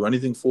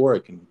anything for. I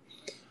can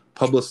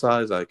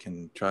publicize. I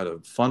can try to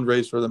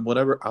fundraise for them.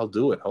 Whatever, I'll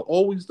do it. I'll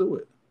always do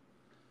it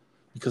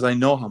because I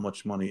know how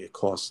much money it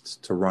costs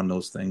to run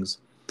those things,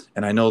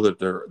 and I know that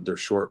they're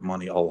short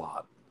money a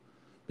lot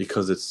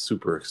because it's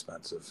super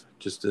expensive. It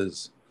just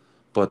is.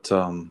 But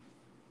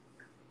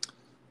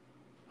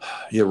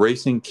yeah,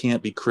 racing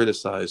can't be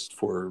criticized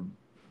for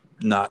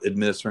not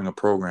administering a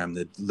program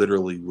that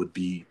literally would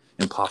be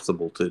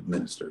impossible to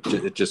administer.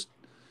 It just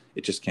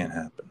can't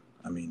happen.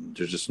 I mean,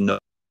 there's just no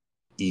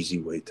easy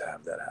way to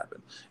have that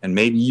happen. And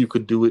maybe you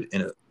could do it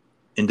in an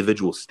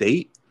individual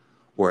state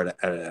or at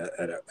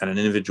an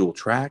individual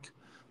track,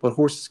 but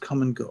horses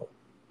come and go.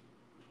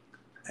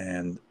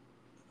 And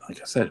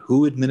like I said,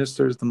 who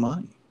administers the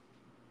money?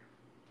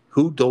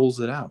 Who doles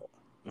it out?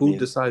 Who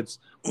decides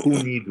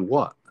who needs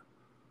what?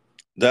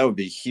 That would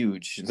be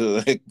huge.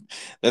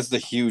 That's the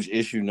huge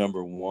issue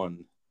number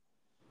one.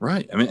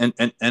 Right. I mean,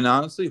 and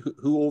honestly,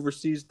 who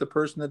oversees the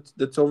person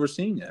that's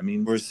overseeing it? I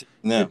mean, it's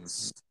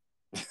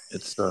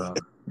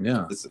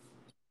yeah,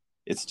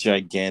 it's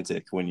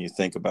gigantic when you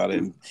think about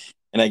it.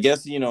 And I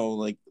guess,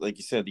 like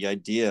you said, the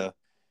idea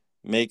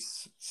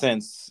makes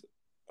sense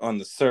on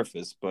the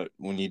surface, but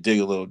when you dig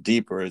a little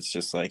deeper, it's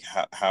just like,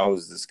 how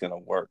is this going to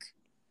work?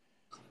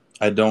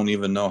 I don't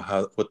even know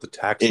what the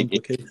tax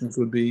implications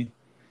would be.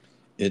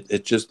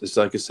 It's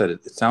like I said,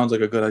 it sounds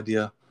like a good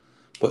idea,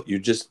 but you're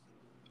just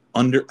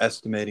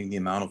underestimating the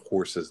amount of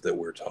horses that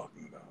we're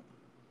talking about.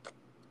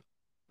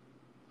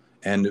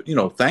 And,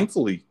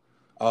 thankfully,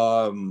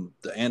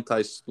 the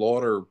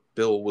anti-slaughter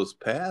bill was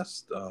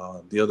passed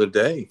the other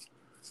day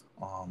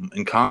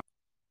in Congress.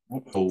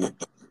 So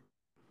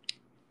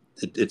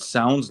it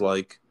sounds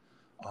like,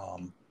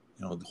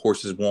 the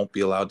horses won't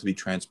be allowed to be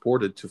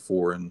transported to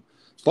foreign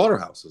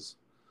slaughterhouses.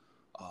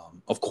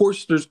 Of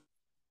course, there's,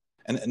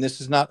 and this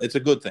is not, it's a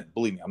good thing.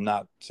 Believe me, I'm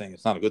not saying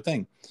it's not a good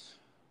thing.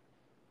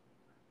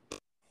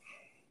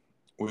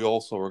 We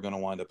also are going to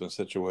wind up in a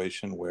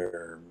situation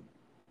where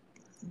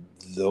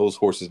those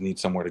horses need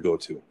somewhere to go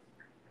to.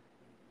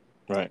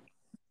 Right.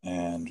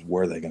 And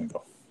where are they going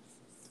to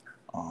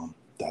go?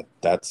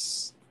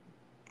 That's,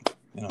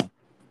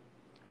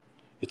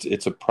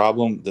 It's a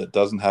problem that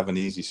doesn't have an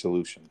easy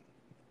solution,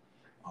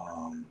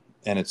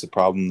 and it's a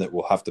problem that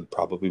we'll have to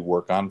probably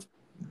work on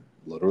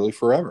literally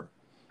forever.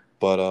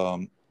 But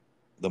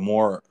the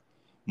more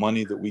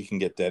money that we can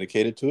get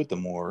dedicated to it, the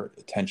more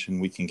attention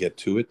we can get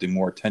to it, the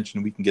more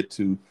attention we can get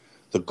to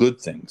the good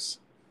things,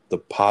 the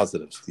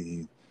positives,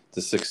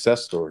 the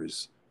success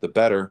stories, the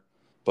better.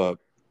 But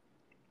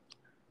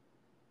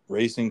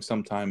racing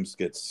sometimes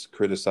gets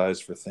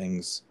criticized for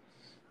things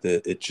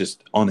that it's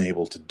just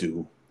unable to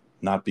do,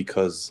 not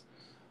because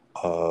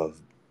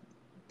of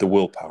the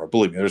willpower.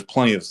 Believe me, there's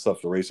plenty of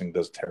stuff the racing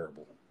does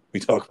terrible. We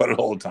talk about it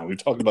all the time. We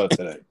talked about it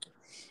today.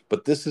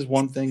 But this is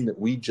one thing that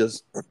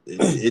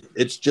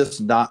it's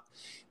just not,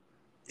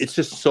 it's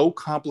just so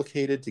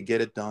complicated to get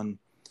it done.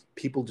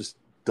 People just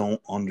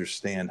don't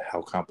understand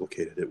how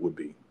complicated it would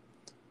be.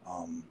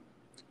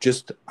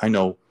 I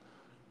know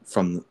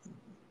from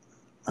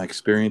my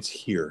experience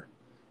here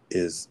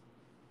is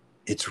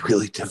it's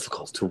really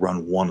difficult to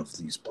run one of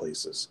these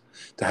places.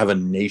 To have a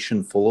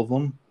nation full of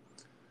them.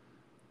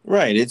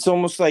 Right. It's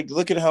almost like,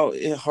 look at how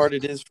hard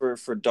it is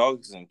for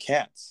dogs and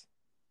cats.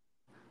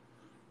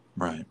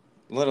 Right.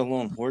 Let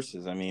alone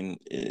horses. I mean,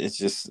 it's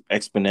just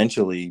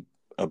exponentially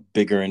a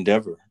bigger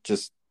endeavor,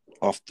 just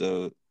off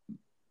the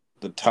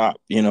top,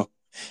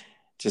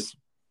 just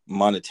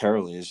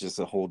monetarily. It's just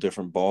a whole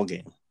different ball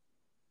game.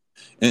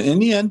 And in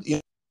the end,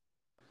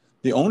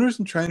 the owners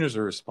and trainers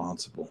are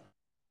responsible.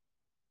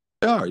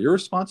 They are. You're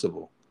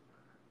responsible.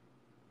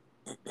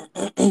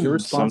 You're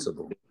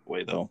responsible.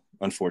 Way though,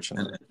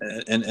 unfortunately,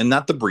 and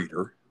not the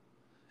breeder.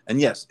 And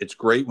yes, it's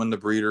great when the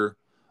breeder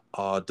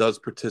does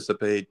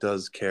participate,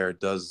 does care,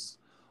 does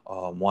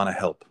want to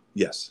help.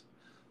 Yes,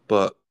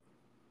 but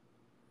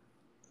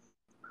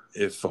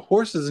if a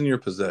horse is in your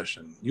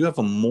possession, you have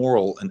a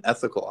moral and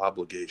ethical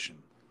obligation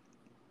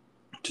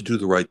to do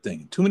the right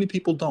thing. Too many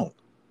people don't.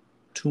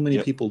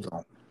 People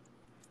don't.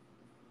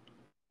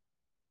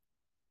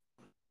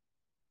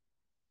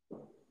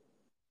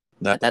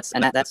 That's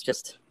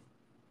just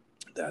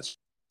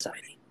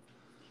society.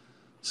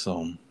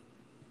 So,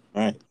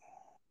 right.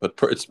 But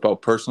it's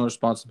about personal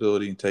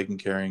responsibility and taking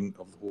care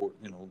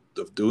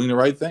of doing the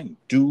right thing.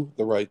 Do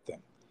the right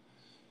thing.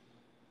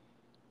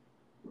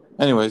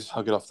 Anyways,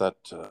 I'll get off that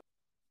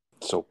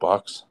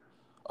soapbox.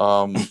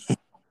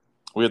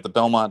 We had the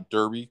Belmont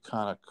Derby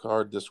kind of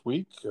card this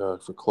week for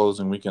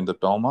closing weekend at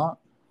Belmont.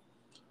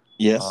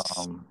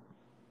 Yes.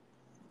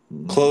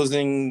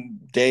 Closing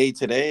day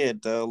today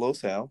at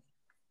Los Al.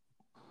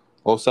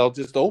 Los Al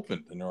just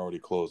opened and they're already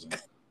closing.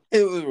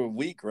 It was a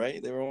week,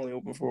 right? They were only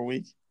open for a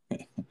week.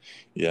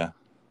 Yeah.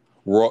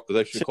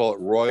 They should call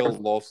it Royal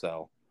Los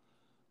Al.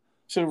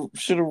 Should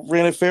have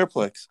ran at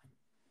Fairplex.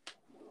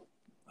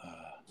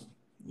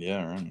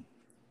 Yeah,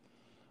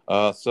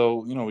 right. So,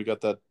 we got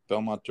that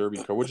Belmont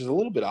Derby card, which is a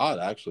little bit odd,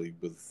 actually.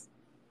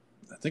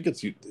 I think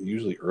it's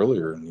usually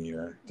earlier in the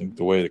year. I think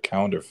the way the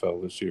calendar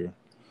fell this year.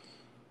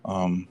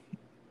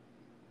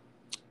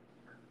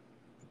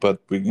 But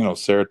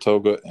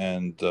Saratoga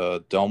and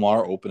Del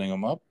Mar opening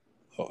up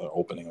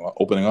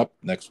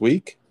next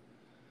week,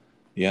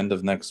 the end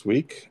of next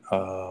week,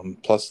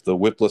 plus the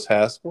Whipless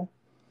Haskell.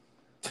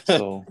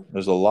 So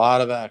there's a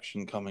lot of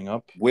action coming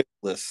up.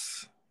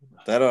 Whipless,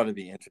 that ought to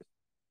be interesting.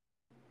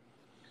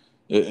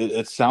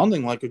 It's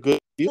sounding like a good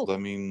field. I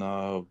mean,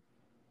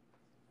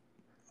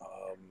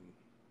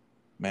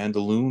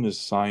 Mandaloon is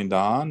signed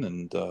on,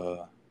 and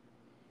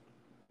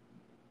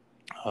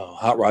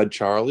Hot Rod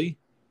Charlie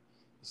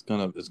is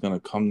gonna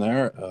come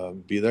there,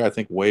 be there. I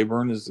think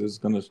Weyburn is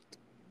gonna.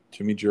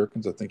 Jimmy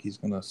Jerkins, I think he's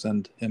gonna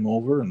send him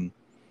over, and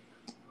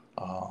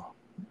I'm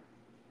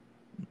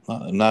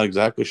not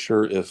exactly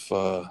sure if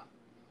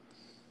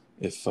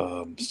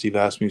Steve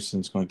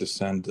Asmussen's going to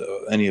send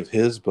any of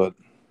his, but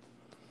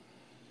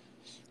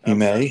he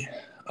may.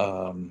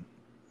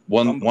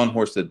 One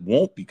horse that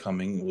won't be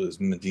coming was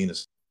Medina.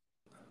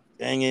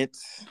 Dang it!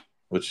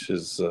 Which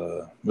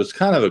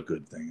kind of a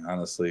good thing,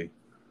 honestly.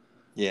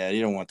 Yeah,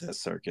 you don't want that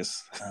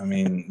circus. I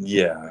mean,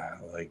 yeah,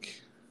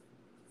 like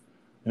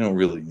you don't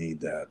really need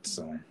that.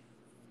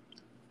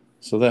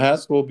 So the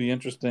Haskell will be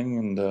interesting,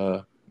 and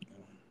the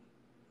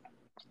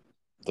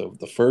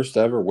first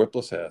ever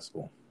Whipless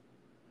Haskell.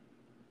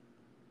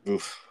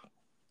 Oof.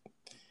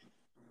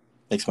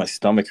 Makes my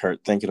stomach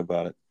hurt thinking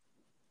about it.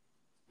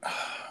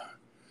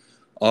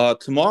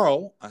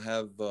 Tomorrow I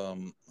have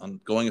I'm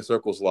going to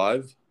Circles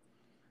Live.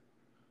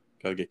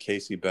 Got to get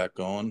Casey back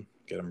going,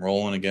 get him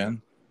rolling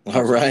again.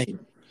 All right.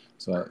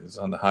 So it's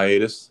on the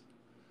hiatus.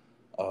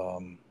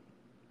 John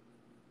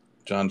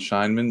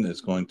Scheinman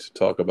is going to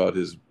talk about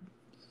his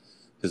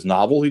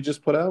novel he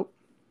just put out.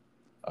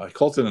 He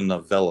calls it a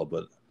novella,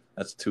 but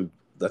that's too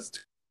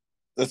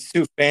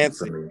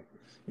fancy.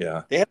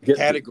 Yeah. They had a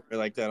category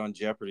like that on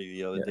Jeopardy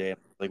the other day.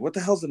 Like, what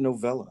the hell's a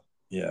novella?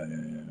 Yeah.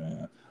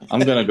 I'm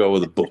gonna go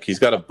with a book. He's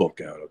got a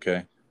book out,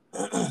 okay?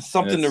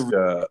 Something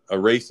to a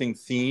racing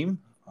theme.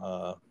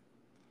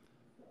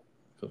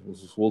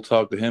 We'll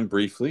talk to him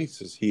briefly,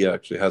 since he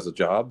actually has a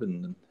job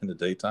in the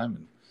daytime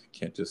and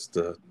can't just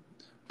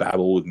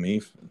babble with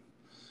me.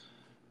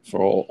 for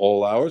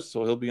all hours.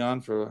 So he'll be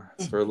on for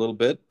a little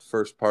bit.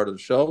 First part of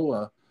the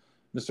show.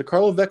 Mr.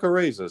 Carlo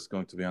Veccareza is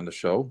going to be on the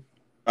show.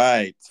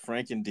 Right,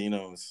 Frank and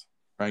Dino's.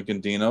 Frank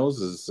and Dino's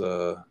is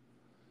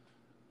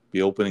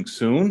be opening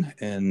soon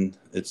in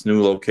its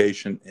new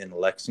location in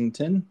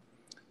Lexington.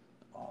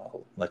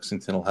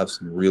 Lexington will have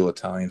some real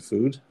Italian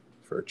food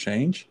for a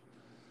change.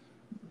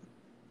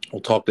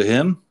 We'll talk to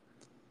him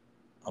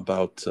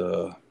about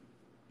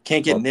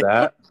Can't get about Nick.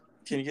 that.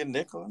 Can you get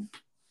Nick on?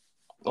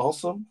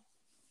 Also,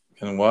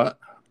 And what?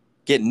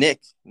 get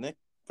Nick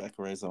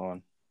Veccareza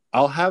on.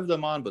 I'll have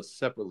them on, but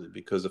separately,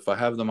 because if I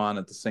have them on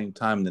at the same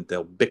time, then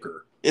they'll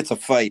bicker. It's a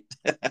fight.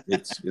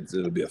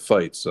 It'll be a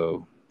fight.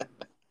 So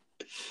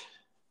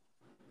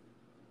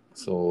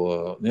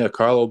yeah,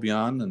 Carlo will be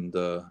on, and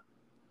we'll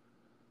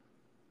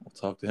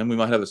talk to him. We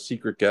might have a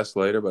secret guest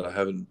later, but I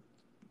haven't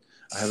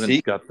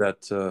got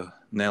that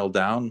nailed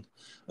down.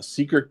 A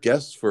secret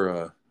guest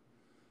for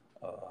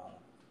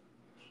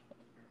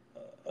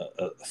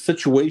a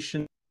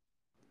situation.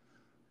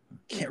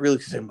 Can't really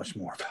say much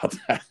more about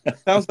that.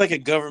 Sounds like a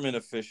government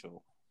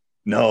official.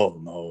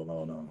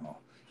 No.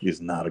 He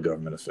is not a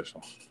government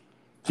official.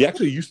 He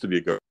actually used to be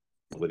a government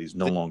official, but he's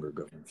no longer a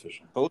government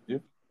official. Told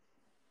you.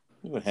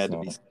 You would had to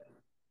be.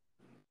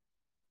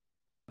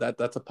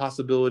 That's a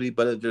possibility,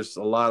 but there's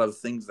a lot of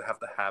things that have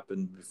to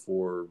happen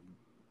before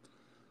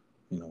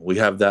we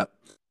have that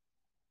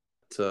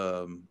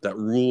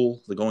rule,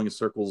 the going in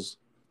circles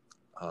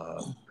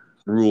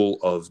rule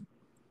of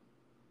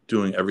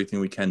doing everything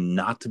we can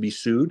not to be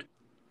sued.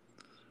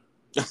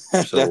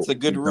 So, That's a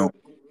good rule.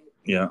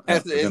 Yeah,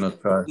 I'm gonna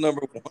try.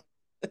 Number one.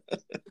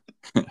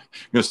 I'm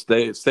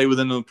gonna stay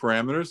within the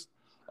parameters.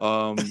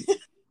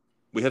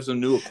 We have some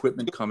new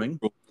equipment coming,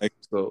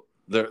 so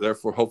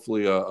therefore,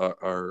 hopefully,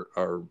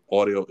 our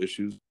audio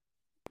issues.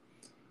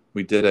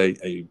 We did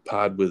a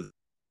pod with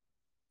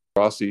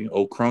Rossi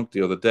O'Krunk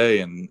the other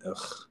day, and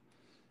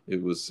it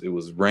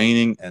was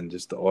raining, and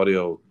just the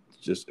audio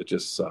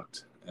just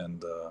sucked.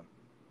 And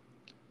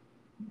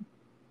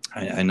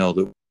I know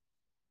the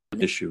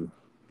issue.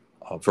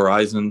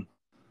 Verizon,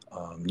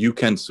 you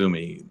can sue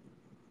me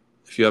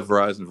if you have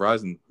Verizon.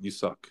 Verizon, you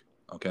suck.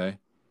 Okay,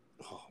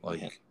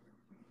 man.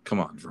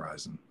 Come on,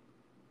 Verizon.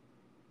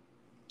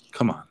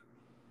 Come on.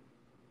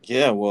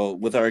 Yeah, well,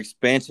 with our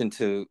expansion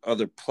to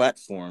other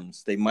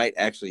platforms, they might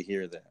actually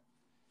hear that.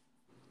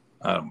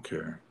 I don't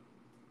care.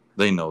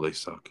 They know they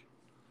suck.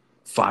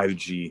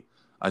 5G.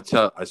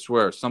 I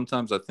swear,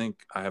 sometimes I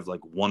think I have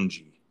like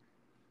 1G.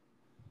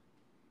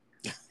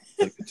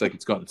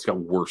 It's got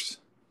worse.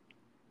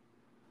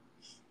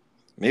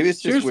 Maybe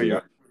it's just where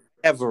you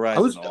have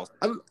Verizon.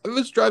 I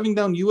was driving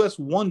down US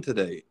 1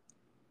 today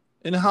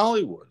in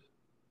Hollywood,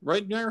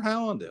 right near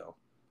Hallandale.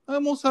 I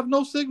almost have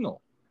no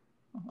signal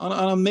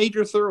on a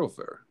major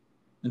thoroughfare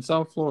in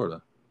South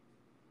Florida.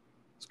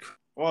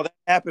 Well, that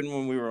happened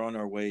when we were on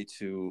our way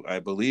to, I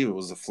believe it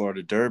was the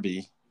Florida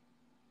Derby.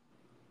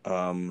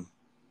 You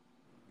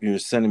were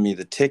sending me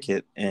the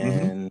ticket,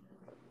 and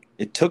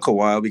it took a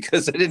while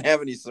because I didn't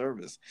have any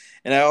service.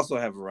 And I also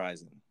have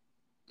Verizon.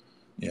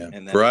 Yeah,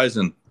 and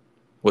Verizon.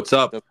 What's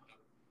up?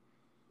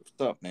 What's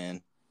up,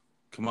 man?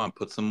 Come on,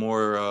 put some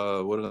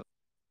more. What are the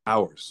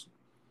towers?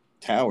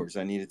 Towers.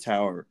 I need a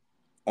tower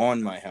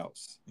on my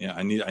house. Yeah,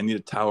 I need a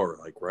tower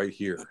like right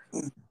here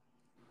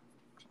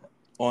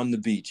on the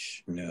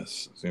beach.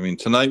 Yes, I mean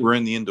tonight we're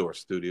in the indoor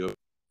studio.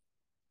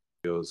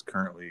 It's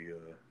currently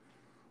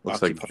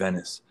looks like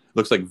Venice.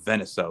 Looks like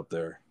Venice out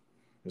there.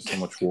 There's so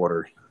much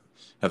water.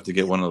 Have to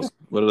get one of those.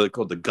 What are they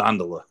called? The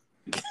gondola.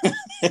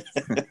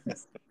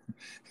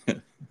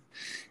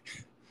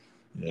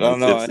 Yeah, I don't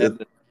know.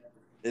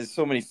 There's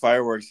so many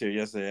fireworks here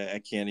yesterday. I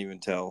can't even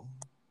tell.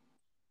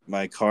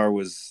 My car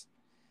was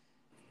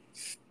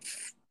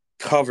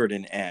covered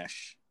in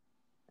ash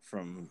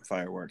from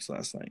fireworks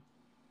last night.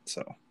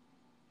 So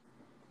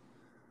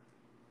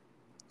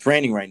it's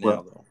raining right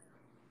now, though.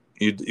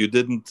 You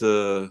didn't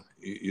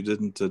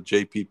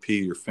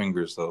JPP your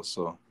fingers though,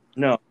 so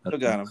no, still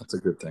got them. That's a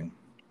good thing.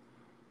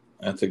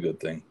 That's a good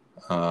thing.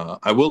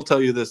 I will tell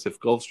you this: if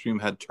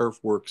Gulfstream had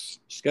Turfworks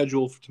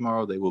scheduled for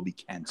tomorrow, they will be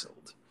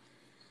canceled.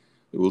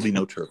 There will be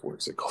no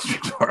Turfworks at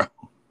Gulfstream tomorrow.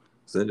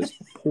 So it is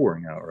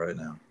pouring out right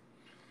now,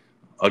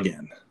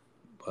 again.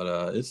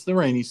 But it's the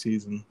rainy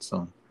season,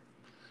 so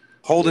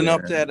holding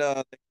up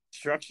that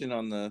construction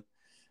on the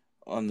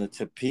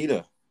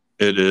Tapeta.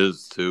 It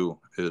is too.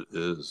 It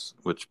is,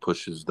 which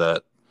pushes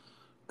that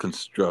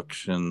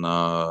construction.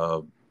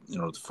 The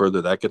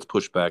further that gets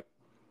pushed back,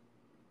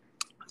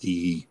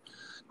 the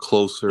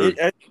closer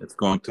it's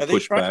going to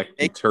push back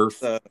the turf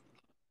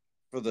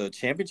for the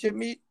championship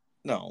meet.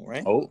 No,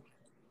 right? Oh,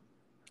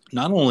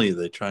 not only are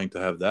they trying to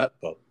have that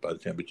up by the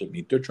championship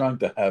meet, they're trying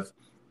to have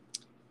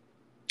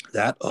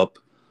that up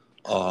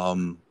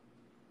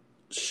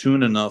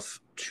soon enough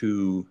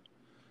to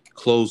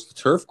close the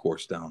turf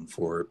course down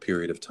for a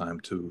period of time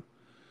to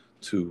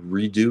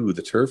redo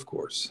the turf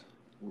course.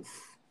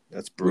 Oof,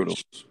 that's brutal.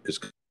 It's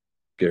a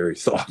scary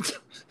thought.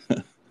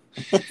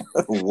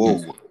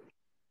 Whoa.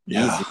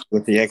 Yeah. Easy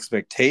with the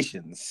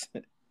expectations.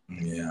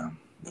 Yeah.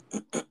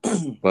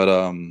 But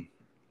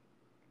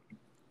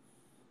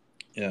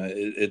yeah,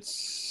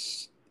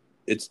 it's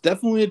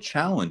definitely a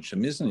challenge. I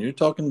mean, listen, you're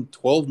talking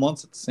 12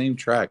 months at the same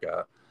track.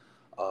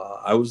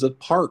 I was at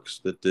Parks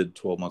that did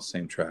 12 months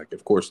same track.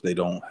 Of course, they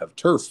don't have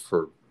turf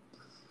for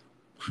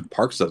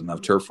Parks doesn't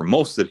have turf for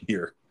most of the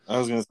year. I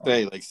was gonna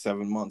say like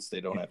 7 months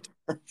they don't have to.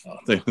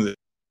 They're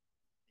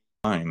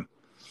fine.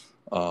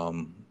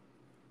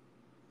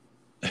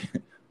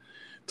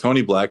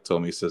 Tony Black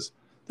told me, he says,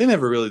 they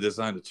never really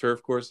designed a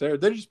turf course there.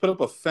 They just put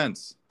up a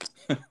fence.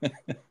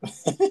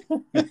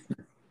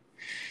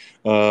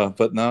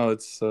 But no,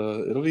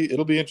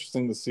 it'll be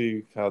interesting to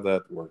see how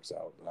that works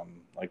out.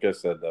 Like I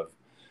said,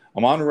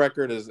 I'm on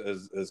record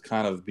as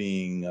kind of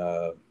being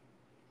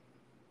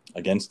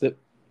against it.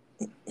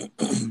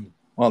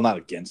 Well, not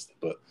against it,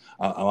 but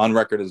I'm on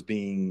record as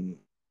being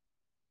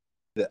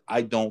that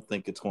I don't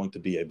think it's going to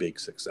be a big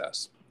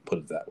success. Put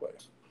it that way.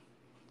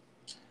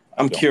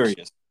 I'm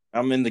curious.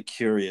 I'm in the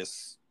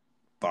curious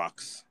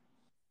box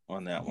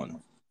on that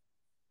one.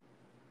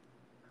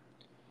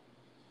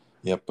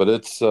 Yeah, but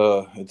it's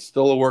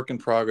still a work in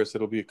progress.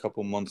 It'll be a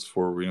couple months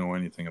before we know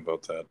anything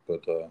about that.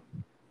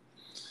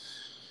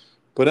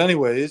 But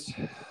anyways,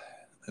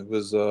 it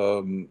was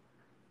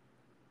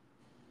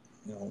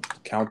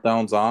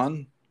countdown's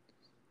on.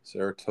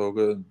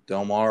 Saratoga,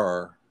 Del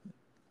Mar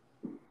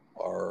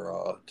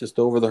are just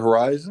over the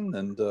horizon,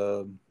 and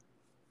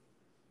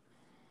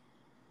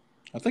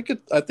I think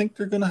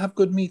they're going to have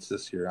good meets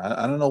this year.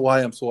 I don't know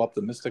why I'm so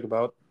optimistic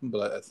about them,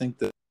 but I think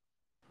that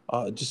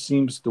it just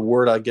seems the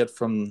word I get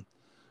from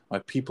my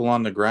people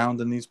on the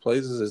ground in these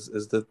places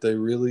is that they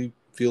really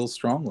feel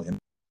strongly. And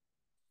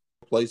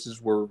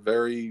places were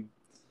very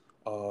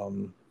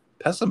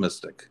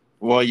pessimistic.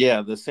 Well,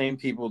 yeah, the same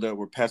people that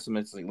were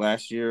pessimistic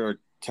last year are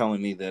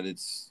telling me that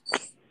it's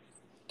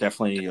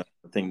definitely a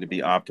thing to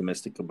be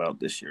optimistic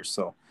about this year.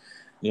 So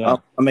yeah,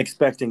 I'm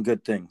expecting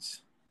good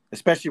things,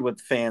 especially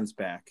with fans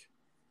back.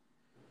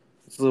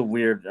 It's a little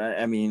weird.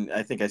 I mean,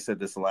 I think I said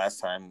this the last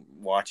time,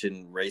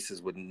 watching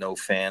races with no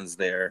fans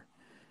there.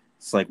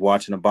 It's like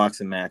watching a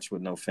boxing match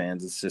with no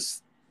fans. It's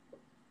just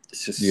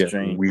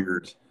strange.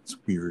 Weird. It's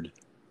weird.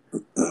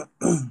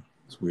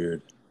 It's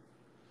weird.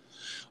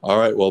 All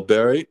right. Well,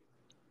 Barry,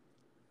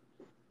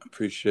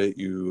 appreciate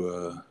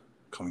you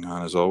coming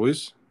on as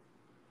always.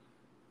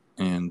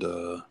 And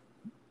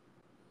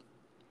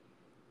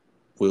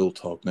we'll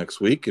talk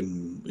next week.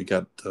 And we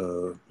got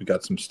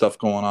some stuff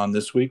going on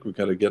this week. We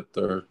got to get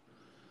the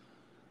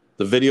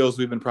videos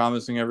we've been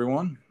promising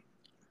everyone.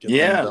 I've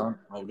got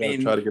to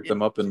try to get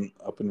them up and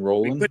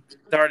rolling. We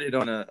started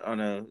on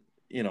a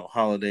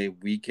holiday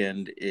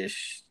weekend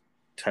ish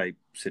type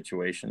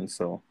situation,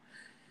 so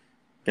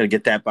got to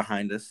get that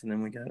behind us, and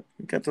then we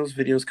got those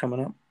videos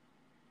coming up.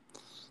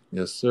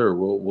 Yes, sir.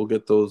 We'll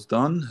get those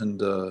done, and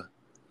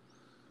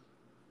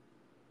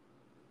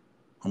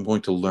I'm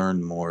going to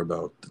learn more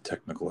about the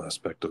technical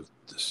aspect of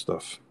this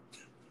stuff.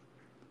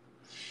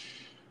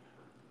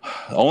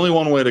 Only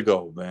one way to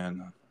go,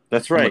 man.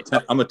 That's right.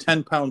 I'm a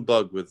 10-pound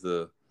bug with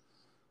the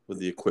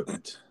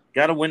equipment.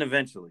 Got to win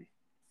eventually.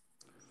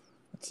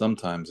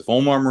 Sometimes, if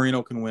Omar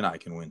Moreno can win, I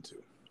can win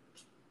too.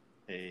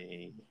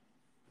 Hey.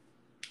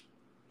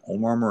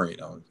 Omar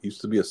Moreno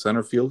used to be a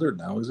center fielder.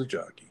 Now he's a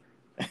jockey.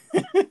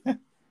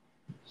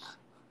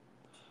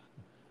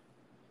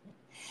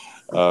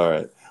 All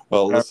right.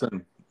 Well,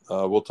 listen,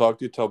 we'll talk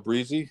to you. Tell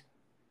Breezy.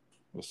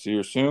 We'll see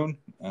you soon.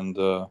 And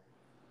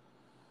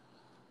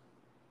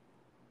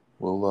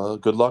we'll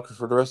good luck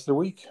for the rest of the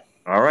week.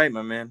 All right,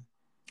 my man.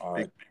 All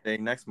right. Big day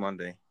next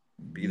Monday.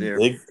 Be there.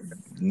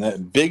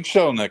 Big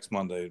show next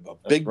Monday.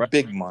 Big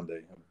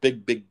Monday. A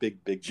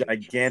big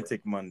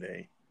gigantic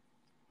Monday.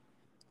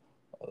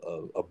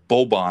 A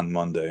Bobon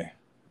Monday.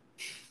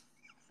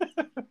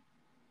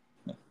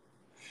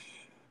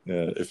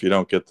 Yeah, if you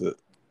don't get the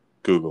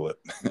Google it.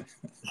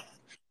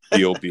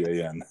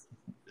 BOBAN.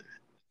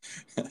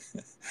 See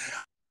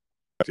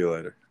you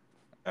later.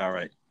 All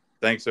right.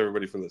 Thanks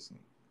everybody for listening.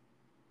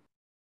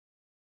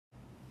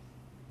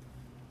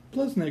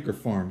 Pleasant Acre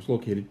Farms,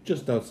 located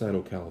just outside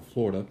Ocala,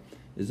 Florida,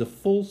 is a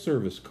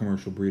full-service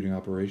commercial breeding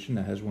operation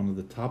that has one of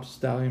the top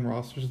stallion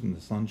rosters in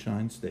the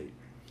Sunshine State.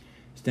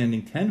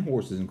 Standing 10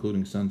 horses,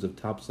 including sons of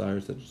top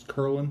sires such as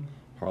Curlin,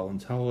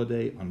 Harlan's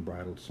Holiday,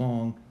 Unbridled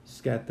Song,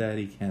 Scat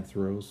Daddy,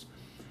 Cantheros,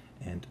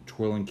 and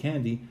Twirling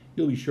Candy,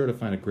 you'll be sure to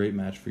find a great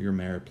match for your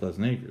mare at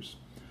Pleasant Acres.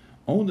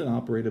 Owned and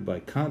operated by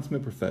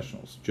consummate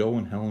professionals, Joe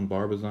and Helen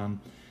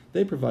Barbizon,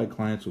 they provide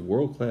clients with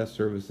world-class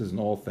services in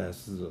all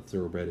facets of the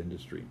thoroughbred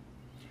industry.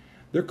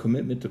 Their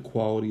commitment to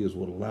quality is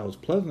what allows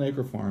Pleasant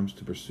Acre Farms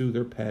to pursue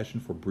their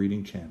passion for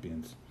breeding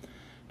champions.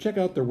 Check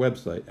out their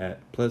website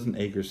at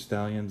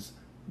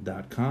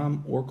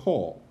pleasantacrestallions.com or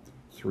call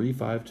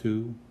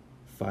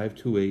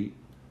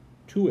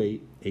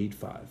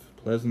 352-528-2885.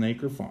 Pleasant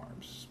Acre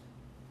Farms.